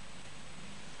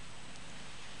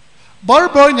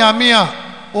Borbo nyame a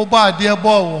oba ade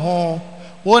bo wo ho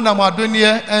wo na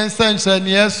madonie ensenche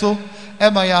ne so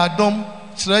ema ya adom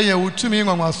kire ye wutumi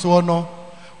nwanwaso no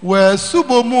we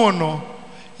subomu no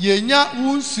yenya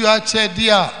wunsu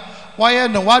achede a waye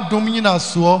na wadom nyina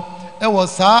so e wo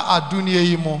saa adunie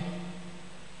yi mo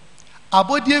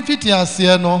abodie mfiti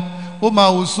ase no wo ma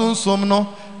usunsom no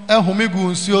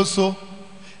ehomigu nsuo so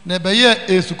na beye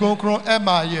esukonkron e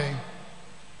ma yen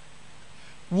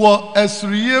wo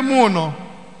asuriye mu no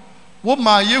wo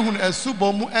ma yehun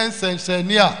asubomu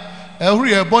ensenhyani a ehuru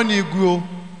ye boni guo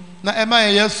na e ma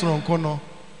ye soronko no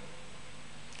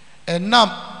enam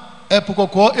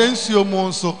epukoko ensuo mu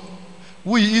nso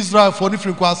we Israel for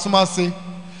nifri kwa asomase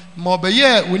ma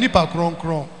obeye we nipa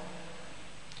kronkron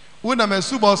wo na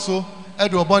mesubo so e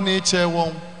de obone che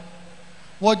won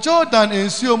wo Jordan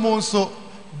ensuo mu nso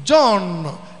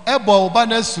John ebo oba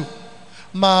nasu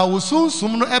ma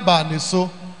wosunsum no eba ne so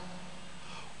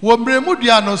wo mremu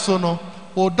dua no so no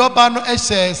wo doba no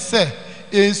ehye se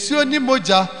ensuo ni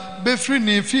moja befri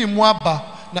ni fi mu aba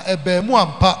na eba mu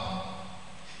ampa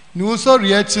ni wo so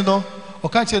riachi no o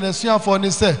ka che na suafo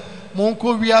ni se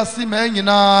monko wiase ma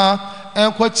nyina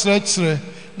enko kyerɛkyerɛ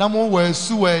na mo wɔ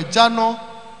asu wɔ agya no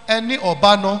ɛne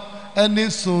ɔba no ɛne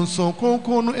sonson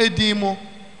kronkron no edin mu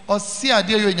ɔsi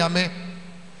ade yɛ nyame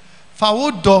fa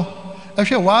wo dɔ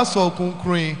ɛhwɛ w'asɔ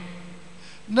kronkron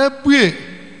na bue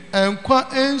enkwa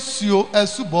ensuo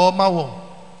asubɔ ma wɔn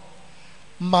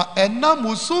ma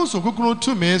ɛnam sonson kronkron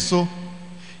tumi so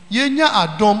yenya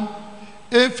adom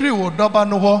efiri wo dɔba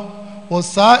no hɔ wɔ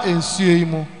saa ensuo yi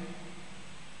mu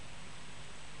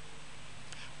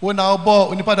wo na obo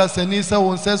onipa da sani se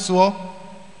wo nseso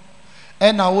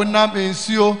e na wo nam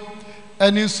ensuo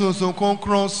ani sonson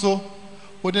konkron so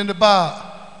wo de ba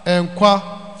enkwa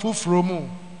fufuro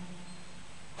mu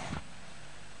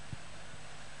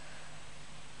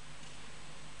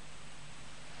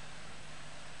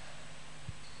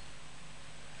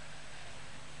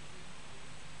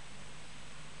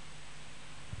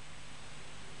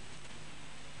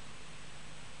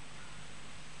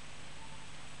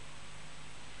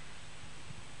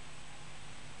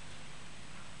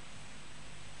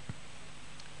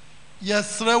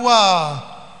yesrewa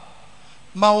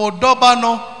ma wodoba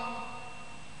no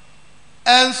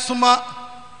ensoma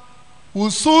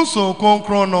usunso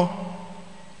konkron no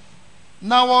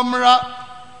na womra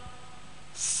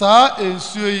saa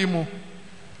ensuo yi mu.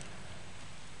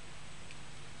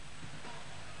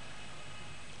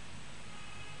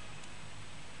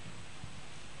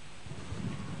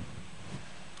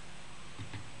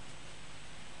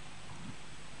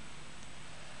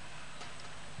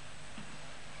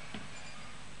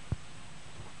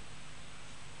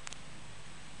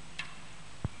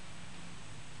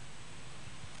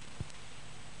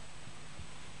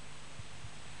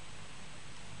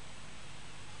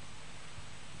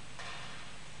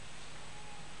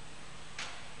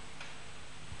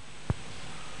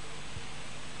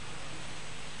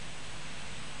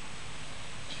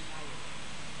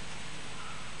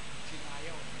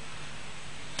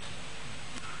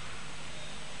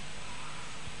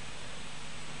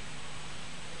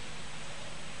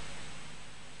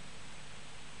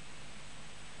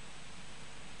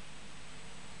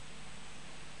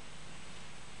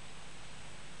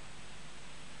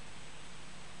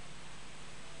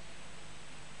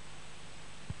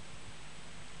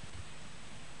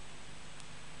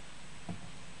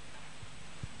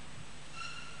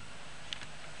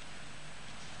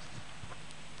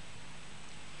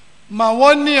 Ma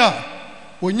woni a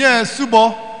onye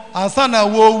subo ansa na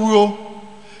wowuo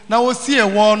na wosi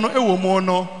ewo no ewo mu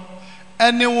no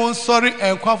ene won sori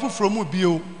enkwa foforo mu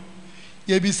bio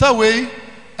ye bisa wei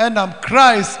enam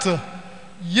Christ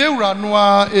yewura no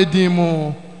a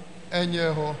edimu enye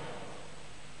ho.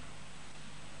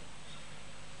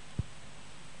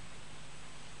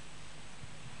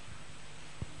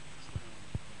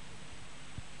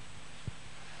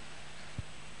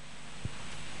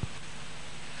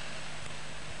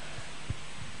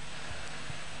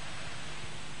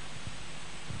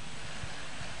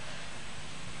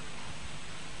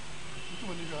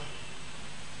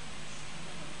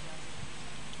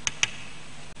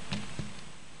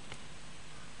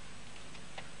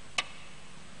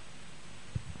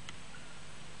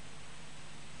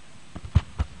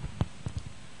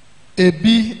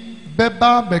 Ebi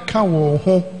beba beka wo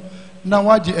ho na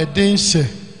waje eden hye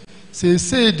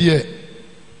sesei de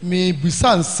me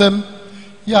busa nsem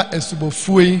ya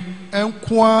esubofui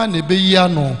enkoa na beyi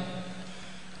ano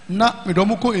na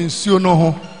medomko ensuo no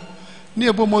ho na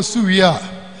ebomo suwi a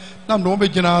na ndo be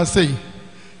gina sei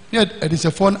na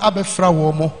edisefo na abefra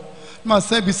wo mo ma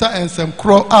se bisa ensem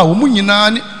kro a wo munyina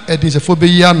ne edisefo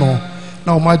beyi ano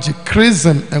na wo maji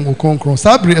crimson engokonkron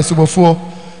sabri esubofo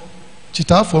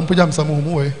chitafo mpoja msamo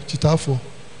humwe chitafo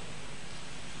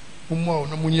umwa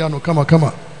na munyano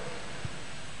kama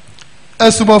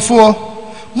esubofo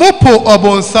mopo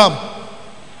obonsam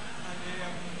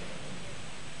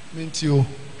mentio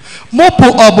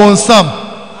mopo obonsam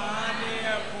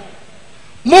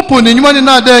mopo ni nyuma ni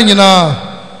na da nyina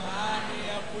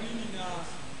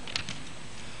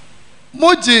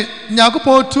moje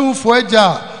nyakopo tumfo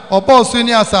agya oboso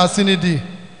ni asase ni di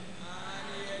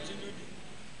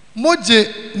moje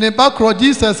ne bakro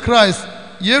Jesus Christ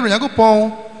yeru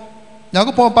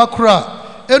nyakopon bakra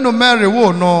eno Mary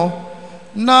wo no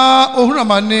na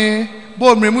ohuramane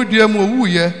bo mremu dua mu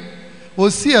owuye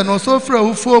osie no so fra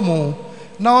ufo mu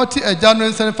na oti agya no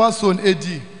nsenfa so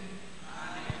edi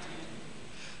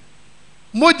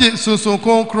moje sunsun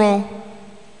konkron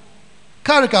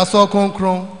karika so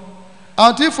konkron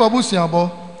antifo busuabo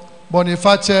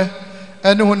bonifache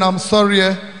ene honam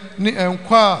soriye ni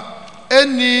enkwa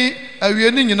eni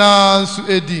awie ni nyina nso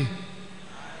edi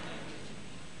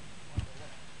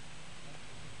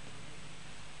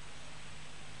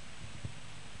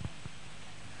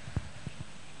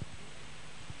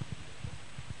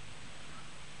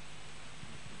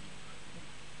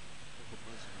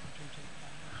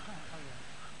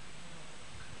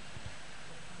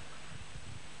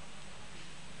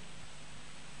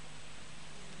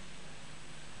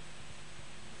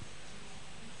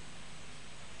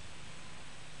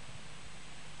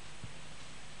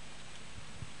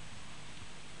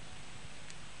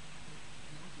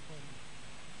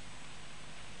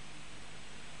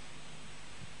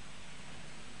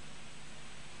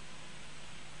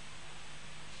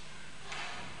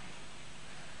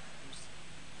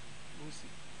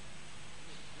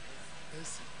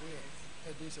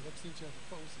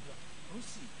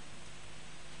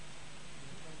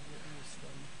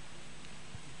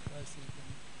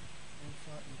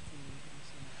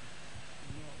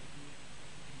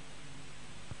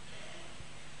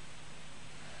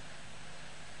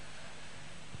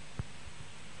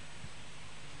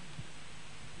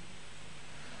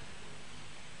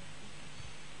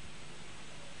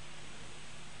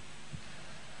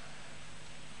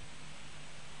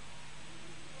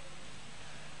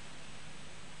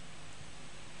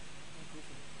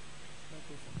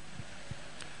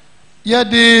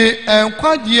yɛde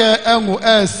nkwagyeɛ ɛngo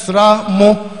ɛsra mo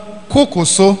koko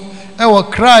so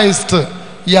ɛwɔ Christ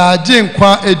yɛagye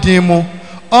nkwa edin mu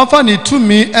ɔmfa ne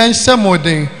tumi ɛnhyɛ mo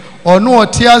den ɔno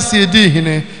ɔte ase di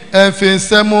hene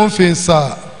ɛmfinsɛ mo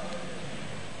mfinsa.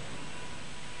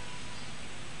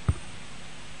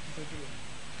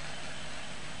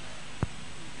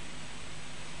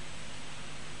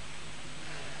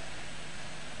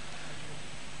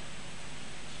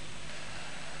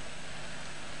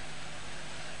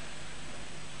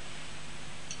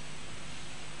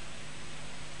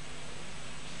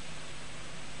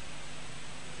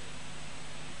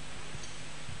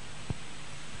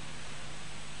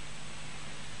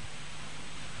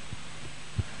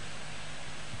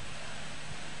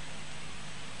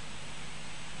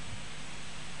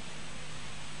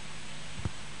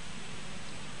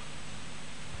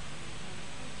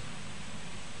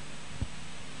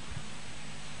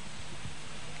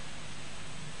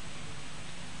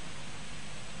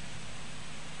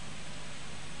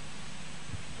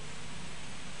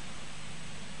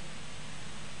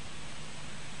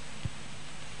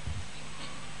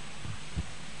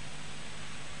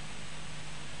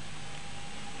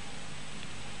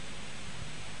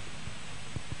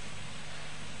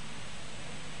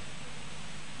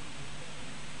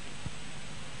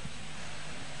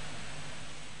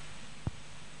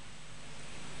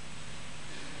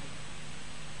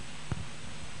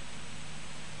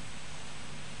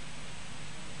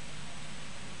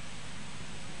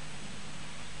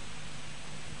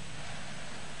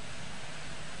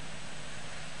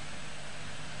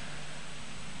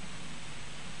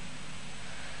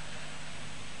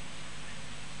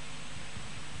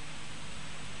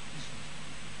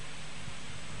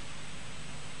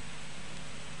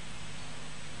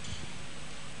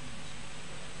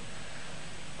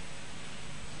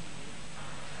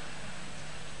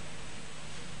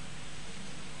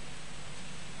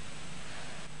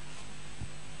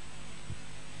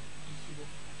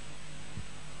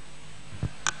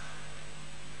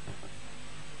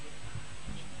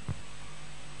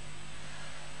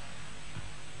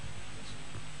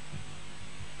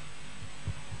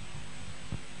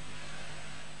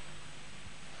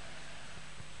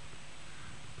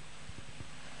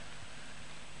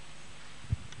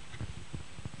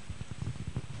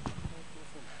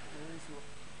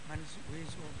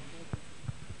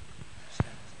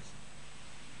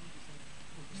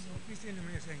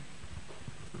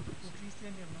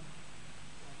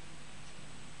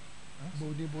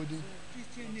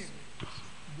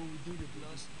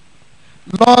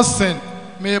 Lawson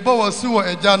mebo wasi wɔ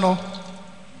agya no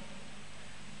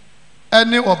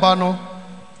ɛne ɔba no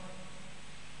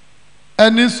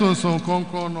ɛne sonson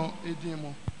kronkron no edin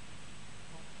mu.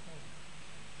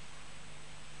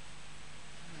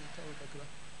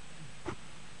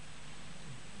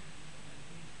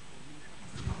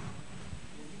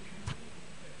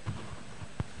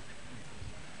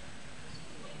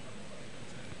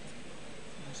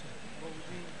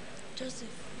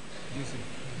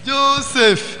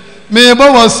 Joseph mebo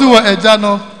wasi wɔ agya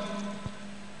no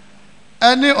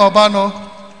ɛne ɔba no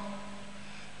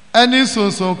ɛne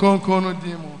sonson kronkron no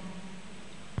din mu.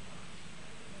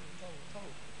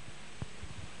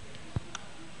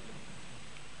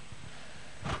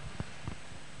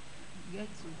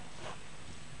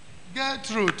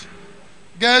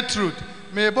 Gertrude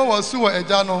mebo wasi wɔ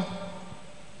agya no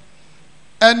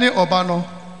ɛne ɔba no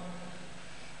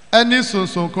ɛne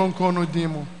sonson kronkron no din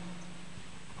mu.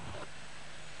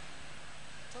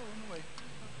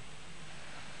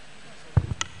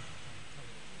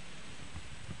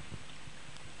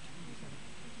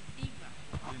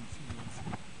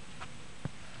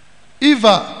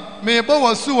 Eva mebo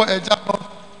wasi wɔ agya no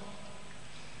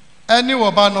ɛne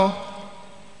ɔba no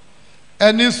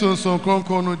ɛne sonson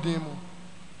kronkron no din mu.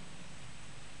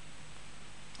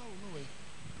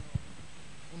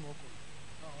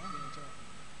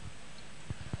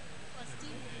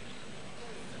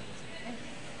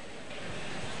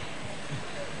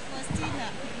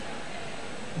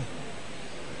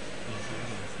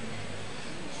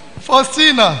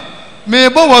 Faustina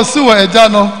mebo wasi wɔ agya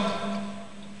no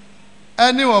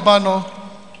ɛne ɔba no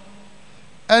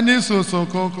ɛne sonson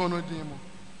kronkron no din mu.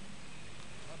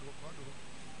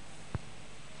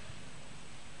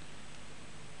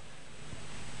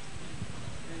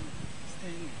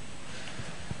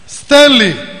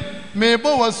 Stanley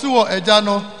mebo wasi wɔ agya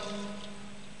no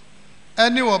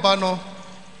ɛne ɔba no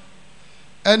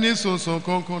ɛne sonson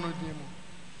kronkron no din mu.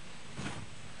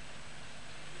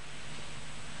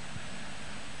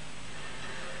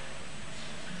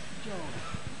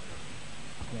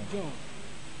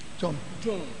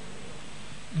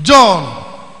 John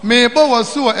me bo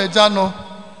wasu eja no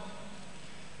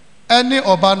eni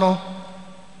oba no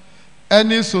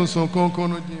eni sonson konkon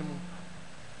no din mu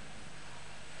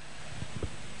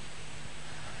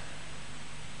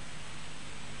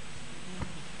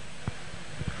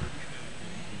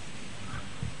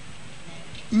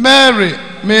Mary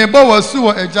me bo wasu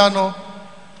eja no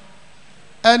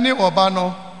eni oba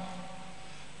no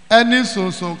eni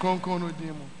sonson konkon no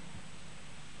din mu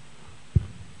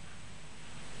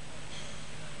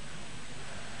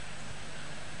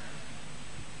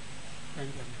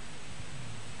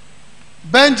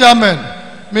Benjamin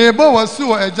me bo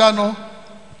wasu eja no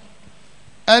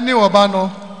eni oba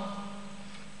no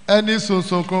eni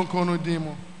sonson konkon no din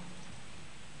mu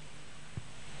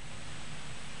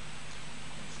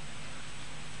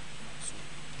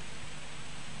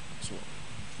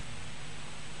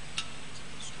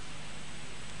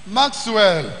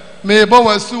Maxwell me bo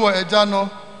wasu eja no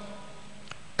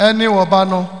eni oba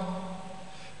no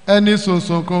eni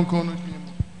sonson konkon no din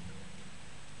mu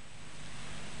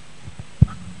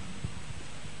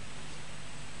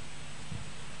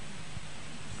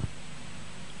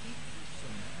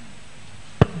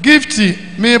Gifty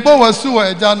me bo wasu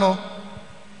eja no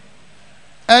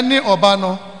eni oba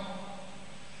no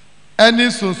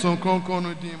eni sonson konkon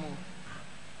no din mu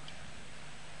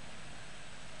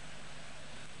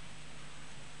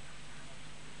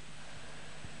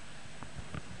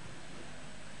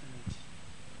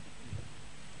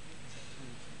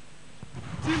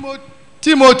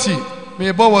Timothy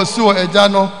me bo wasu eja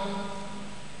no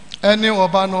eni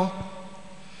oba no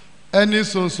eni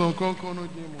sonson konkon no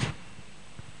din mu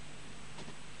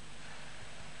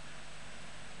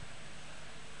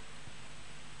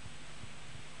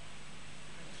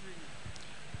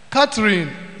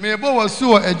Catherine me bo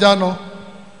wasu eja no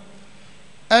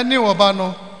eni oba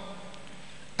no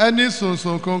eni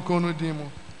sonson konkon no din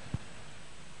mu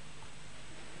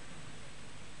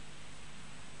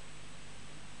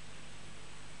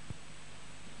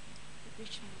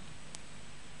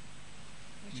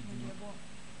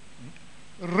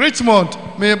Richmond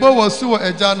me bo wasu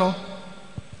eja no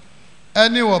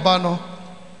eni oba no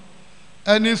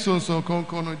eni sonson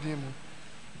konkon no din mu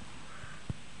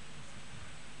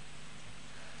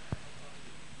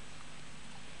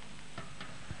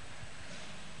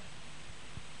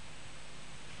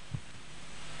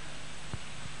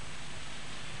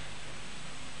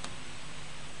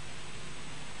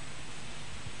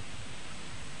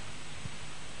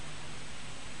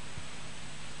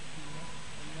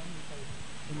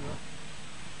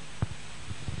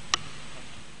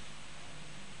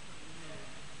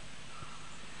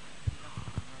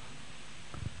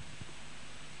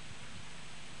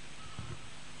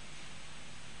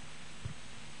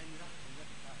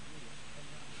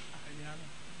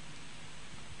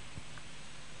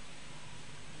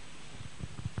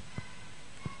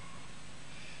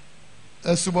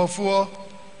Esubofo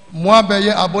mo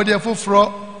abeye abode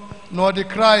foforo na odi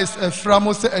Christ efra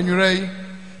mo se anwurai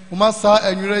mo masa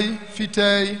anwurai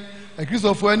fitai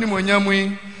Kristofo anim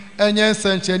onyamui enye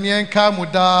nsancheni enka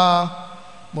muda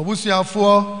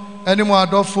mobusuafo anim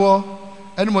adofo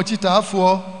anim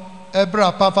chitaafo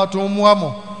ebra papato mo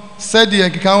amo sedi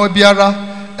enkeka wa biara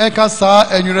enka sa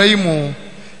anwurai mu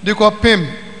diko pim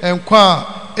enkwa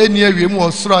eni awie mu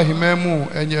osoro ahemamu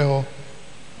enye ho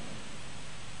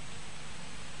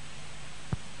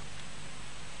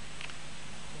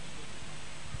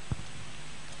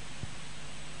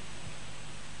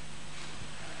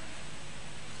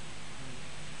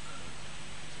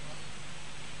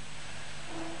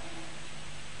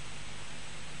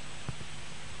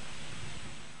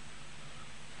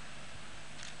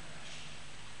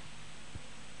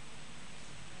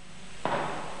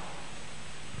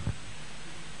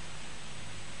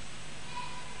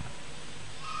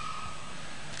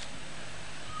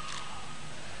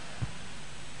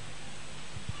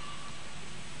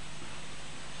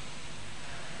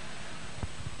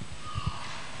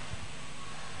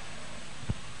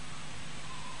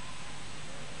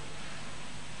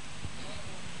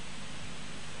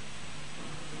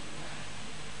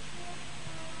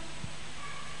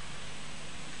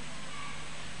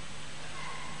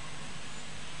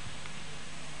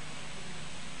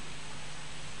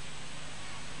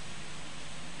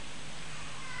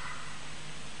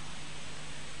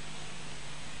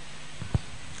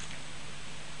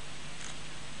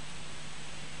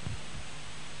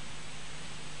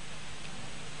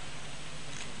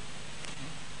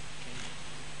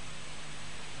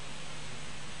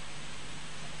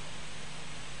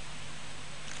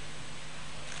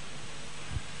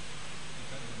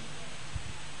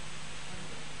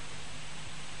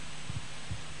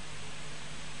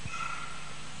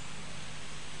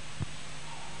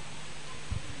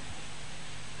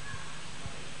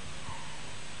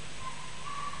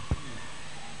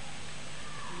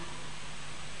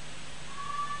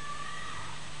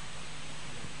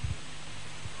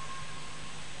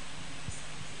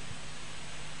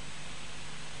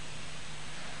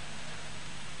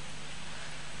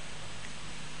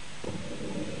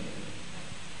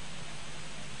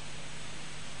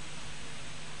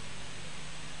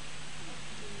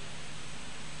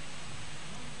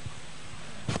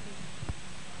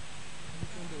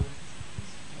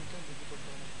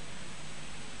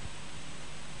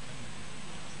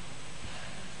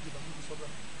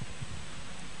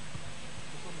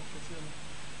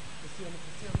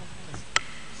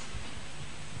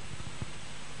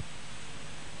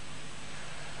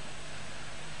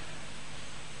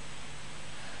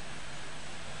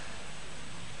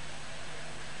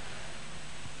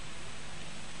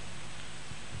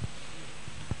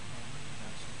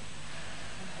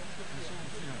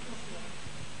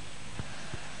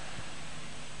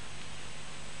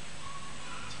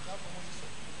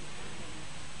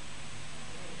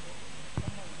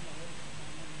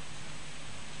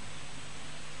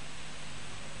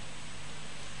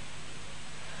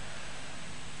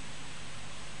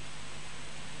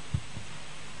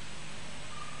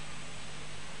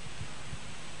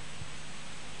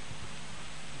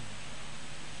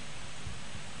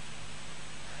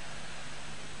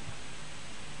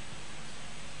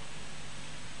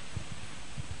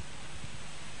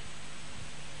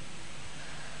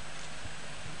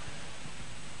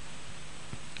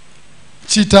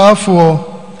Chitafo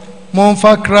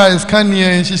Monfa Christ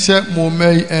Kanye Shisha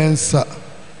Momei Ensa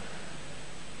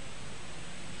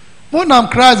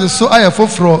Monam Christ so I have for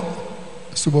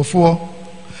Subofo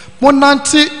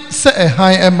Monanti se a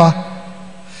high Emma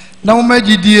na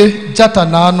umejidie jata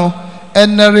nano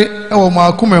enere ewo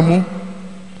makumemu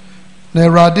na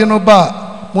erade no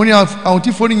ba moni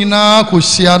awtifo ni nyina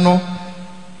kohyia no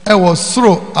ewo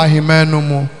soro ahemanu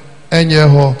mu enye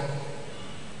ho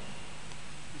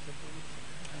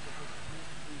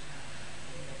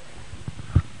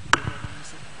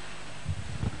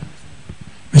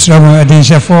Mr.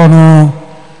 Adinshafonu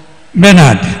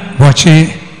Bernard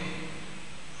Bochi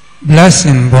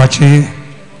Blessing Bochi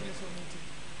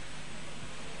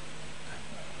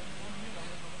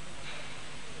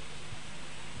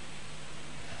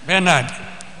Bernard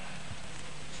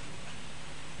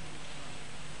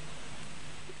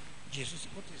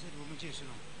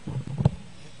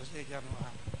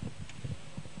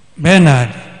Bernard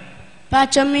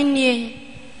Pachomini,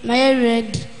 my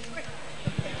red.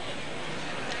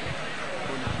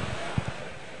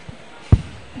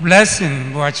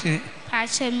 Blessing Bochi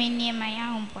Pachomini,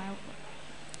 my own boy.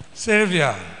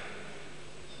 Sylvia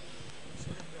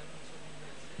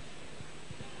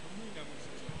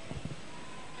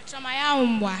My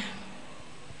own boy.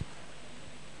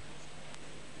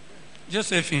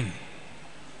 Josephine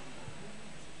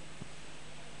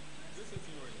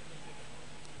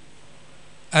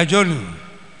Ajolu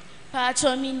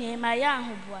Pachomini, my own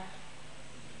boy.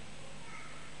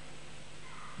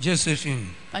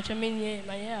 Josephine Pachomini,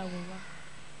 my own boy.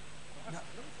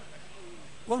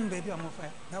 One baby I'm off.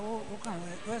 Now, what can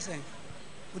we say?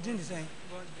 We didn't say.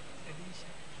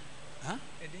 Huh?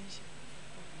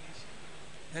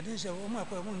 I didn't say, oh, my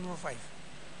boy, 105.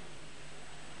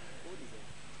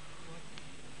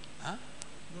 Huh?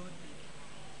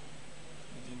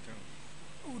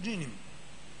 Who didn't him?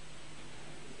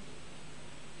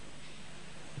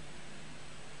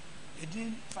 It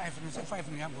didn't 5 and 5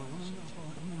 and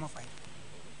 5.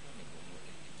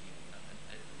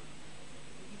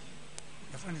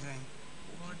 The friend is saying,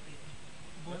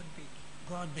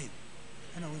 God bid.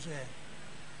 And I was there.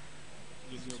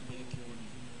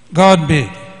 God bid.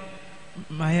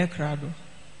 Maya Crado.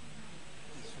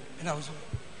 And I was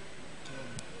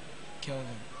Kelvin.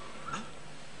 Huh?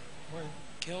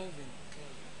 Kelvin.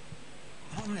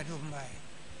 How many do I?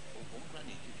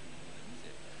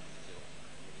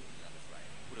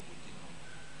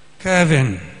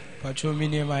 Kevin.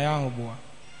 Pachomini Maya Boa.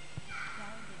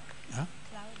 Huh?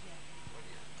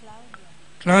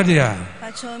 Claudia.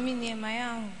 Pachomini, my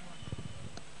own.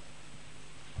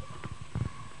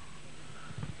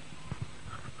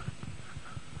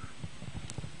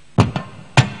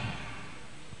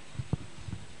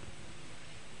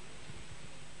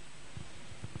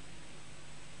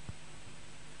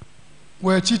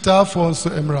 Where Chita Fonso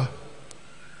Emra.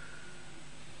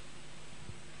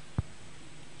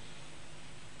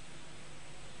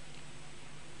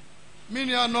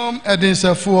 Minianom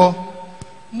Edinsefo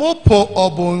Mopo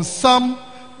Obon Sam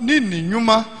Nini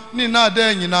Numa Nina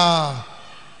Denina.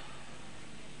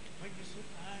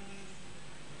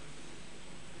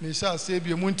 Nisha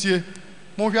Sebi Muntie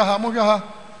Mogaha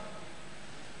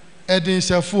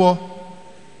Edinsefo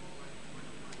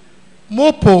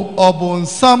Mopo Obon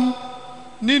Sam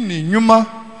Nini Numa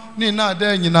Nina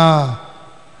Denina.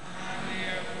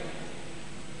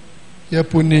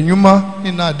 Yepu ni Numa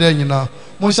Nina Denina.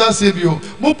 Mosha Sebio,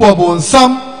 Mupo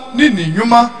Sam, Nini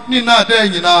Numa, Nina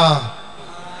Denina.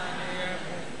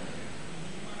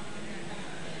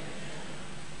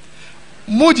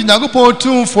 Moji Nagupo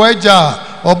tune for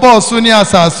Eja, or Boss Sunia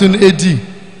Sassun Edi.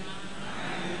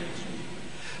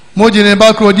 Moji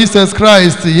Nebacro Jesus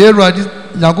Christ, Yera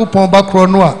Nagupon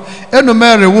Bacronoa, Eno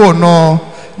Mary Wo no,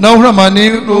 now Ramani,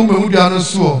 Umudiano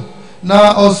Suo,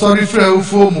 now oh sorry, Freu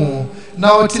Fomo,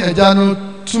 now Ejano.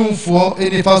 Tune for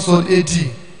any person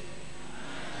 80.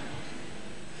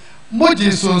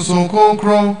 Moji son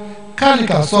concron,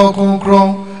 Kalika so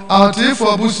concron, out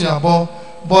for Busiabo,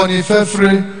 Bonnie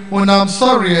Fefre, when I'm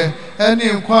sorry, any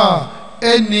inquire,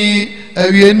 any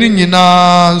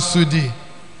Nina Sudi.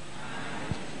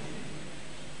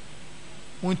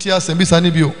 Muntia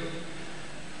Sembisanibio.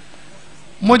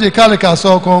 Moji Kalika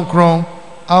so concron,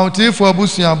 out for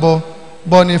Busiabo,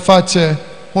 Bonnie Fache,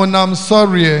 when I'm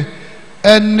sorry.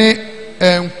 Any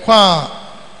enkwa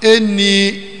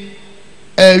eni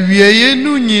ewieye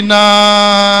nu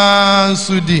nyina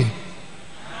nsudi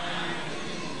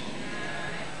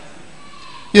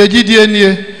ye gidie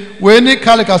nie we ni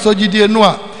kalika so gidie no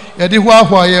a ye de ho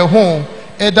ahwa ye ho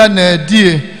eda na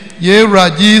adie ye ra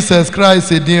Jesus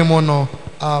Christ edin mo no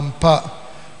ampa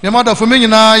Nemada for me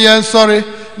na yen sorry.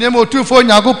 Nemo tu fo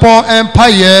Nyankopon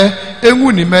empire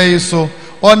enwu ni mai so.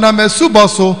 Ona mesubo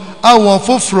so awon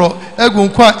foforo egun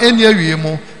kwa eni awie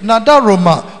mu. Na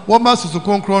daroma wo ma susu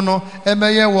konkro no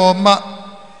emeye wo ma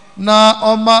na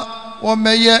oma wo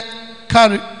meye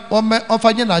kari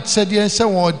ọfanye na kyɛdeɛ nhyɛ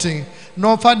wɔn den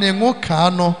na ɔfa ne ngo kaa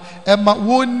no ɛma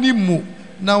wɔnni mu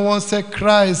na wɔn sɛ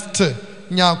Christ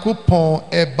Nyankopɔn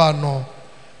ɛba no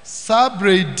saa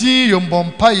bere din yɔmbɔ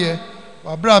mpaeɛ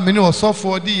wabere a me ne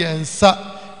ɔsɔfoɔ de yɛn nsa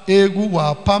egu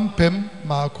wɔ apampam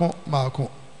maako maako.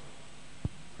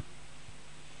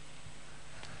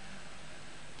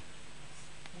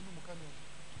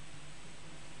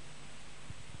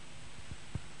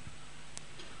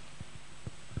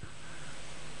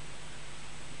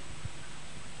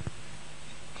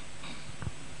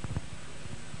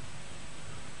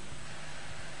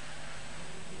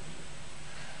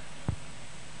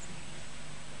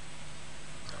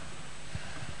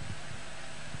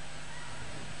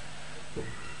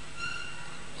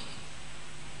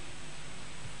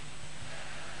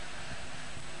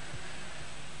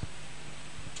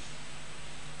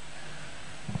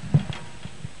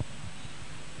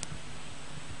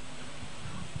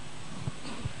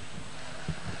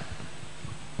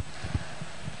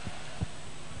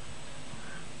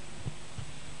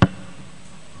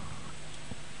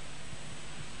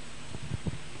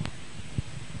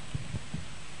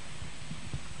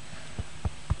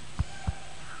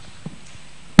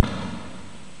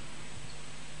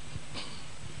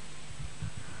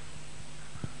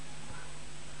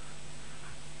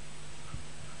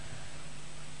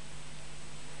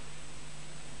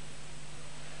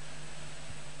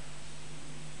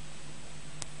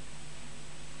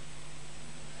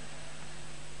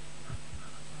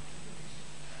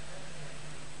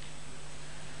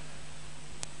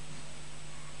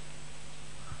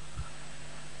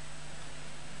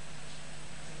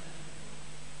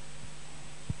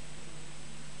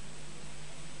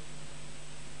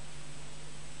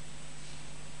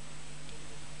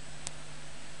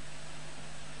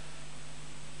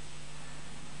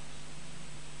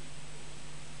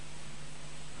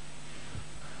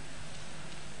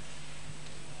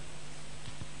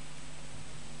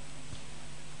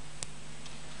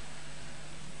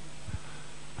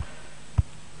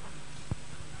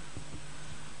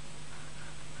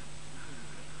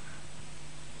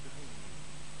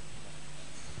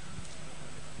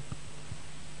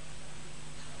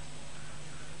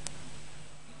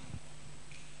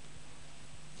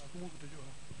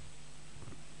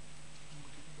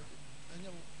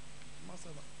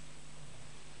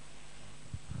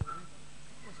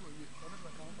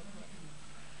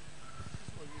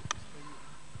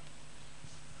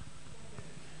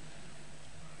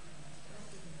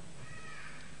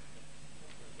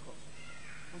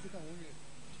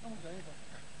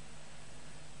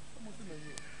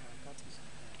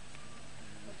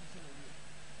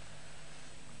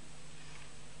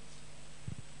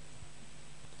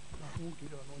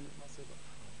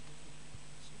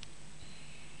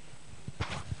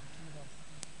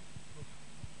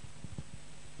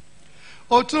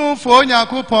 Otumfo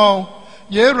Nyankopɔn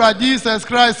yɛwura Jesus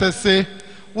Christ se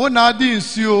wo na adi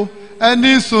nsuo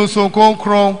ɛne nsonson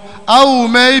kronkron awo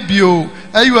maibio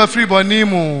ayi afiri bɔne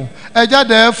mu ɛgya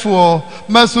dɛɛfoɔ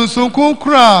ma nsonson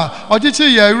kronkron a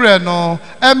ɔgyekye yɛwerɛ no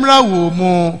ɛmmra wɔ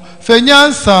mu fa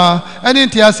nyansa ɛne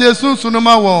nteaseɛ sunsun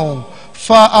ma wɔn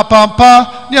fa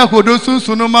apampa ne akodo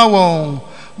sunsun ma wɔn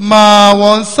ma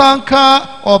wɔn sanka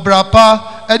ɔbrapa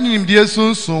ɛne nimdeɛ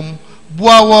sunsun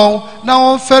boa wɔn na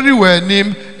wɔn fɛre wɔ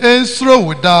anim nsoro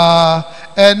wo daa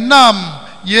ɛnam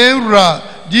yɛwura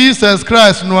Jesus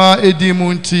Christ no a edi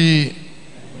mu nti.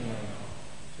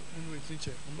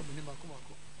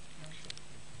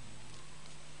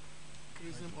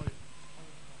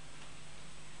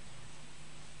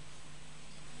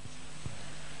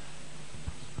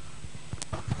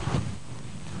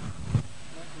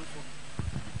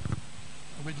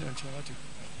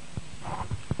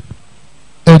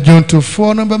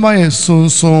 Adwontofoɔ no bɛma yɛ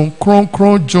sonson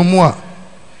kronkron dwom a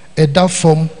ɛda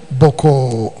fam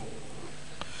bɔkɔɔ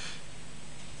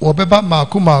wɔbɛba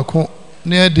maako maako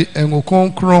na yɛde ngo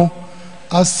kronkron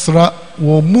asra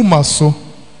wɔn muma so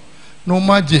na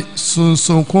wɔagye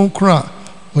sonson kronkron a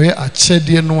ɔyɛ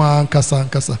akyɛdeɛ no ankasa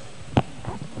ankasa.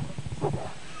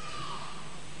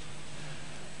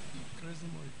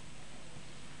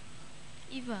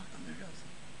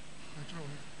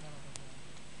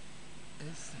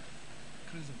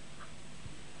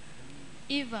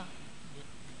 Eva.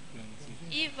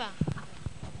 Eva.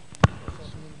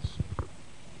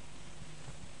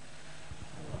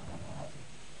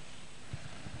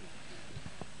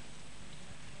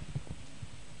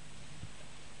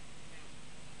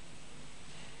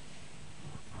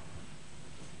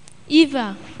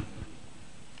 Eva.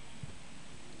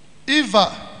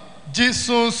 Eva,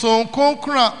 Jisonson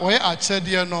Konkra, where I said,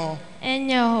 you know.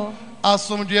 Enyo.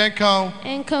 Asum the encounter.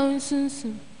 Encounter.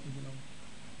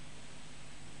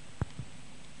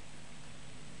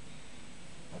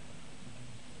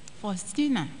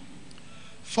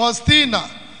 Faustina,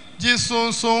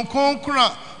 Jisonson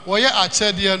Konkra, where I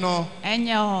said, you know.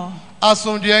 Enyo.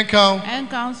 Asum the encounter.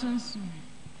 Encounter.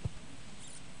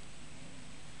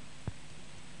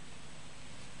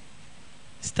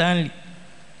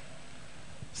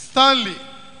 Stanley,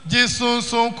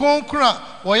 Jisonson Konkra,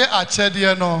 where I said,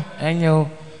 you know. Enyo.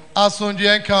 Asum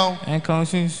the encounter.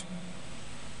 Encounter.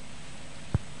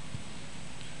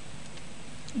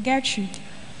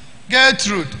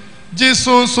 Gertrude,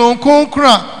 Jisonson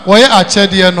Konkra, where I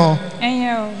said, you know.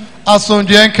 Enyo. Asum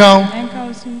the encounter.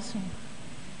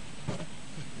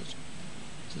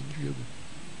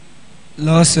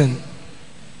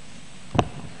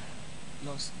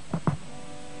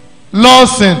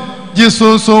 Lawson,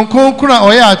 Jisonson Konkra,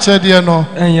 where I said, you know.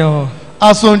 Enyo.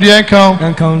 Asum the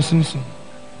encounter.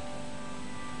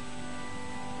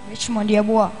 Richmond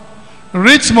Yabua,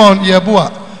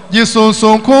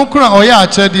 Jisonson Konkra, where I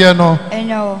said, you know.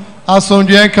 Enyo. Asum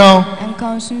the encounter.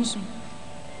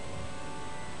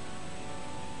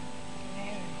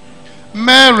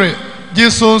 Mary,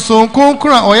 Jisonson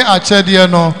Konkra, where I said, you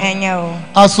know. Enyo.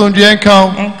 Asum the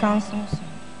encounter.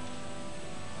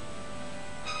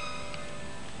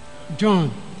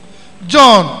 John,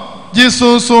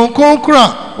 Jisonson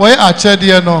Konkra, where I said,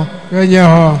 you know.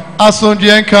 Asum the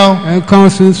encounter.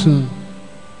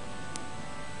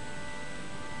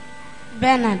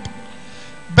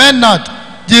 Bernard,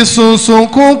 Jisonson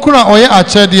Konkra, where I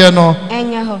said, you know.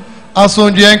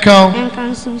 Asum the encounter.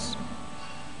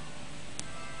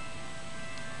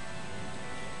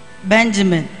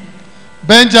 Benjamin,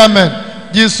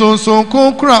 Jisonson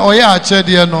Konkra, where I said,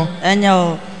 you know.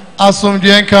 Enyo. Asum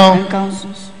the encounter.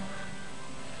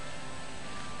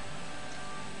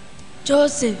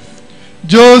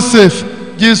 Joseph,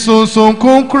 Jisonson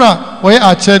Konkra, where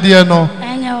I said, you know.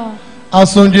 Enyo.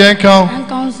 Asum the encounter.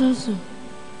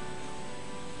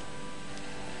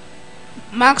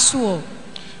 Maxwell,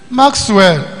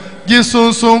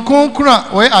 Jisonson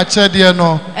Konkra, where I said, you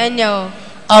know. Enyo.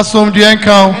 Asum the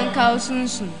encounter.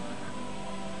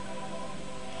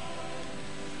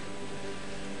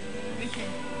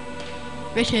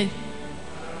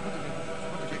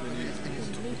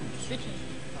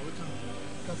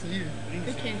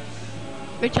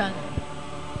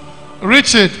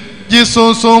 Richard,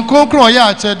 Jisonson Konkra, where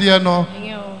I said, you know.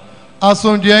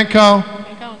 Asum the encounter.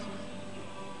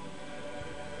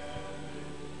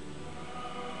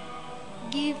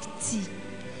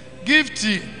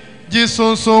 Gifty,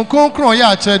 Jisonson Konkra, where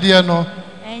I said, you know.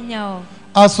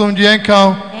 Asum the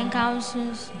encounter.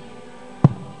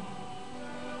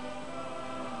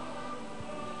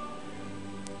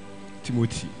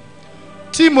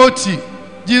 Timothy,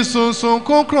 Jisonson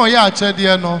Konkra, where I said,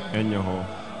 you know.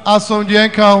 Asum the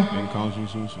encounter.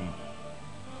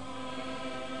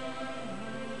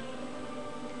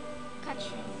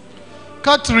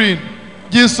 Catherine,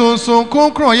 Jisonson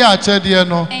Konkra, where I said, you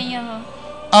know.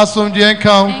 Asum the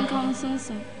encounter.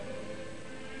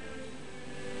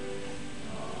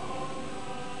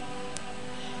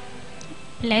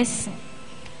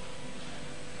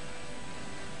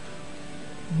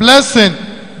 Blessing,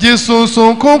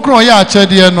 Jisonson Konkra, where I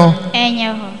said, you know.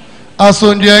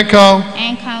 Asum the encounter.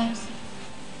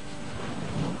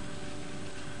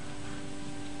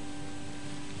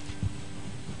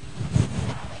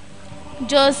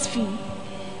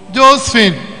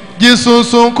 Josephine,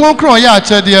 Jisonson Konkra, where I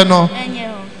said, you know.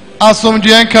 Asum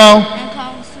the encounter.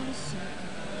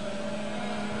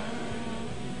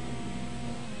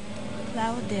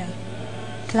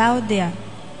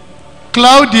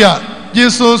 Claudia,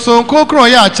 Jisonson Konkra,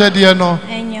 where I said, you know.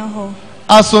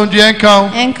 Asum the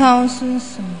encounter.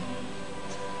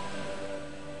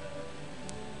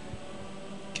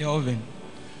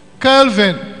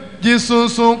 Kelvin,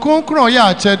 Jisonson Konkra, where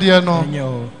I said, you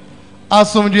know.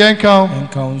 Asum the encounter.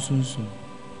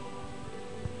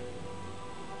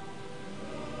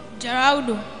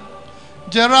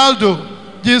 Geraldo,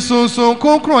 Jisonson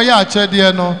Konkra, where I said,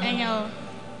 you know.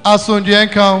 Asum the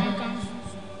encounter.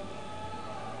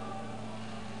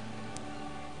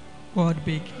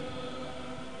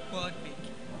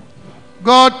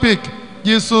 God pick.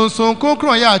 Jisonson Konkra,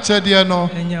 where I said, you know.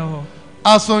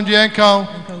 Asum the encounter.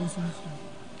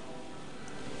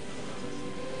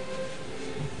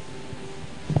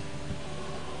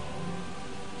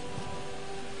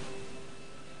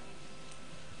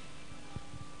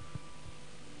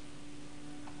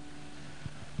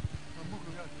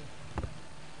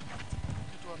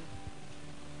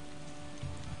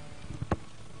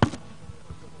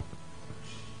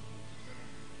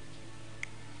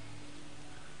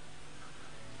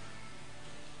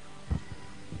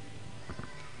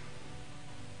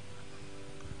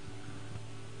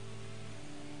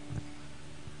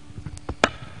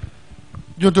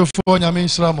 Jotofo nyame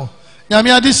nhyiramo.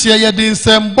 Nyame ade hye ye de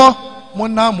nsɛmbɔ mo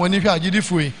na mo ani hwɛ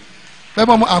agidifo.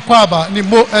 Bɛbɔ mo akwaba ni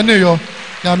mo ene yo.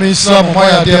 Nyame nhyiramo mo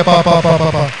ya de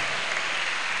papa.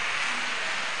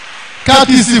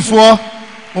 Katisifo,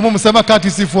 mo sɛma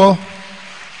katisifo.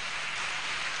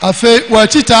 Afe wa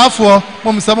chitaafo,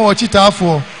 mo sɛma wa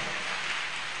chitaafo.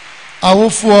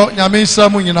 Awofo nyame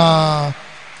nhyiramo nyina.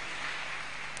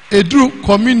 Edru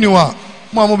communion a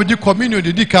mo be di communion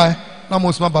de dikai na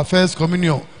mo sma ba first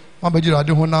communion ma ba jira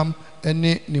de honam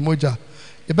ene ni moja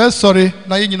e be sorry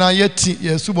na ye nyina yeti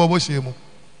yesu bo hyemu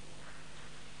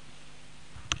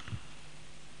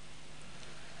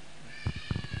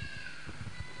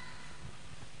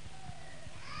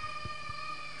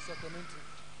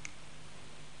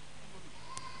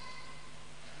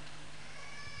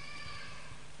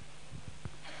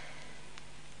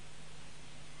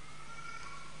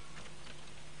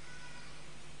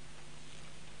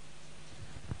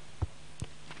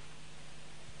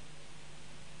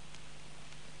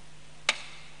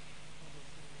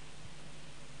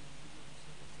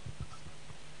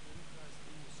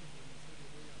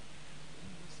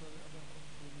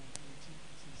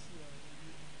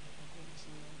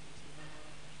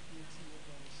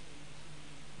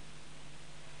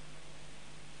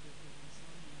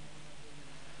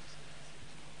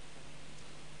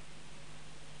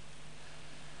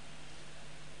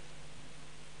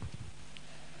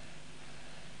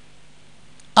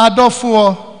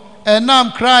Adofo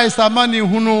enam Christ amani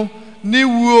hunu ni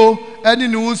wuo eni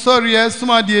ni wusori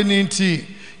esumade ni nti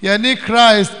ye ni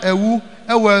Christ ewu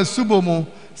ewa subomu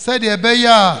said ye be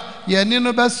ya ye ni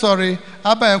no be sorry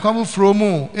aba enkwam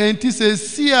fromu enti se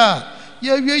sia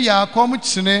ye wie ya akom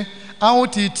kine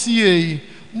ahotitie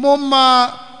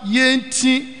moma ye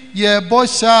nti ye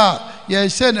bosha ye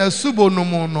hye na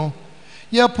subonumu no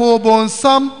ye po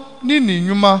bonsam ni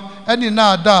ninwuma eni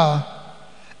na ada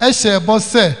Eshe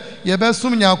bose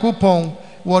yebesum Nyankopon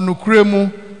wo nokure mu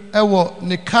ewo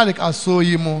ne karik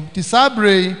asoyi mu ti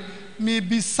sabre mi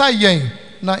bisayen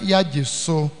na yagye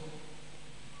so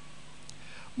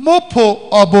mopo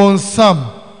obonsam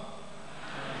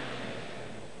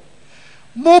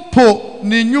mopo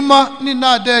ni nyuma ni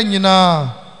nada nyina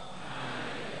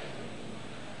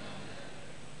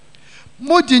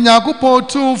moji Nyankopon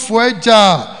tumfo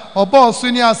agya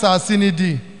oboso ni asase ni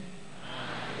di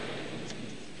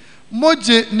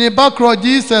Moje ne bakro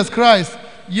Jesus Christ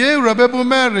ye rebebu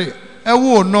Mary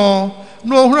ewo no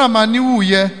ohura mani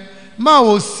wuye ma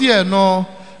wo sie no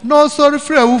sorry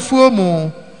frɛ wufuo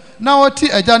mu na woti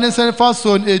agya ne senfa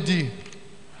so edi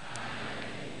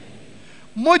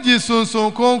Moje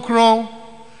sonson konkron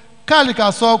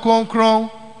kalika so konkron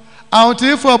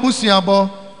awontifo abusuabo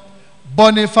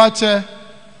bonifache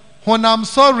honam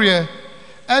sorry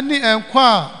eni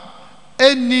enkwa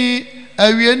eni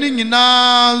awie ni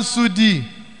nyina nsudi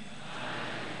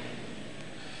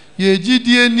ye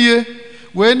gidie nie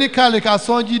we ni kalika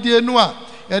son gidie no a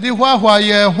ye de hwahwa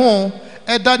ye ho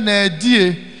eda na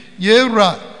adie ye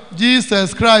wura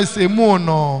Jesus Christ emu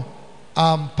no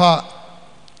ampa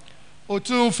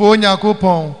otumfo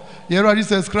Nyankopon ye wura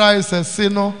Jesus Christ ese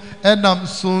no enam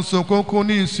sonson konkon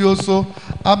ni nsuo so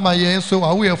ama ye so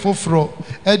awo ye foforo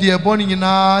e de ebo ni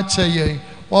nyina che ye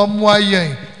omoa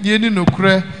ye ye ni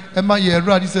nokure Emma ye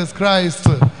Jesus Christ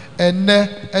enne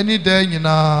any day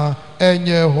nyina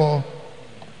enye ho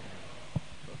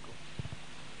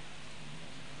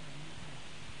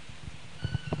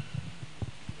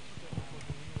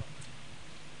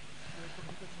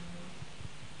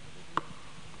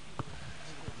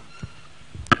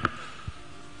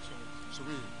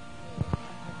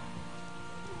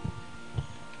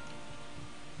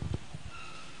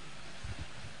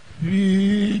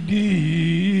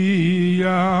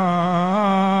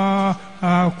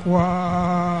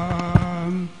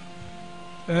Aquam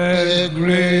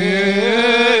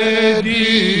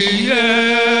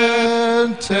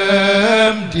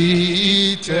egredientem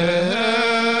dite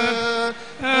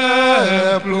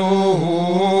eplo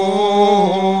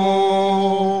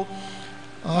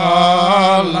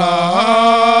alla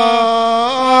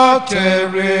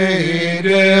teredesro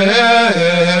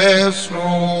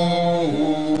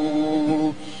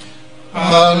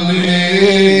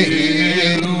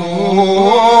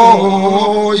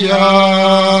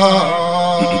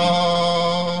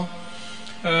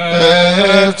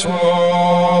Et omnes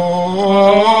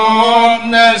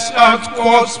at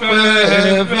quos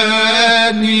prevenit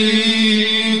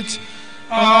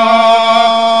aquaita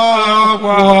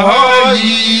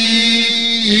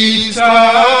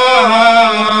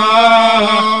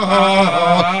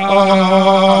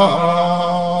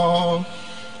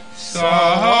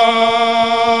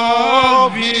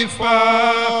salvifa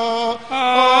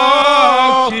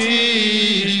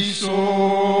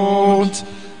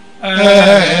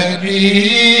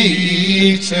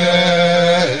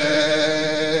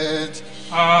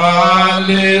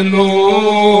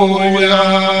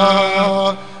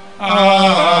Hallelujah.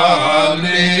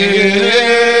 Hallelujah.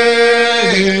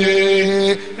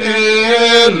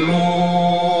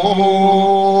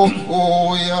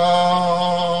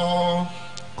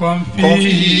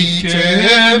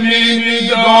 Confite mini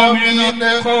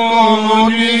domine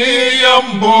coniam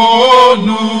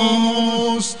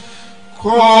bonus,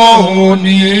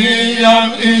 coniam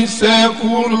in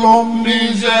seculum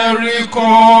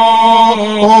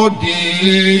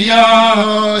misericordia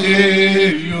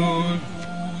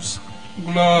eius.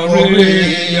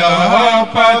 Gloria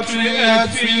Patri et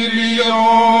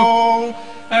Filio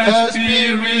et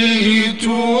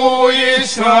Spiritui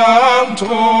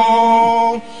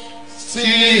Sancto,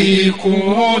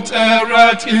 sicut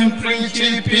erat in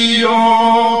principio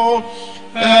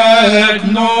et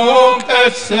nunc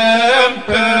et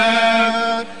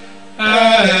semper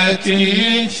et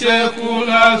in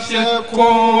saecula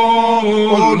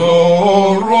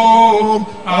saeculorum.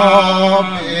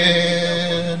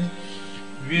 Amen.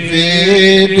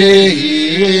 Videa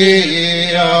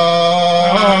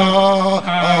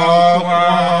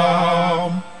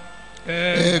aquam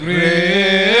egredient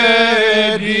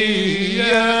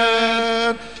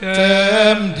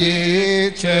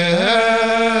temdite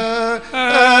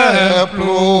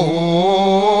plu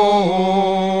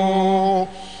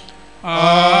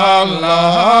alla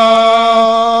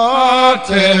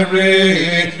terre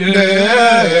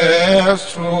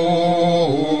destro.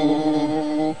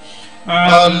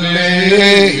 Alleluia.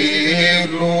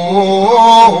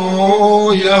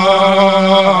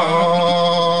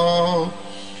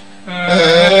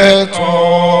 Et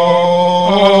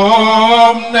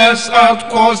omnes ad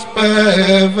cospe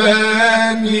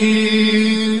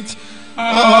venit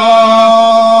aquae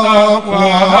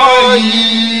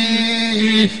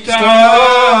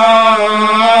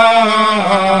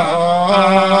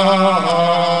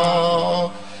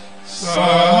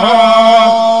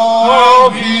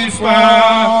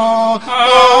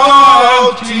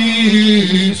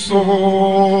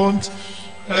sunt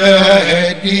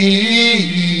edicent.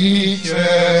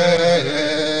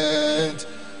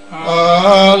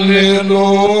 Alleluia.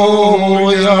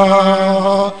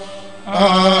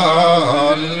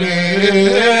 Alleluia.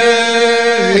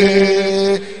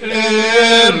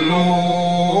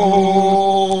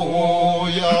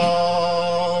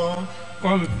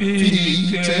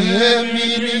 Confite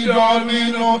mini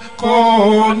Domino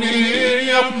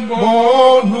coniam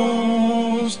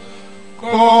bonus,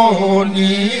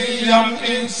 coniam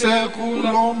in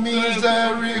seculum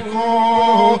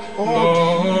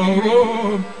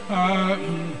misericordiam.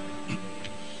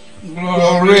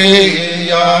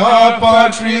 Gloria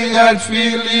Patri et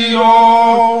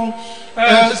Filio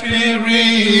et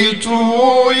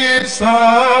Spiritui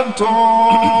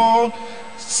Sancto,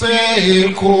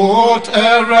 sicut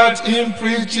erat in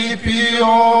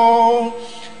principio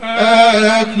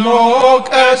et nunc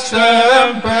et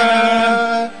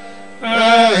semper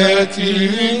et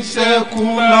in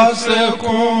saecula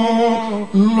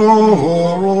saeculorum.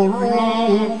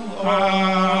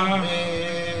 Amen.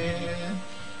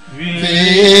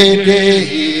 Videa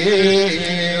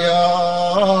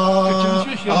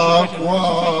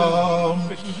aquam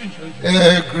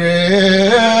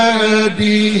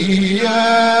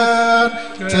egredient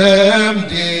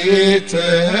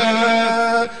temdite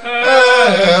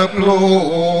plu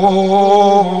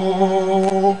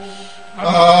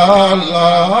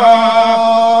alla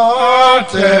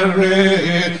terre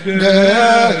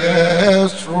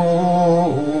destro.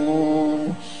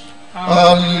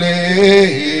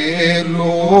 Alleluia.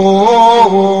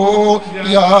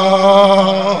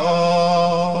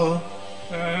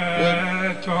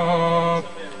 Et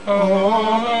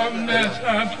omnes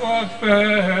ad cospe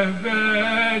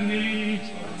venit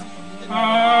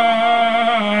aquae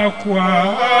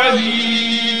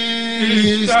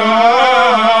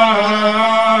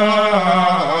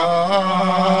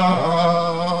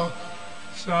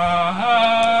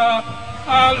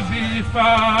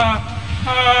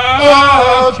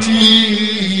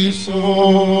salvificati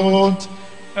sunt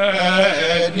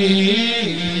edicent.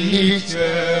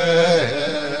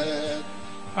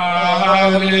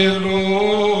 Alleluia.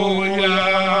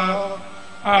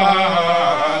 Alleluia.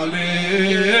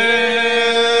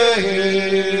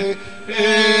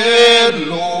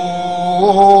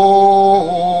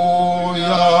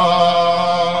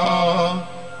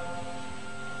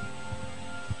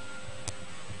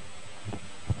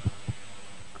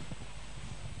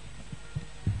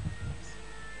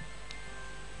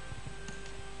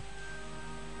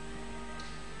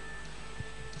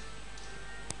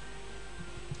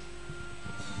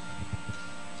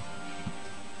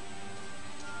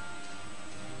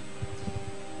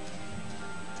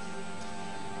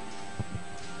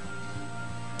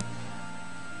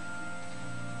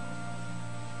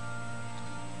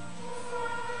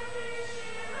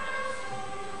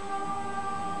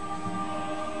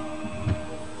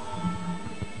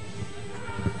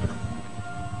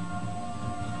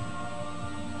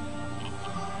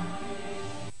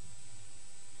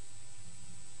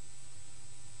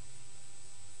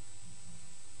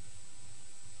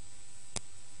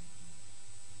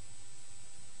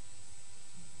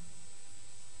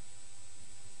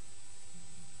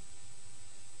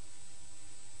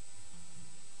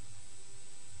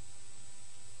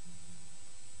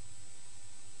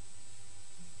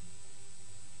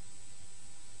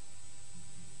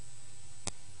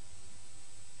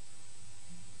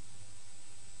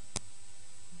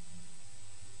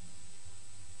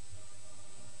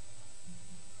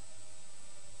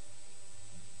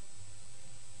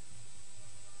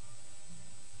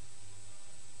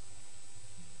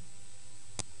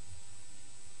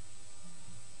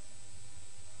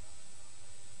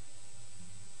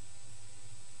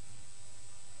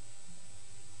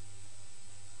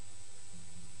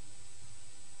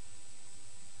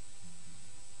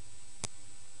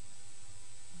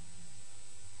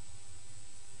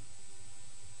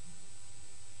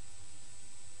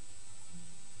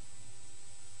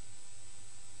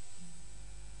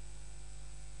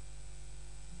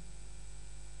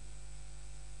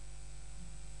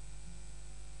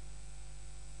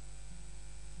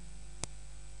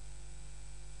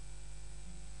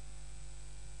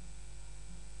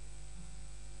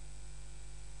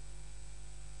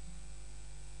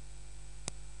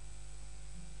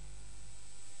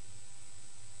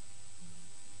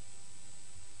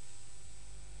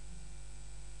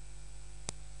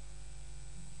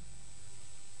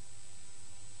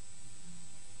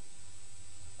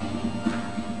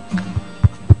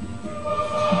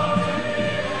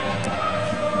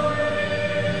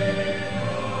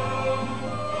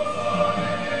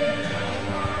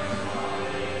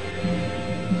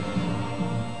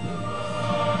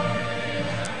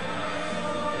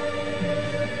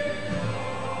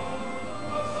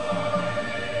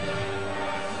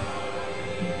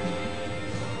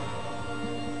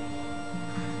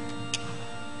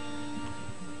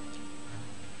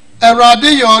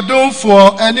 Erade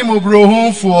yodonfo eni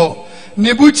mobrohunfo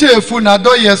nibuchefu na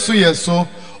do yeso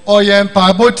oyempa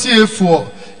abotiefo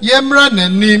yemra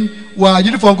nanim wa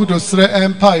yirifon kutosre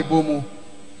empa ibomu.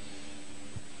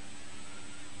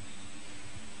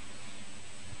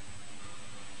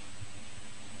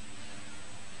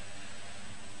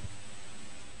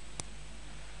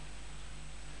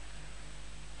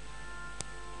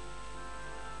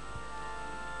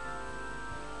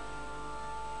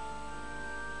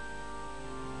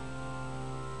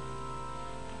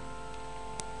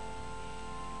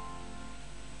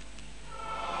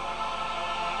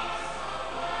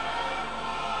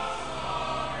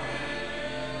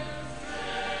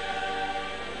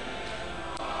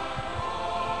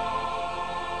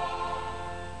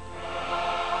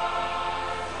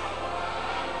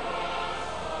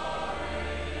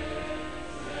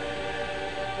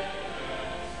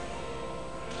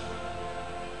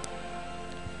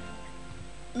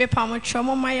 Me pamocho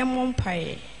mo maye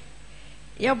mompaye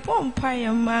ye bompaye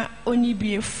ma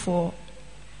onibiefo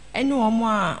ene omo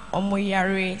a omo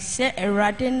yare se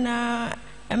erade na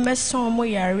emeson omo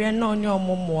yare na onye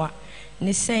omo moa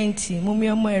ne senti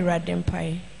mumie omo erade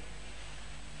mpaye.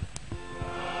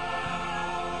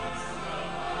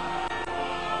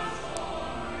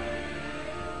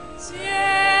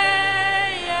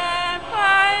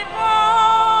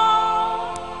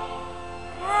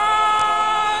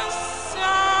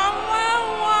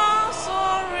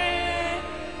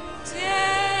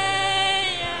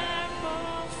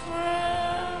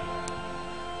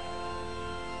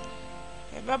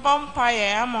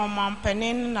 Vampire, I'm on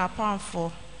Mampenin na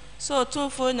Panfo. So,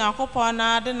 Tunfo,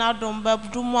 Nakopana, the Nadum,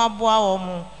 Babduma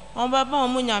Boaomo, on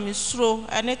Babamunya Misro,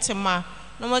 and Etima,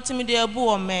 no more to me, dear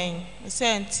Boa man,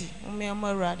 Senti,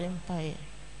 Umia Rad Empire.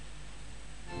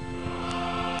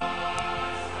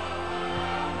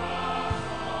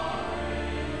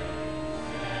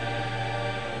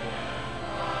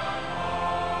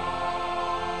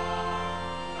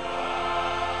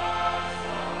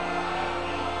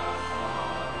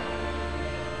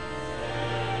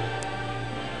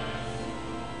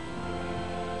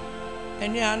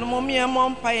 And ya no more mere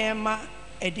mompire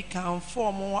edican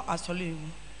form more asolim,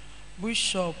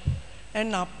 bishop,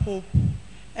 and a pope,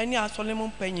 and ya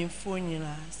solemn penny phone,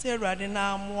 say rather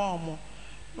now more,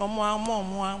 no more,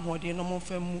 what you no more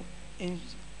femme in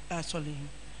asolim.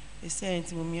 A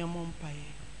saint mere mompire.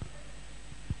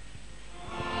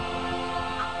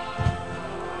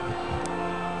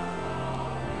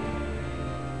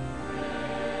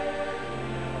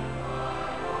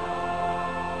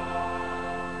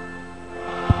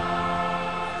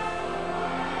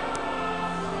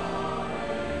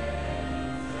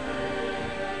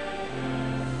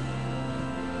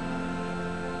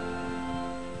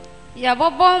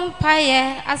 Yabobom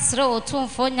paye asre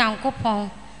otumfo nyankopon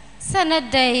sene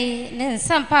dey ne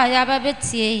nsampa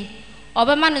yababetie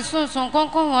obema ne sunsun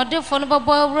konkon odefo no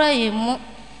bebo awura yemu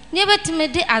ne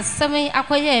betime di asem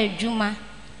akoye adwuma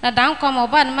na dankom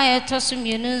oba ne maye toso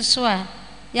mienu nso a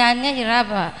ya nya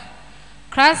yiraba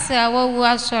krase awu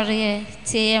asore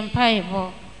tie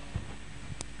empaibo.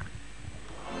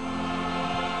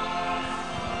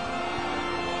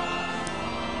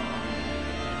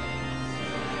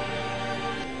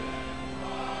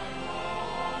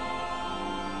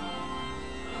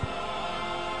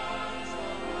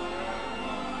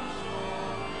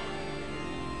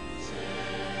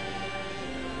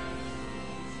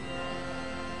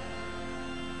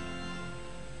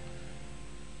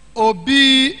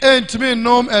 Obi entimi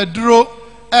nom edro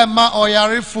ema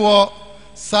oyarefo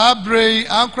sabrei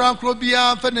ankrankro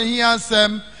bia fa ne hi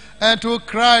ansem ento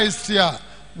Christ ya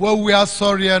wo we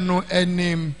asori no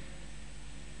enim.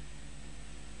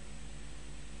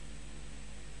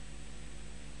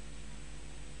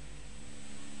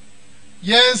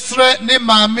 Yensre ni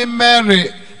mami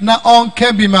Mary na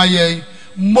onke bi maye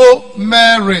mo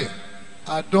Mary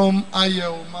adom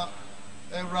ayewma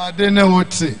erade ne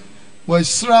oti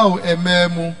Washrao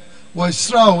ememu,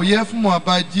 washrao yefumu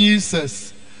aba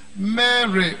Jesus,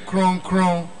 Mary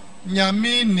kron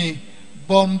nyamini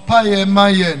bompaye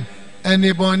mayen,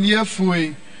 eni bon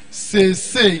yefue,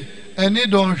 se, eni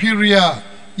don hiria,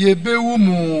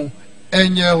 yebewumu,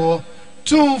 enyeho,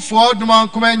 tu fodman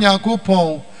kume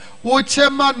nyakupon,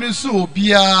 uchema nusu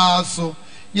biaso,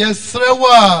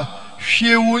 yesrewa,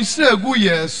 shiewunsegu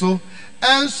yeso,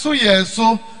 ensu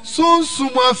yeso,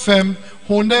 sunsuma fem,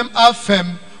 Hundem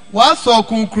afem waso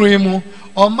kunkruimu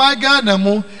omaga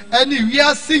namu eni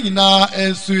wiase nyina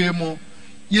ensuemu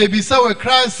yebisa we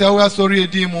Christ ya we asori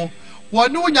edimu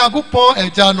wonu nyagopon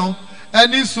eja no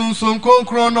eni sunsun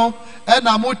konkron no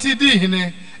ena motidi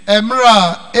hene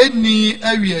emra eni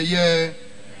awieye.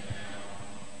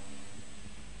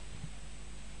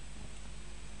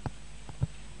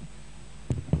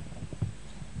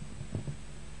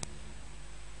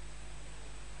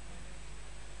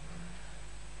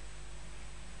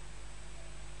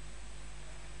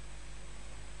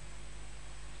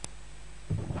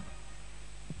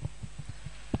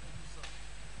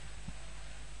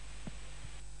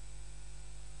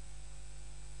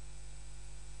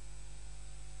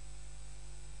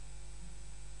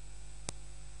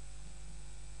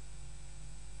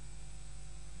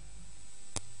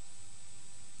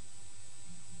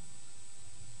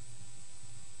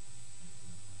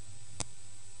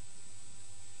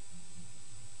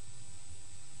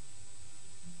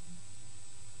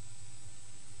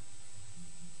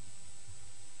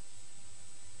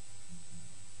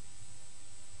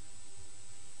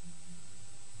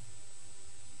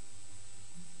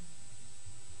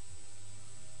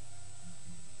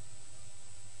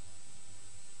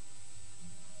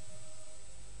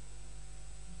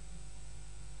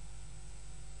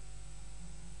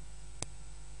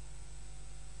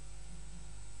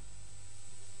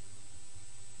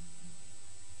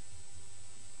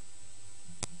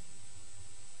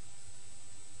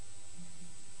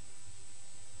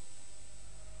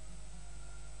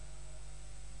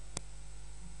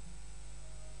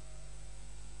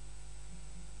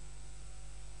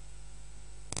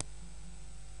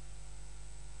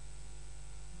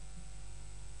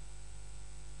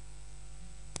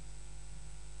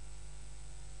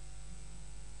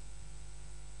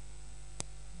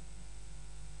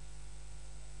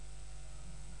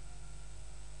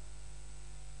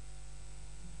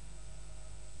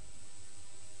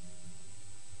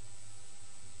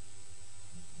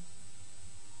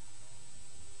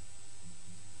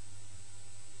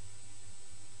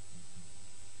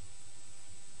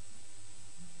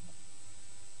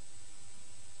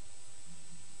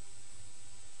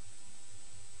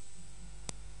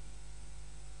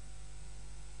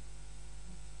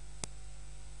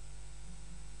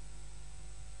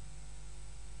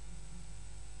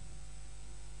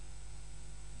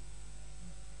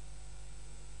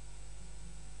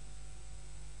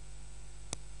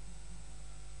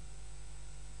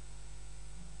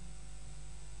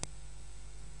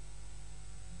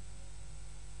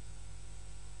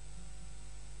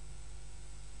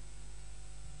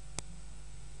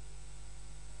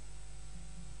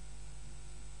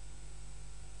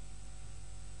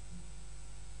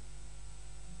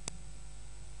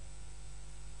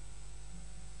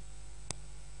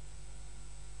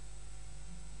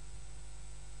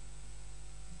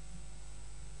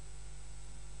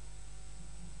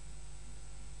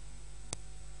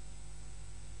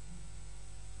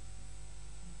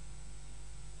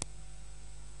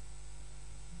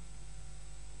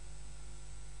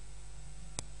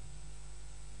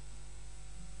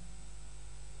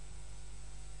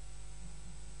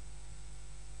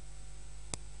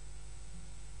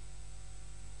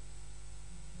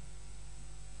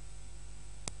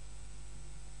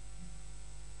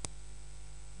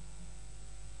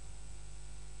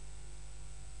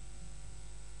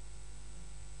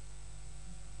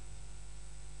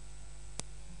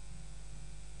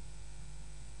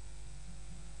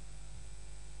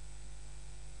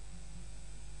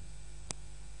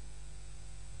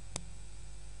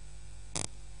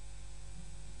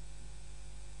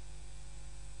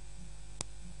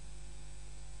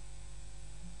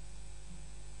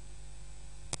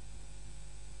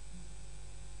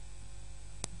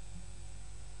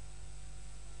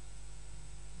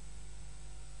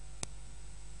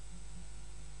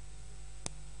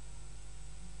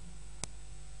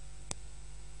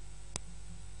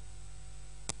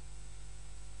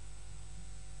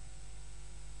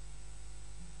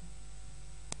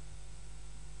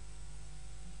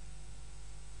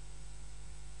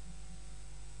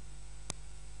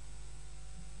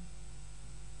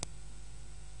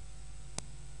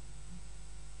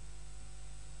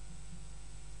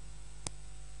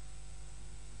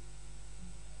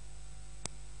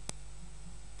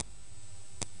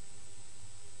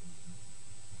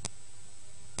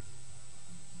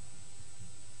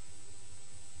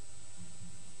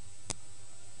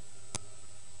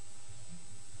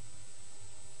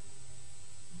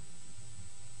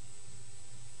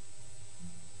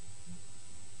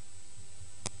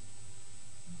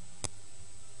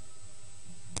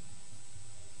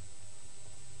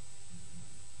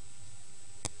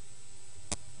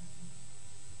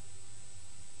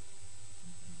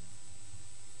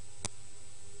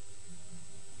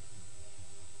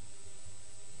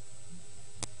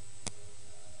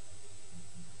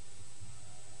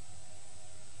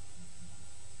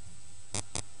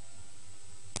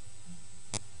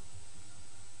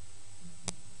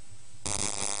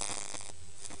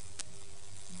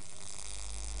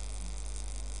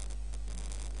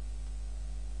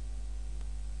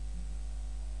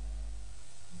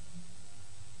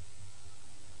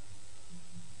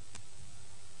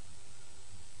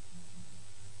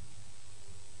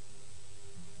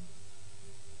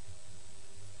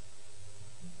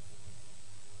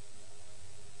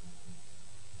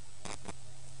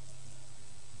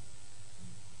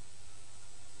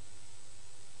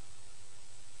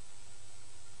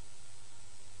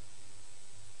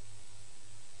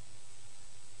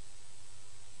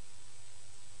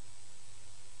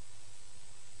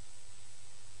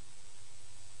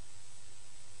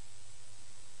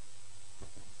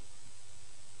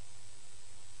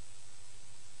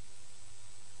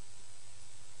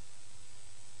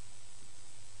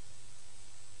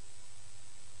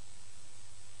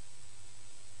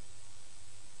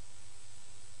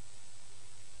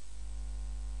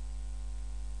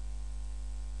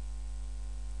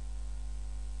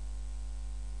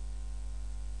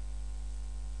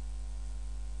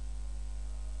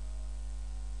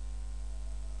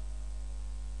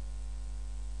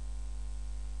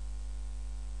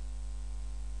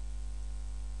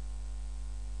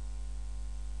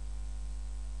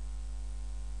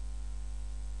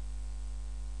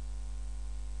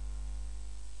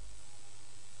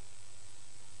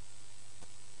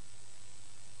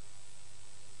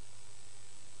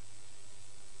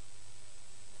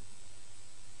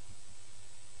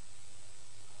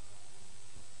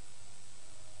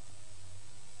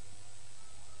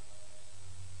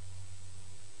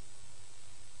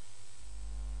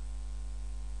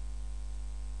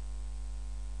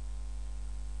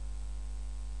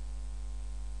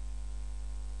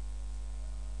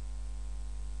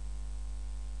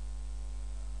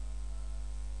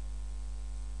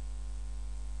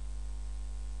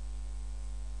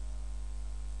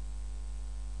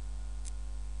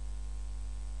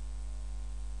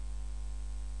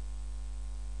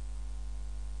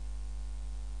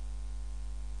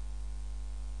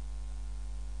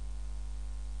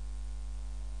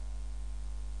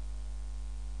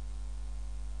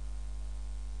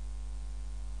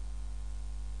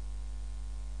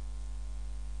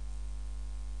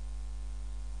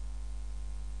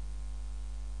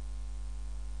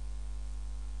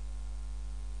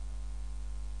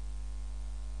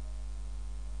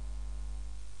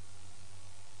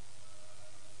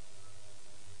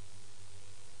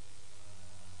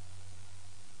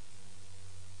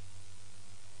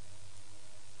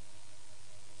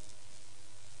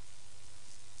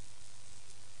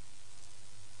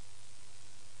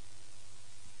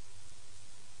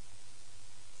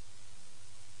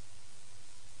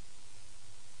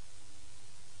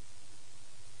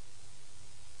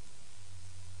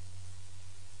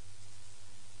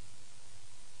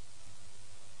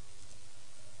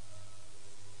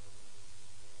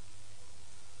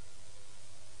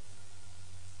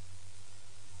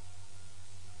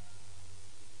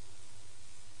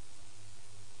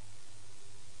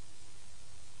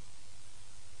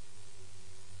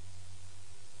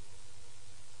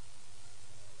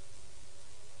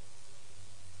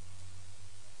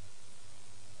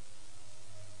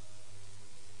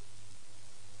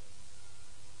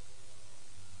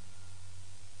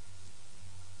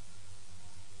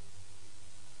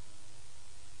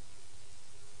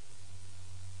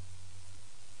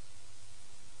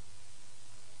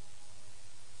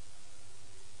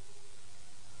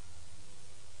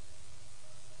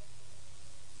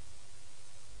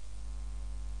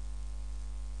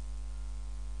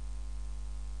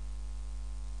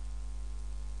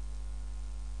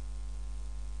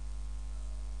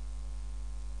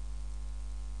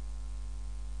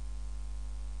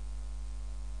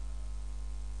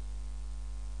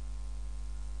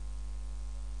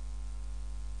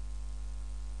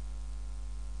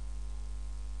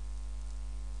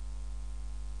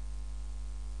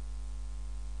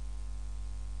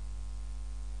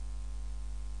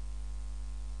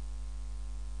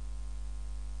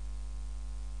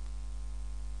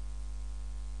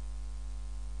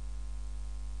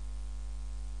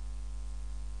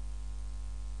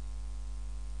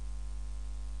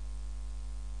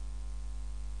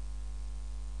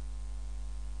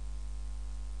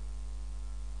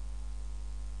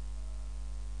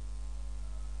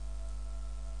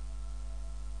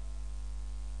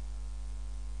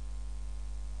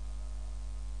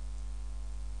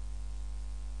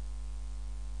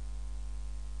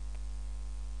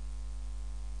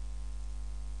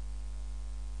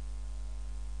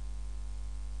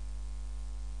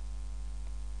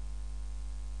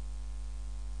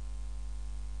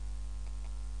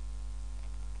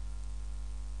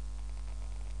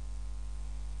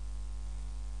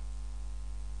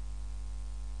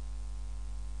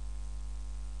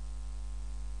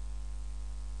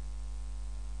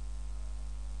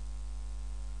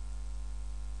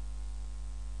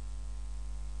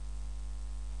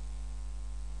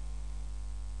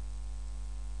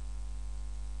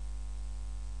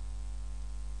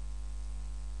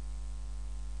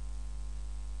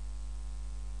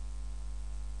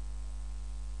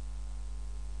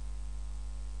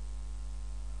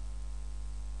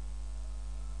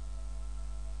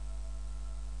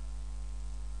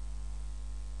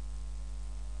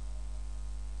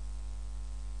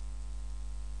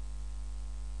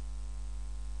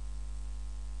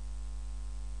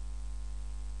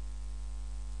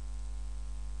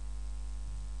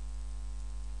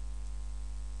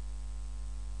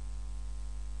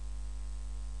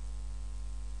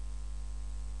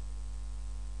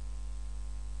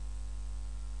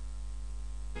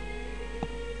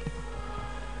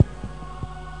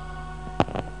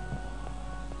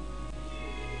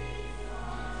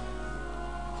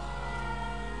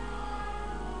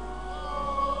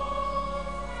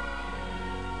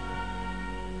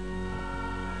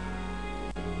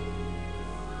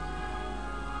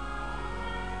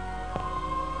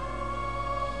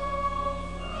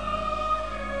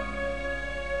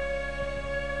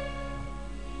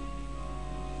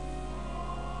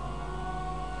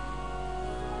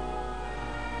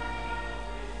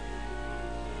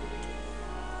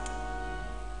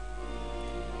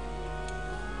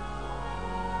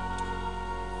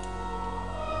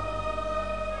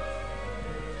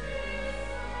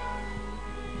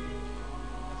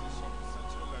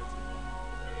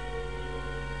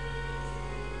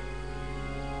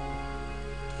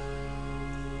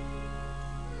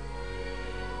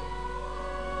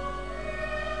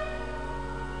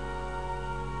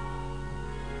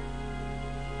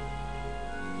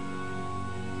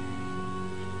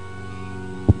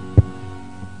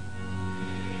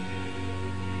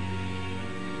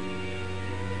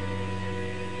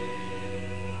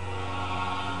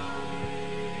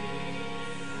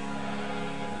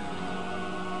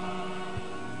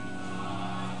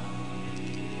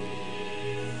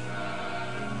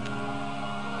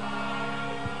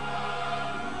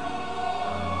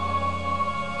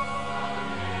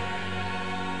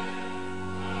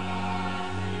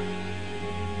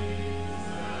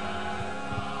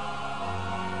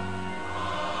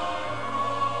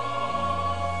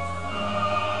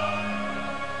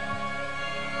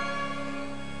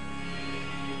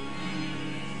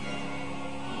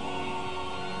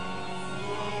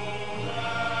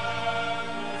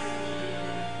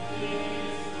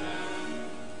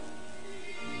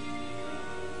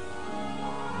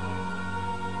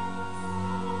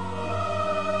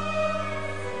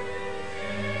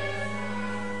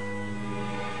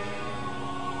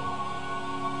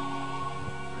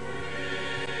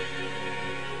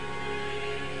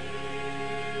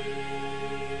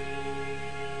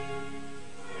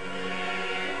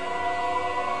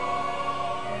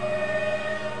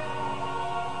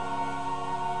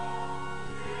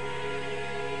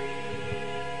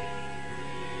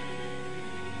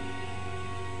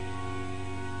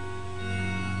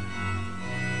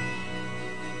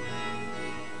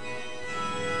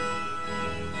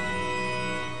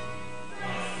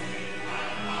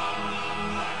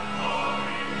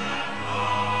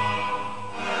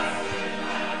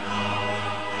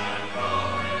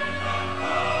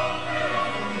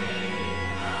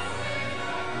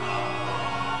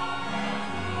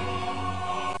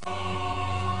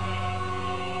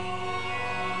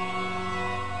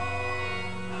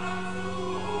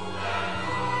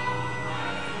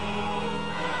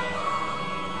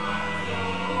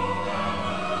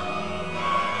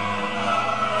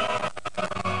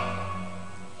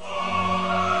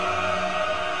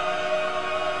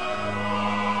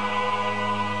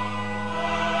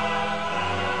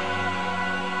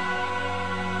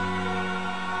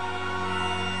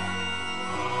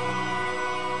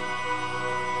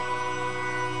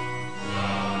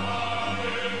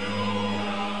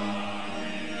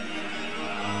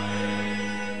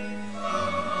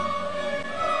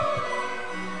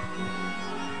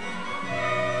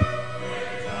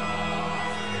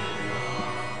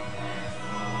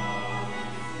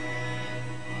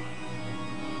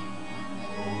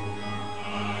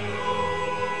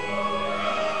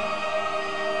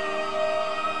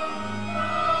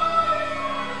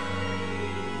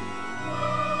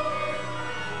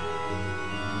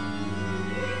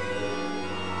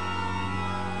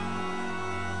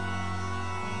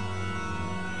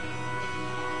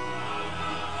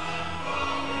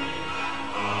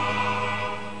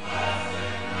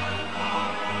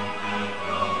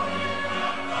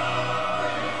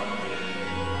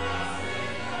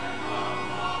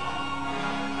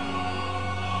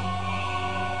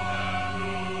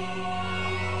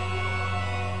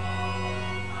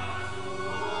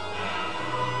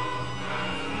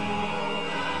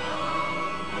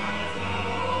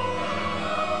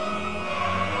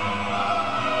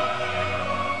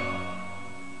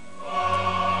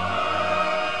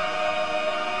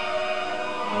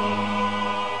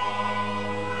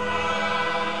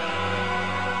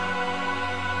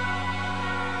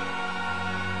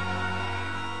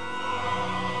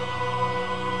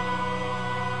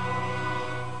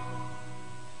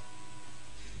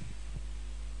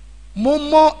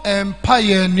 Momo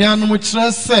empire nuanom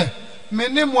kyerɛ sɛ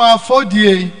mene mo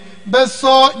afɔdie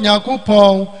bɛsɔ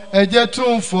Nyankopɔn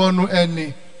agyetumfoɔ no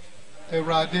ani.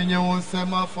 Awurade nye wo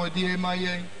nsɛm afɔdie ma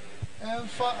yɛn.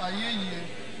 Ɛmfa ayɛyie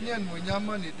ne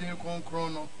animuonyam ne din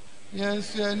kronkron no. Yɛn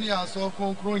nso ani asɔ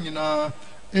kronkron nyinaa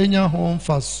enya ho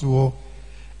mfasoɔ.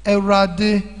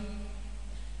 Awurade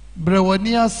brɛ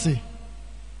w'ani ase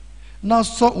na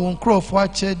sɔ wo nkurɔfoɔ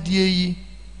akyɛdeɛ yi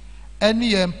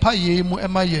ɛne yɛn mpayɛ mu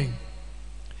ɛma yɛn.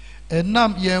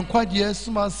 Ɛnam yɛn nkwagyeɛ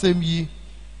som asɛm yi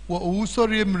wɔ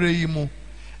owusɔre mmerɛ yi mu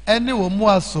ɛne wɔ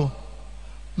mmoa so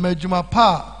ma adwuma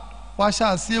pa a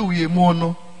wahyɛ ase awie mu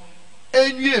no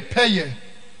ɛnwie pɛyɛ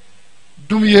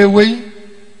dum yɛ wei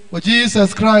wɔ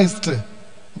Jesus Christ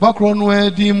bakorɔ no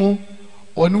adi mu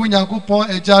ɔne wo Nyankopɔn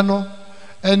agya no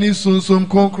ɛne sunsom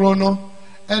kronkron no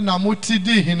ɛna mote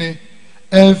di hene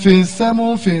ɛmfinsɛm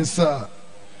mfinsa.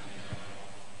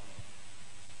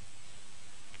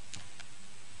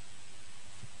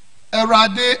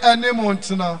 Awurade ɛne mo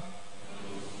ntena.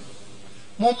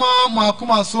 Moma mo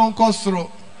akoma so nkɔ soro.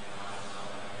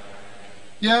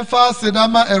 Yɛmfa aseda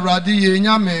ma Awurade yɛn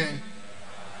Nyame.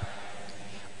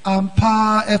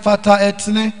 Ampa ɛfata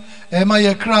ɛtene ɛma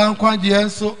yɛkra nkwagyeɛ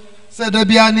nso sɛ da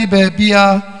bia ne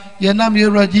baabia yɛnam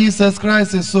yɛwura Jesus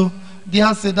Christ so de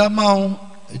aseda ma wo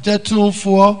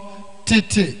agyatumfoɔ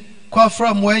tete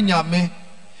kwafra mo Nyame.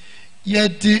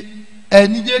 Yɛde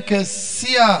anigye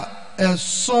kɛse a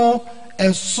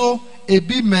ɛso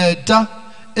ebi mɛda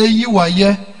eyi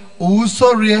wayɛ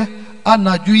owusɔreɛ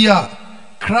anadwo yi a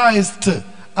Christ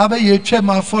abɛyɛ twɛm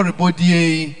afɔrebɔdeɛ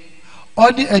yi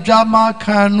ɔne adwama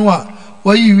kan no a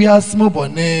wɔyi wiase mu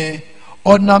bɔne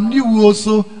ɔnam ne wuo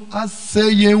so asɛ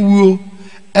yɛn wuo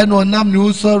ɛna ɔnam ne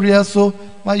wusɔreɛ so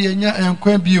ma yɛnya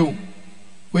nkwa bio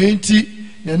wei nti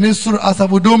yɛne soro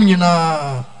asabodom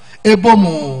nyinaa ɛbɔ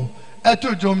mu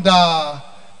ɛto dwom daa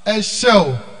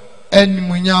ɛhyɛw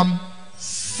animuonyam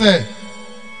sɛ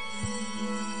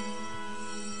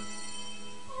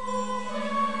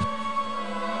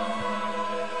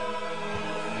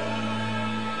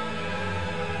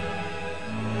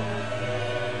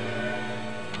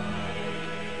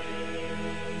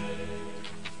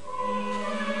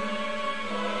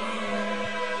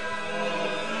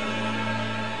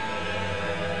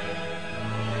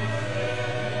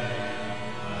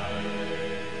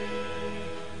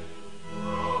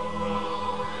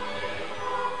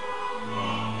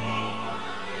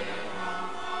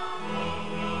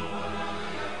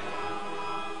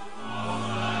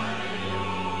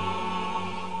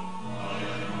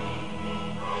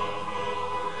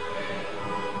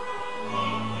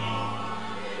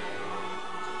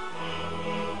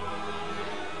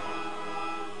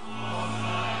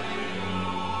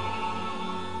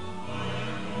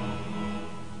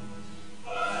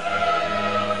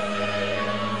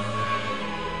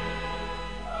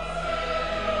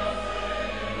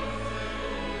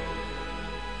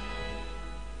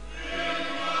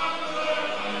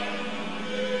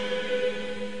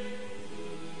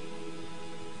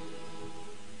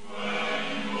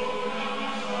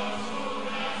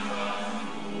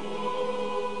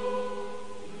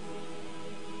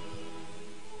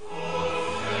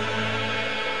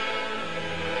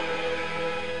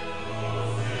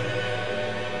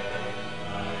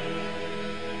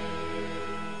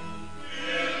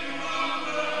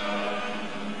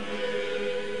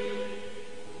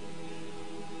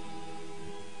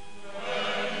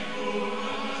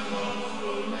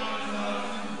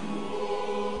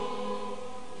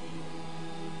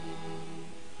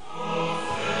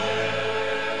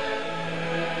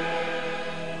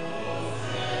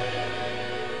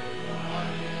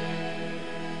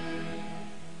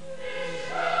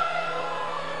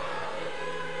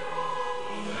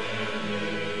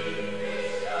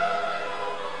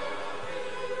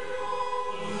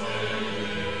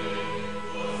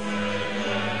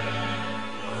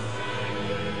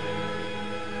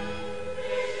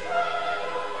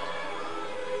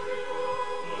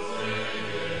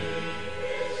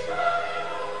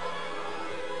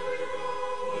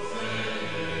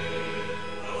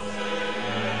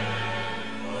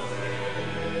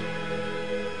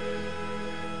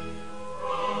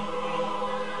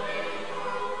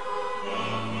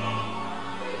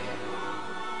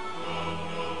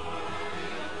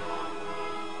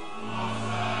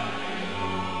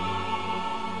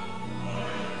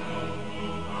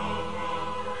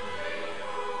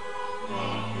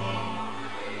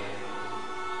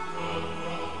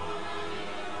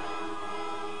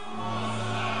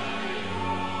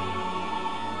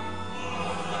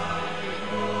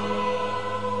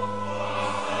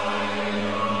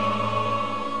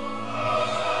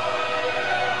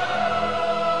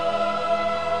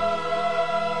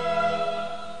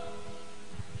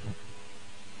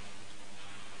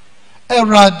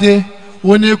Erade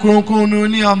woni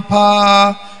kronkron ni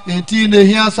ampa enti ne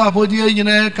hia so abodi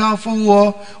nyina kanfo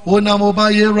wo wona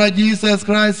moba yera Jesus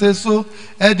Christ so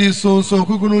edison so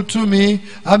kugunu tumi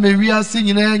amewiase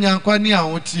nyina nyankwa ni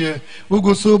ahotie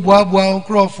uguso boaboa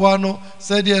nkrofo ano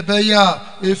said e beya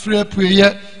efre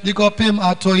puye dikopim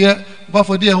atoye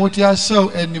bafodi ahotie ahyew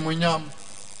animunyam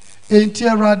enti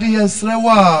erade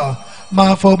yesrewa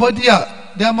ma fobodi a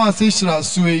dema se hira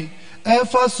suei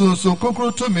efa so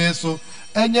kokro tumi so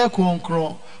enye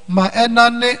konkron ma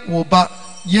enane wo ba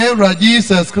yera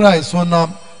Jesus Christ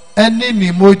honam eni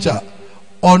ni moja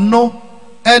ono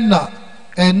ena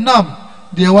enam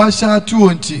de wa sha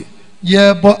tuonti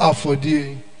ye bo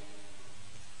afodie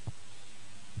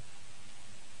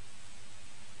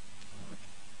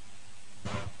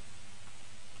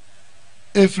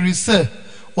efrise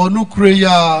onu kure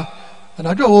ya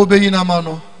anadwo wo be yina ma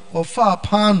no ofa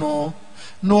pano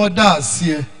no da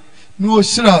asie no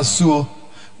hira so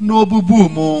no bubu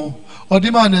mo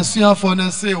odima na suafo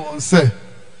na se won se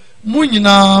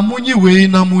munyina munyi wei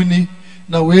na muni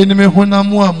na wei ni me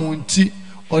honam a munti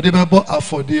ode bebo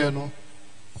afode no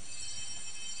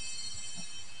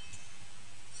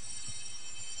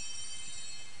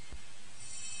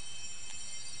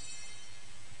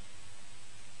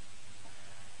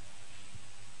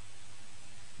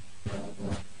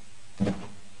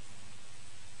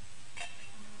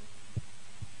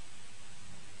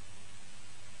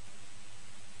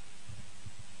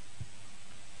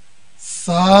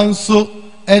sanso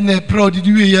ene proud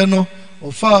di wiye no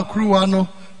ofa kruwa no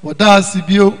oda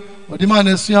asibio odima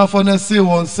na suafo na se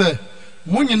won se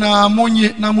munyina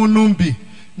munyi na munumbi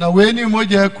na we ni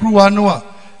moja kruwa no a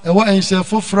ewo enhye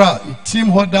fofra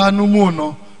team hoda no mu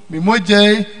no mi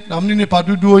moje na mni ni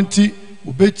padudu onti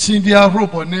obechi di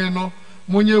arobone no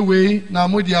munye we na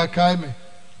modi akai me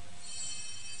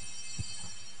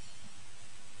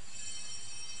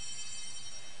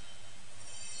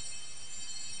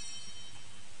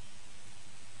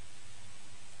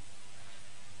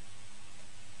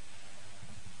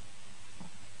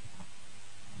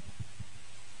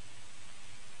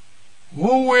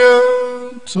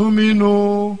Who to me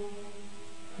know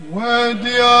where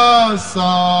the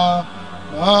asa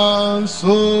and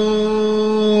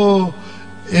so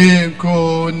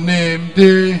inco name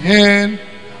the hand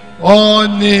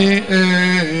on the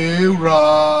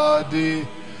eradi.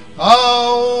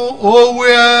 Oh,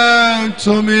 where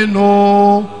to me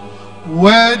know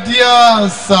where the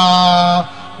asa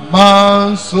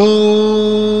man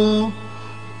so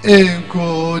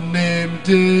inco name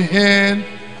the hand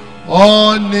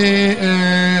Oni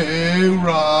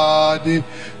eradi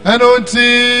enonti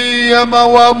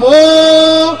yamawamo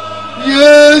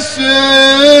yese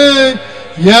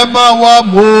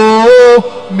yamawamo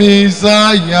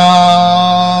mizayan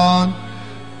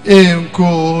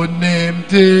enko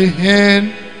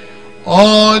nemtehen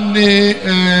oni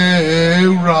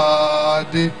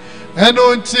eradi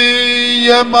enonti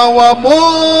yamawamo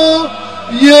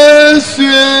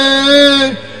yese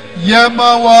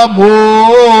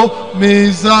Yamawamo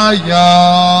Mizayan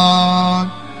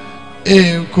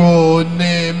Inko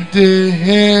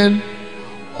Nimdehen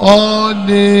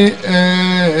Oni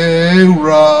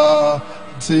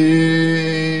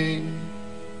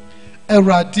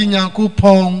Eradi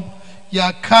Nyankopon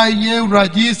Yakaye Ra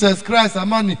Jesus Christ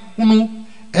amani hunu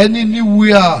eni ni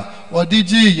wia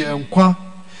odiji ye nkwa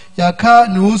yaka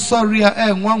ni usori a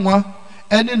enwanwa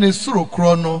eni ne suro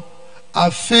krono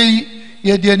afei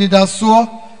ye de anidaso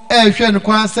ehwe ne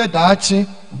kwan se daachi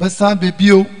besan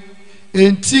bebio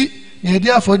enti ye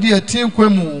de afodi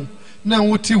atinkwemu na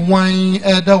wuti wan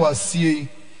eda wasie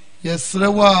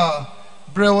yesrewa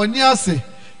brewoni ase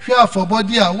hwe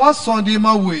afobodi a wasonde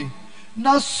mawe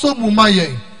na somu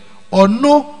maye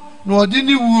ono na odi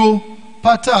ni wuo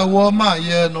pata wo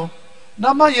maye no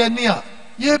na maye ni a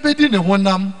ye bedi ne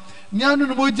honam ni anu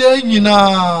no moje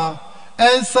nyina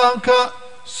ensanka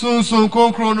sunsun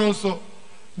konkro no so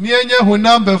ni enye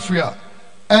honam bafua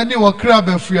eni wokra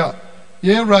bafua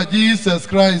ye Ra Jesus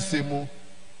Christ mu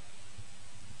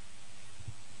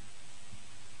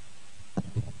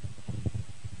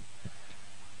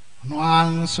no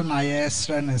anso na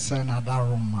yesre ne se na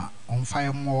daroma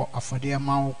onfa mo afode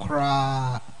ma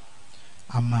wokra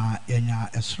ama enya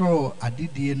esro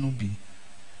adidie no bi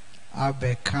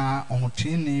abeka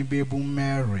ontini bebu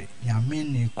Mary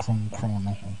nyameni kronkron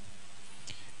no ho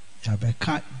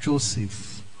yabeka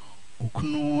Joseph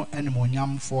okunu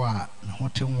enimonyamfo a ne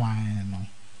hote wan no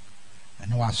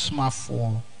ene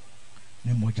wasomafo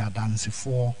ne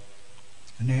mojadansefo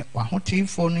ne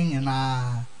wahotifo no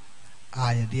nyina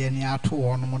ayede ani ato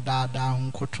wono daada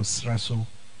nkoto sreso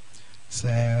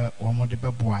se womo de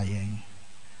beboa yen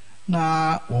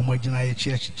na wɔn agyina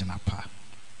akyi gyina pa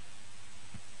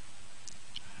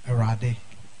Awurade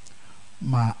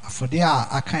ma afɔde a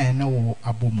aka yɛn ne wo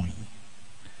abɔmu yi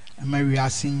ma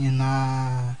wiase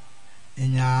nyinaa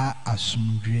enya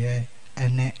asomdwoe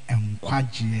ene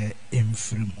nkwagye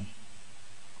emfiri mu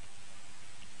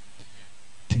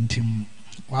tintim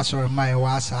wasɔre ma yɛ wɔ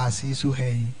asase so ha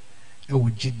yi ɛwɔ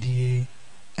gyidie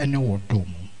ene wɔ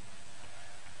dom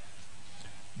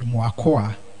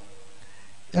wakoa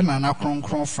ɛna na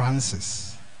kronkron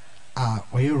Francis a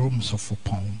ɔyɛ Rome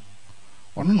sɔfopɔn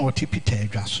ɔno na ɔte Peter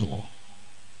adwa so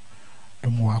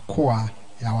wakoa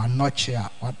ya wanɔkye a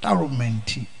wada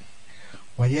romanti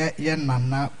wɔyɛ yɛ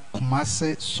nana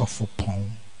Kumasi sɔfopɔn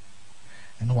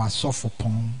ɛna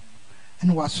wasɔfopɔn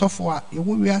ɛna wasɔfo a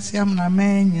yɛwɔ wiase amena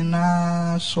mɛn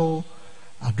nyinaa so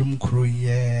adom kuro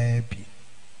yɛ bi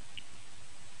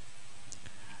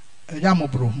ɛgya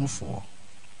mɔborohunufoɔ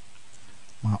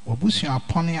ma wabusua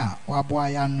pɔne a waboa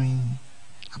ya no yi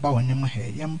aba w'anim ha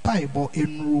yɛmpaebɔ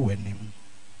enuru w'anim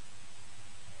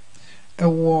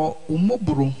ɛwɔ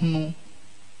umoborohunu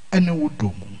ɛne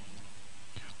wodom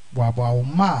boaboa wo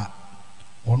ma a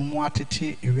wɔn mu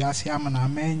atete ewiase amena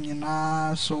mɛn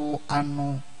nyinaa so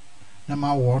ano na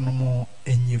ma wɔn mu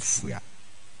enye fua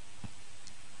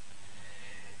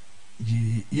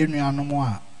yɛnuanom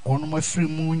a wɔn mu afiri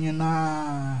mu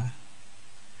nyinaa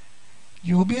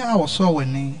obi a wɔsɔ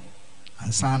w'ani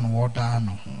ansa na wɔda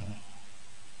no ho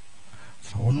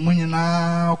fa wɔn mu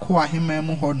nyinaa kɔ ahemman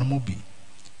mu hɔ no mu bi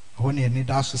hɔ ne ani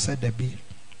da so sɛ dabi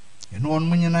ɛno wɔn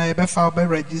mu nyinaa yɛbɛfa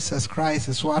wobɛwura Jesus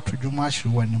Christ so ato dwuma ahye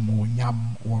w'ani mu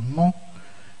onyam wɔno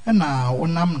ɛna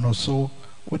wonam no so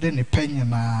wode ne pɛ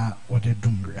nyinaa wode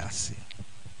dum wiase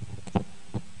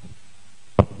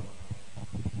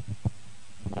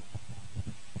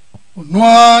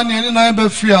noa ne ani nan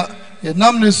bɛfiri a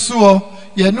yɛnam ne soɔ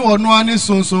yɛne ɔnoa ne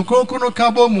sonson kronkron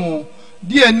ka bɔ mu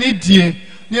di ani die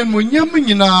ne mmonyam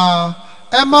nyinaa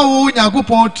ɛma wo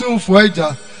Nyankopɔn tumfo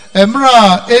agya ɛmmerɛ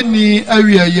a ɛni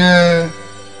awieyɛ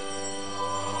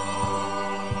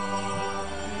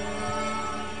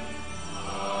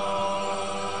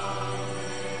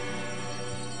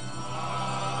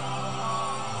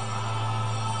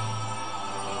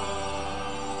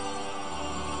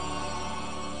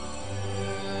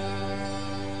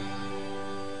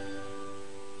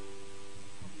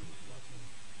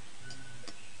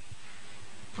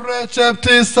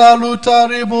Preceptis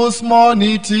salutaribus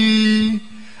moniti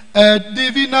et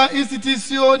divina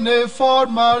institutione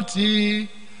formalti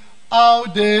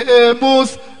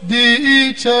audemus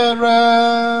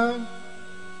dicere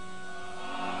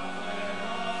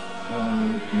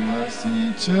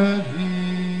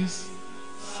Sancticeris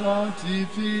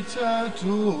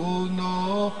sanctificetur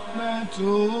nomen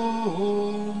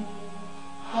tuum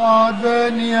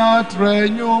adveniat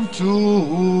regnum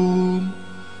tuum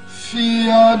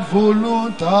fiat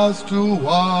voluntas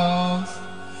tuas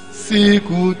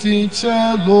sicut in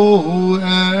cielo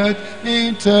et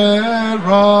in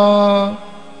terra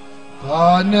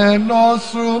panem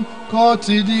nostrum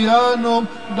quotidianum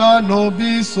da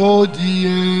nobis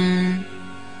hodie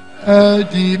et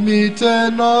dimitte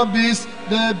nobis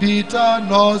debita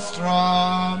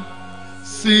nostra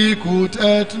sicut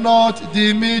et not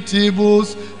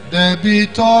dimittibus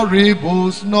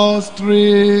debitoribus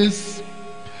nostris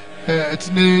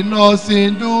et ne nos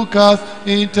inducas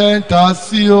in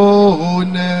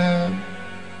tentationem,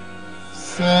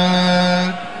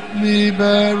 sed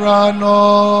libera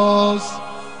nos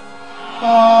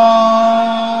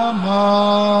a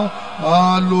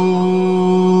malo.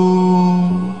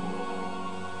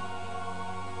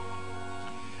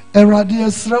 Eradi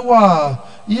esrewa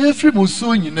yefri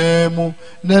muso nyinaa mu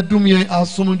na dum yɛn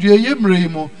asomdwe yɛmmerɛ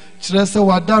mu kyerɛ sɛ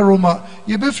wada Roma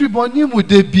yɛbɛfiri bɔne mu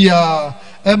da bia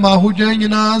ɛma ahodwan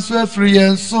nyinaa nso afiri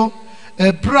yɛn so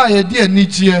ɛberɛ a yɛde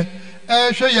anigyeɛ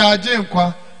ɛhwɛ yɛ agye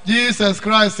nkwa Jesus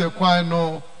Christ kwan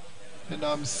no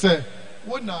ɛnam sɛ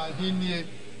wo na ahennie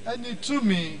ɛne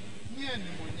tumi ne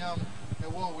animuonyam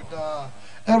ɛwɔ wo daa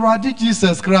Awurade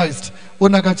Jesus Christ wo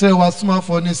na ka kyerɛ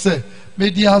w'asomafoɔ ne sɛ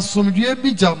mede asomdwe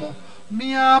migya mo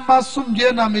mia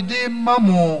masomdwe na mede ma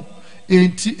mo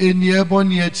enti eni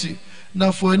ɛbɔne akyi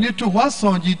na fo ani to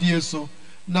w'asɔn gyidie so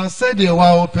na sɛdeɛ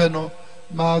w'awopɛ no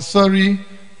ma sorry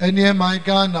ɛne ɛman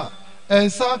Ghana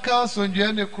ɛnsa ka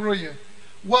asomdwe ne koroyɛ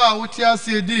wo a wote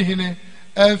ase di hene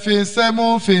ɛmfinsɛ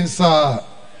mo mfinsa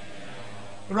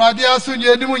Awurade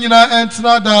asomdwe ne mu nyinaa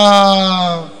ɛntena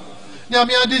daa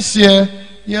nyame ade hyeɛ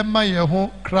yɛma yɛn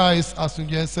ho Christ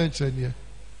asomdwe nsɛnkyerɛnneɛ.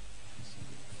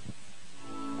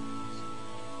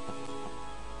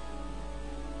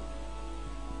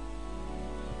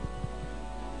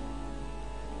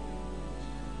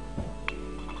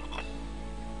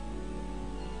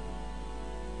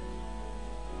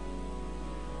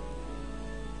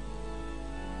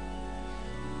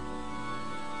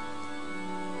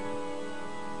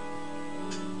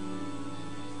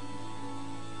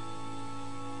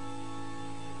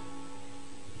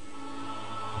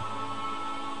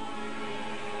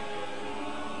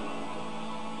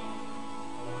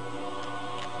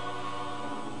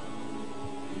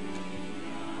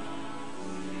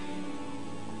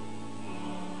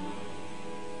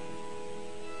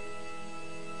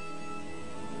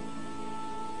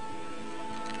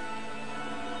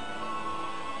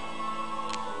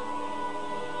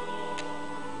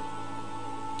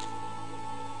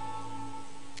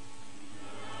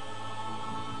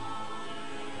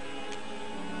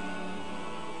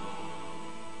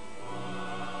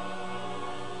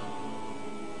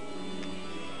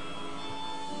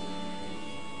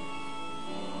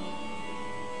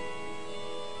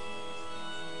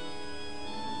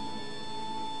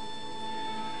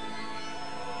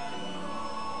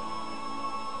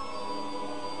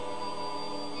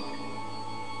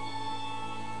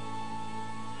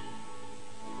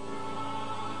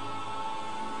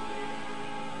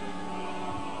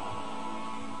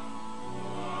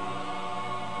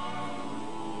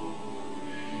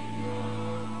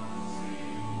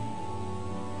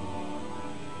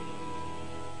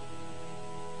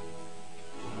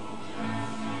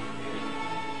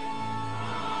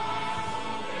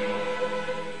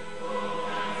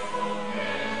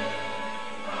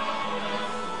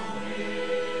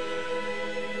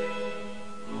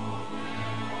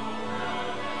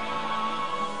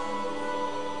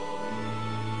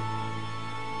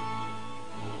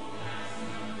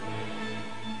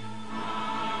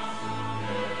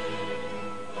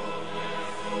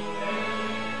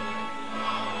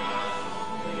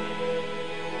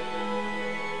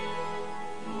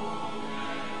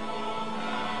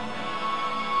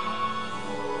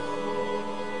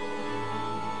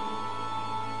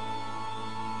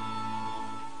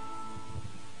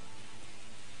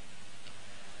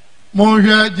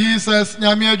 monhwɛ Jesus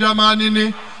nyame adwamane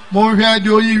ni monhwɛ de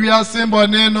oyi wiase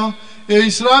mbɔne no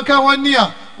ehyira ka wɔni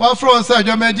a wafrɛ wɔn sɛ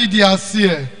adwamagye di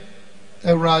aseɛ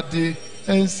awurade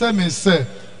ɛnsɛ me sɛ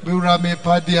bewura me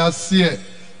pa di aseɛ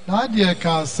na adeɛ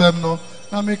ka asɛm no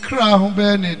na me kra ho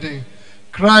bɛyɛ ne den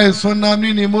Christ so nam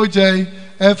ne ne mogya yi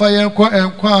ɛfa yɛn kɔ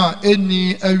nkwa a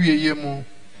ɛnni awieyɛ mu.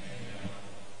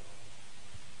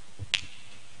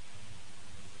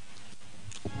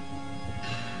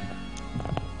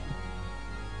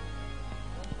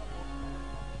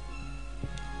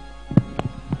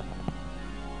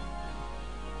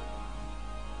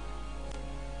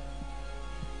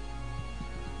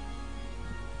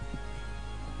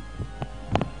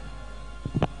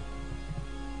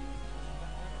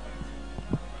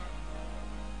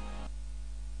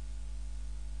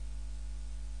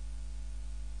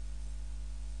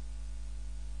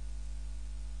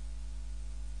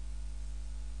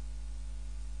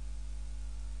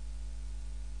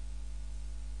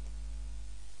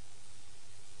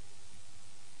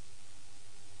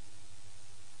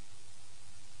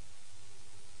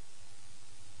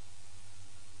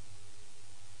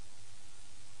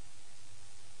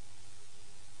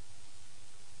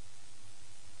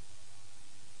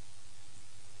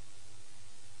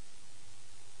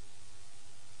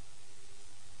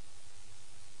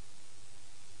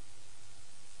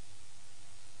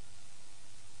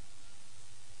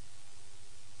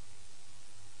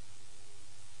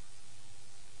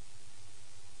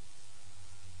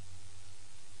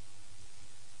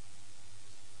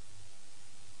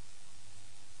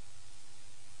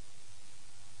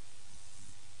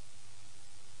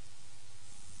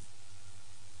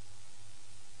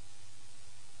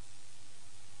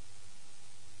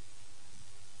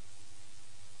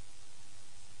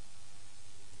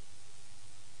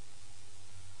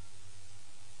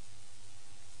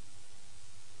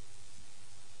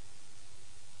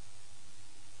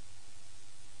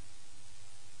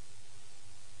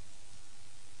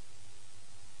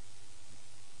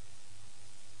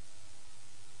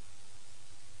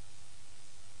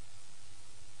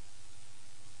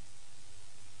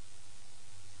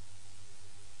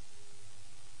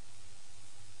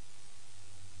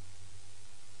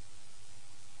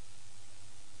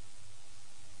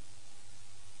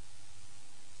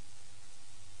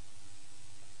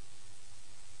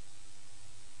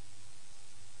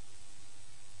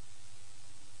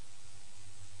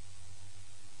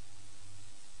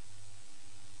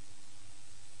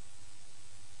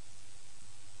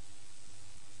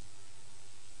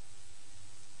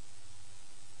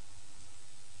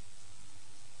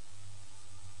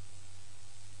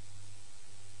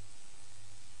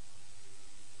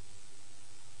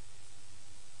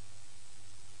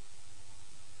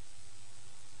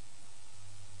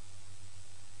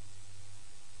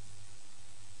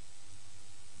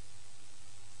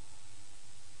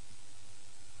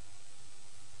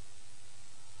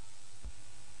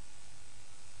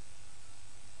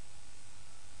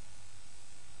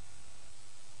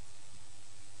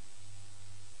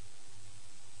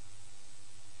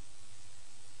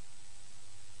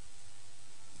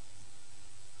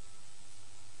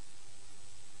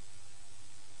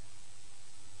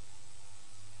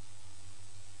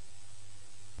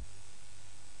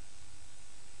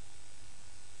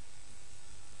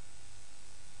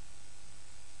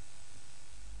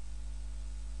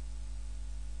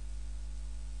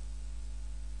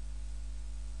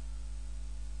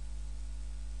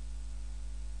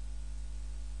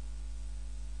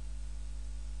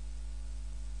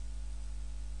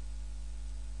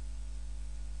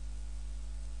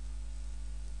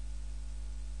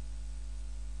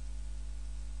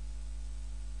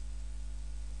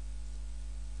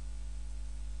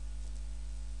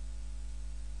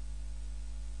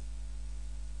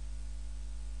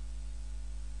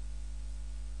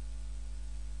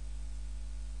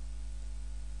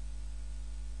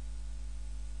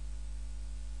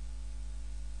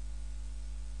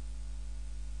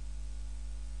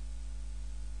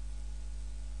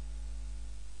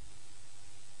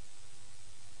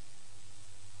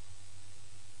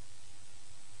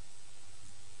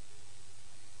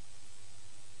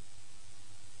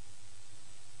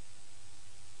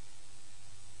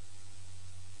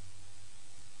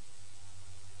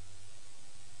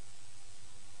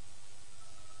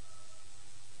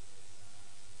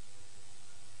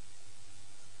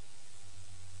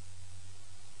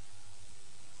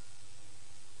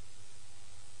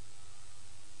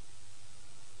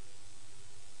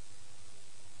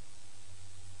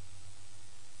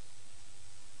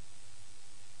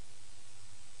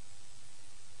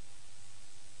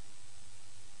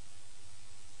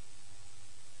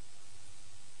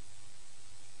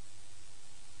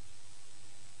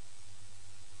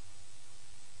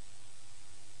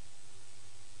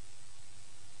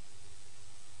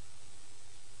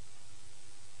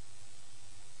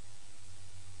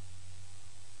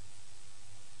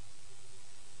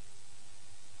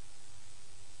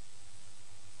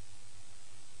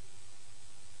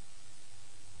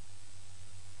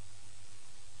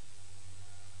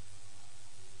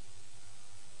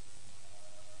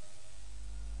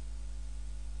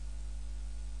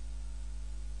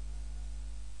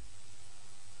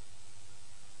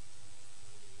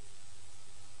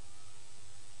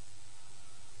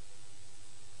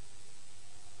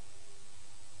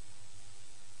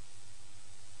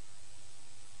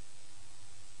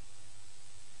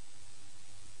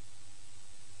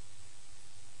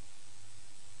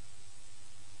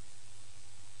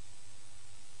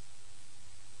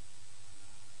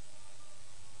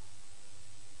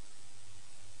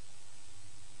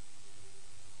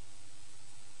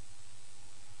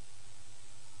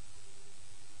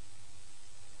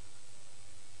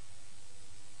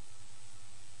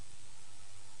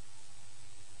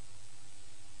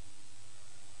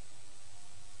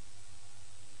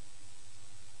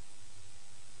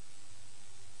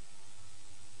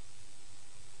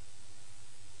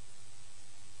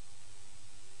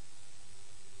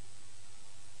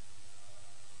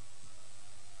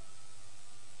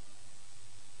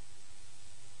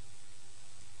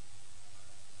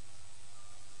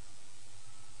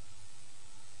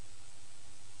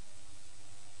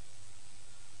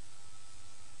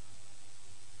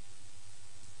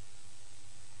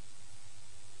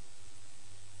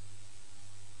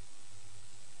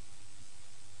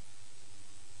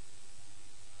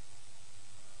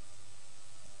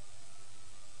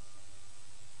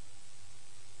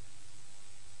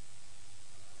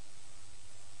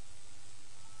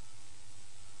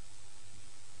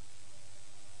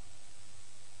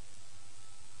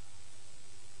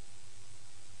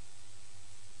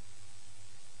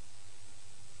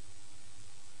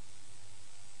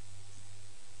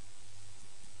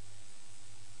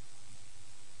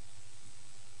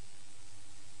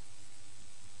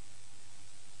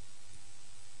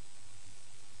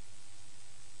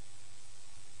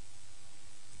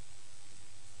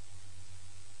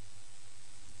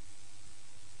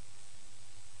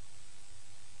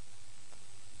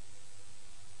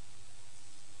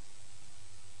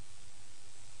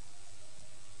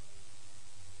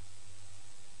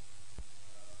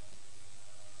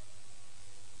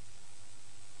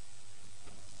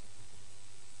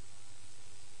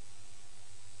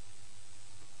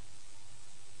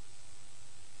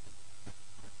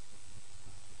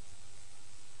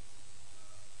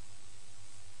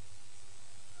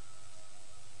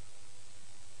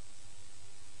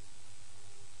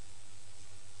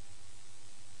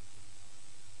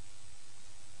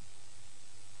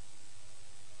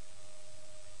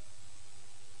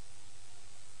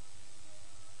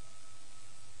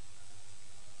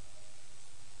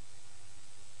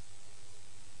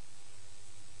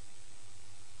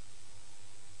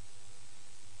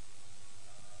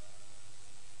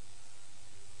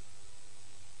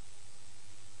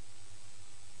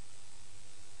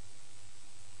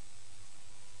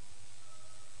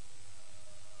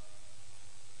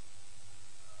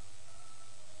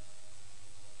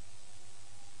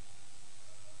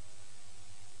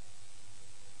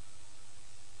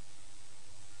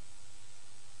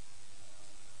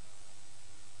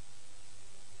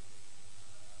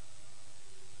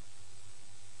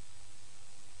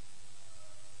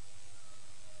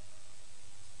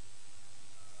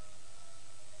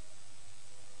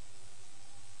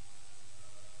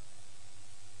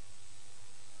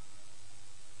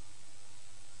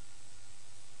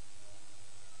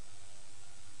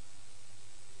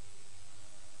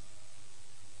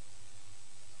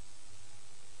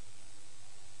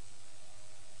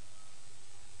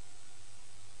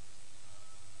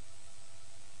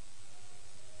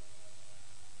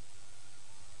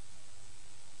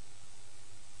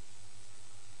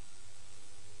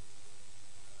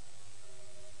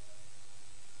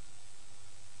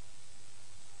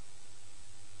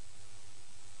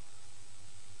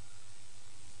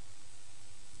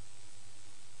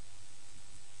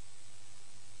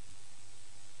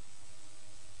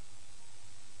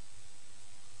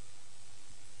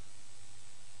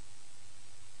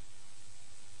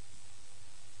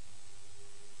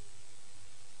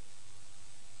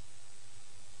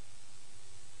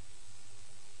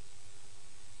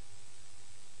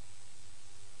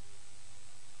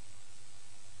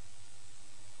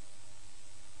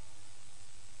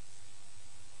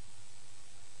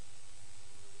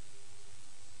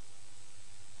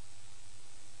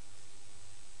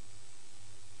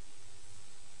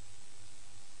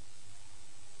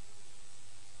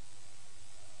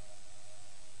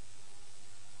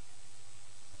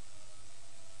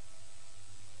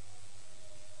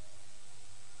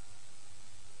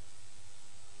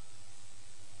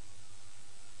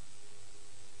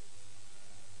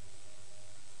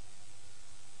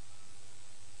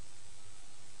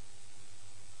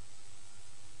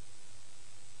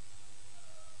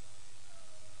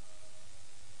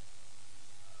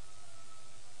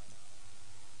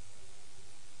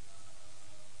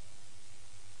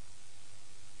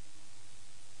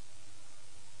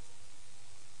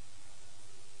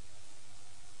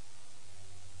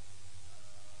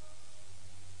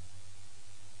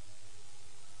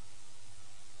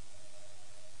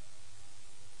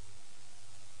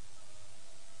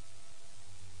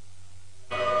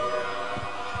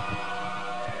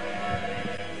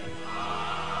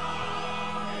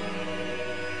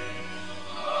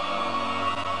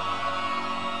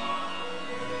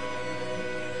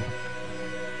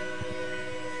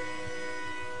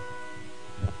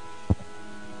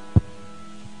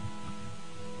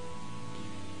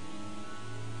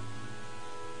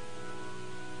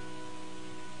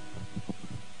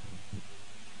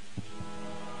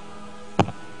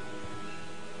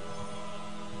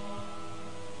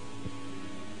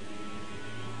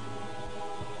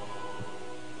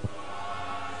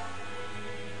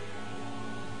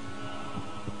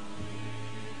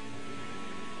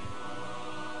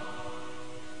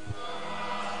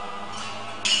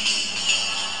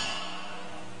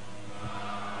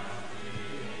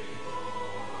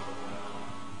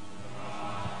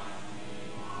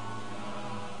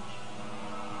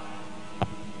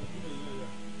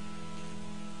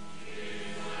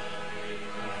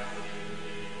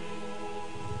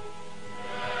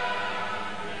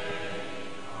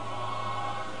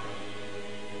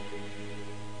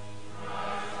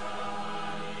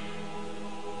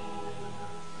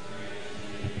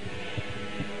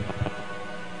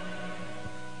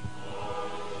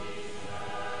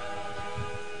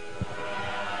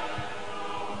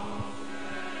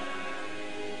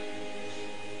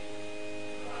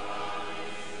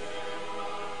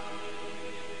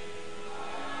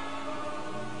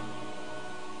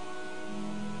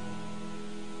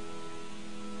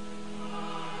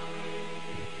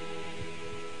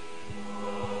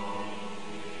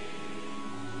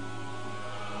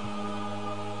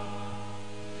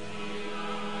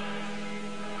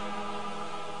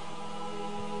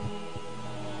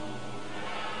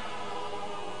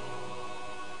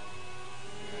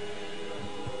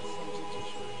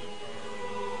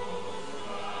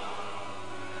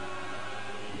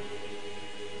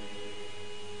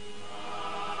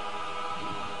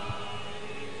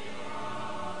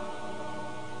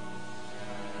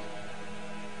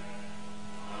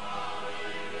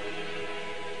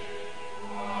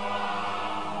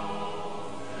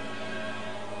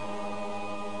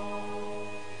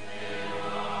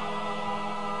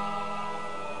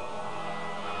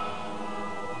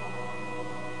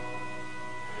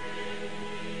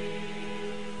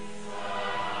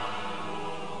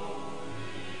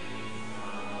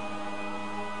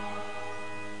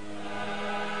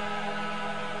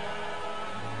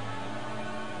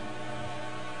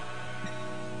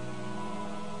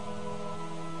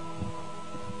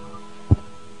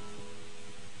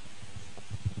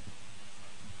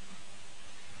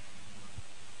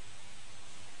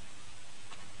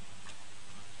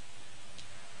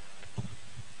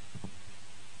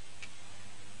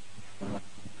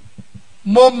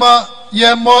 Moma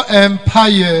Yemo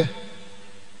Empire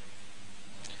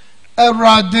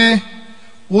Erade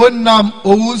Wonam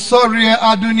Owusori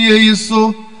Adunie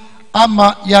Yiso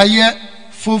Ama Yaye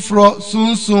Fufro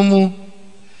Sunsumu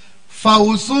Fa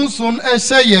Usunsun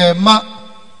Eseye Ma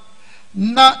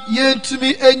Na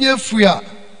Yentumi Enye Fuya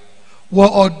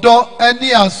Wo Odo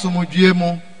Eni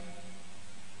Asumudwemu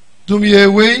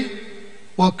Dumyewe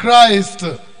Wo Christ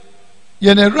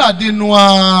Yene Radi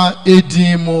Noa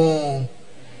Edimo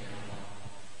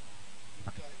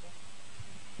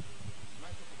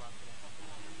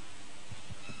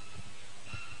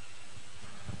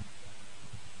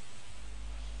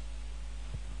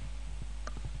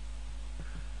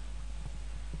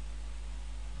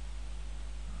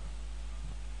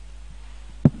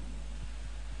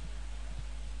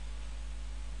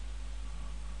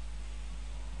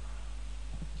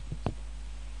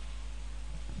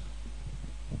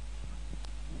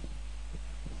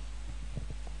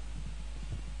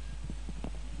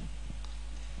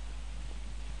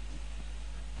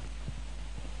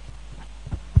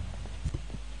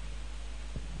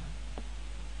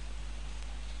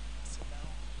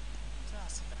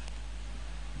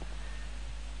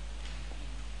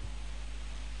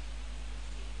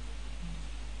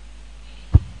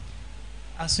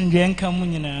Asundwe nka mu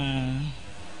nyinaa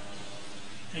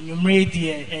enwumre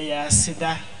die eya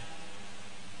aseda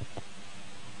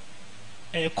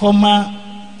koma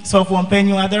sofo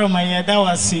mpanyu adaroma ye da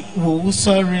wase wo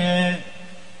usore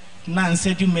na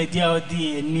nsedu media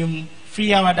odi enim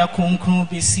free awada konkron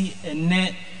besi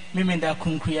ene memenda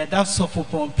konkron ya da sofo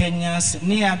pompanya se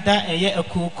ne ada eye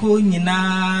akoko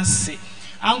nyinaa se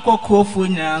ankokofo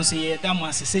nyinaa so ye da mo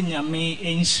asese nyame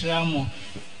enhyira mo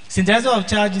Since of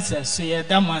charges, so ye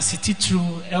dama city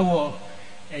true, ewo,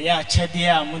 ya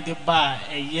chedia, mudeba,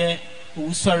 a ye,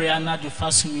 sorry, another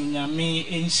fasumi, yami,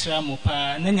 inshra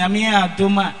mopa, Nanyamia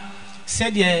doma,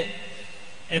 said ye,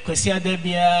 Equasia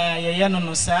debia, yano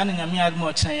no san, and yami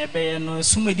admoch, and ye no,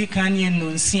 sumedi canyon, no,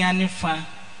 siani fa,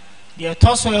 the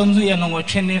tosso on the no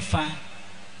chenefa,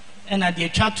 and at the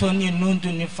chat on ye no do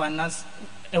nifanas.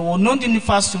 Ewo no di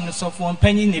fasum so for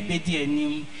penny ne bedi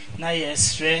anim na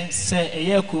yesre se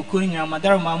eye kokoro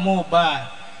nyamadaro mamo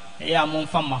ba eye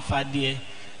amomfa mafade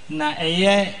na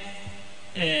eye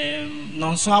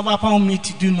nonso abapa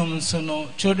meet do no so no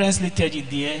children's liturgy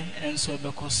there enso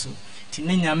bekoso ti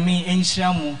ne nyame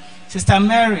enhyira mu Sister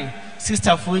Mary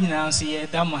sister fo nyina so ye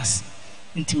damas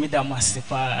intimi damas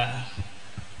pa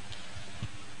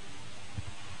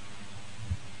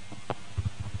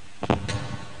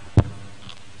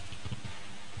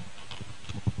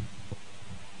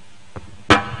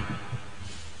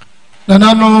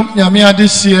Nanano nyame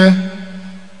adehye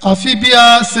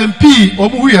afibia sempi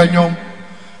omuhu yanyom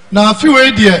na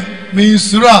afiwe die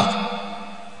minsura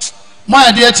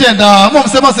ma de chenda mom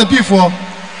se ma sempi fo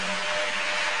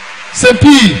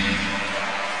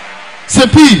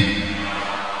sempi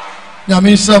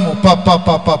nyame nsamo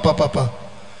papa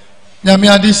nyame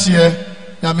adehye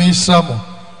nyame nsamo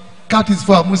katis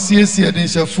fo amusiesie de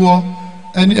nhefo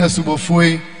ani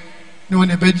asubofoi ni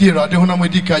woni bedi rade ho na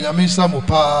modika nyame nsamo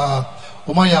pa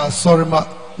o ya sorry ma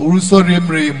oru sorry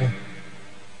emremu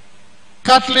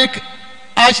Catholic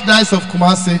Archdiocese of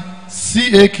Kumasi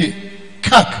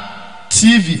CAK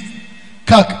TV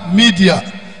CAK Media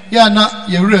ya na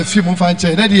yewura film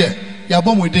fanche na de ya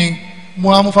bomudin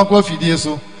mo amfa kwa fidie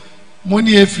so mo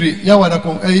ni efri ya wada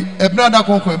kon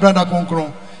ebrada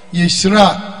konkron ye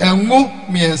shira enwo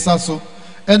miensa so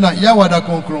na ya wada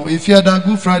konkron efiada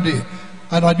Good Friday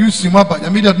anadu simaba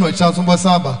ya media no chance mbo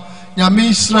samba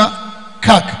nyame shira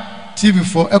CAK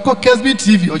TV4 eko Kesbi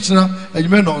TV ochina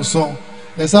enyume no nso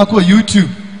esa ko YouTube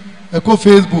eko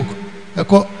Facebook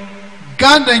eko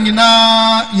Ghana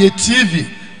nyina ye TV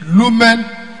Lumen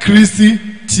Christi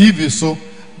TV so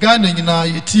Ghana nyina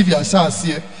ye TV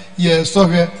asase ye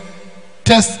sohwe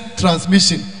test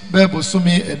transmission bebo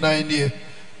sumi enanie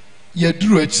ye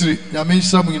duru achiri nyame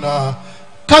nsam nyina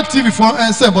CAK TV4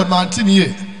 ense but mantini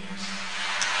ye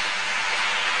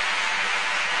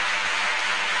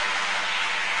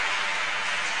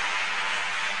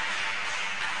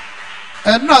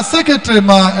and now secretary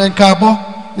ma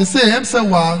enkabo they say him say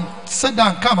one sit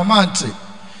down come manti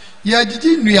ye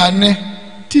didi nuane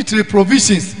titire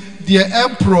provisions the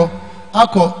emperor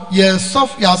ako ye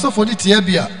for the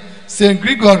tiebia Saint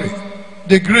Gregory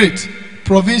the Great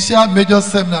Provincial Major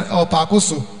Seminary or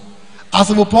Pakoso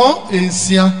asopon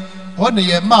ensia one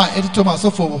ye ma edito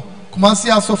masofo Kumasi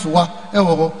asofowa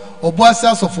ewo ho Obuasi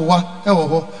asofowa ewo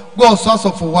ho Goso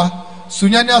asofowa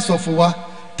Sunyani asofowa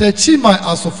Techima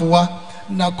asofowa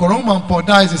na Koromampo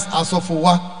diocese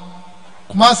asofowa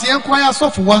Kumasi enkwaya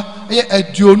sofuwa eye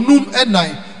aduonum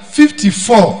enan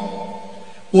 54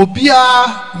 obia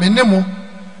menemo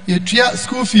yetua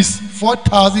school fees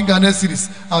 4,000 Ghana cedis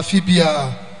afibia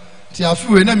ti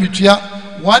afiwe na mitua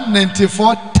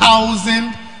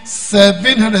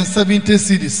 194,770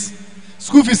 cedis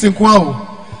school fees nkwa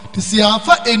ti si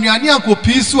afa enuane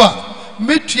ankopi so a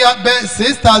metua be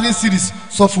 6,000 cedis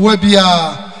sofuwa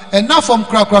bia ena from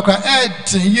krakrakra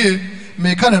etinye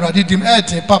me kan Awurade dim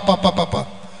etin papa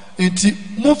enti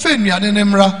mo fe nuane ne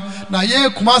mra na ye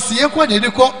Kumasi ye kwa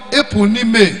de ko April ni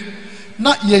May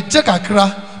na ye je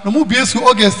kakra no mu bie su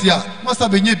August ya masa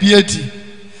benye bieti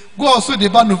go also de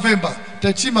ba November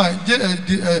tachima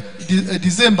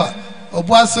December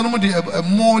obuase no mu de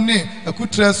mo ne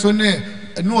akutre so ne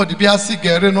no de biase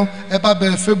gere no e ba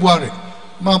be February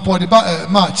ma po de ba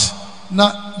March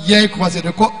na ye Kumasi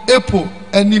de ko April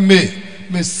ani May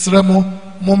mesremo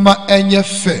moma enye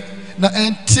fe na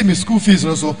enti me school fees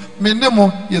no so me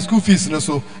nemo ye school fees no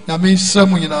so na me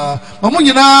nsramu nyina ma mo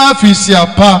nyina fees ya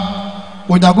pa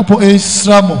onyagopo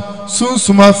ensramo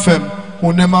sunsuma fem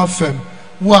onema fem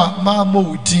wa ma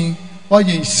mo udin wa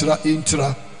ye nsra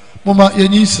entra moma ye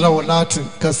nyi nsra wo latin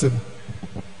kasem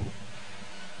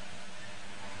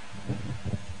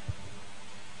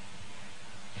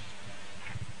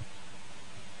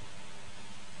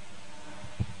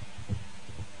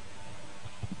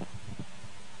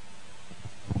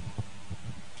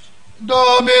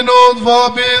Dominus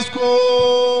vobiscum.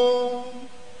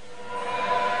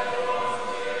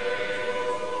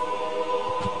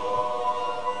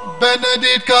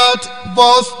 Benedicat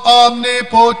vos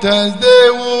omnipotens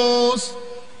Deus,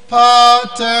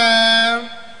 Pater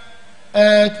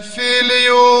et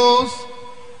Filius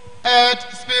et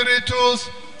Spiritus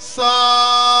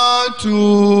Sanctus.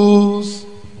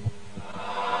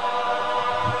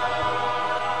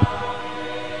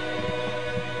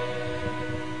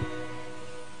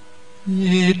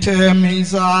 Item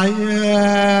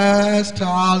Isaiah,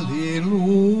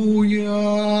 Alleluia,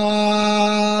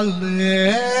 Alleluia.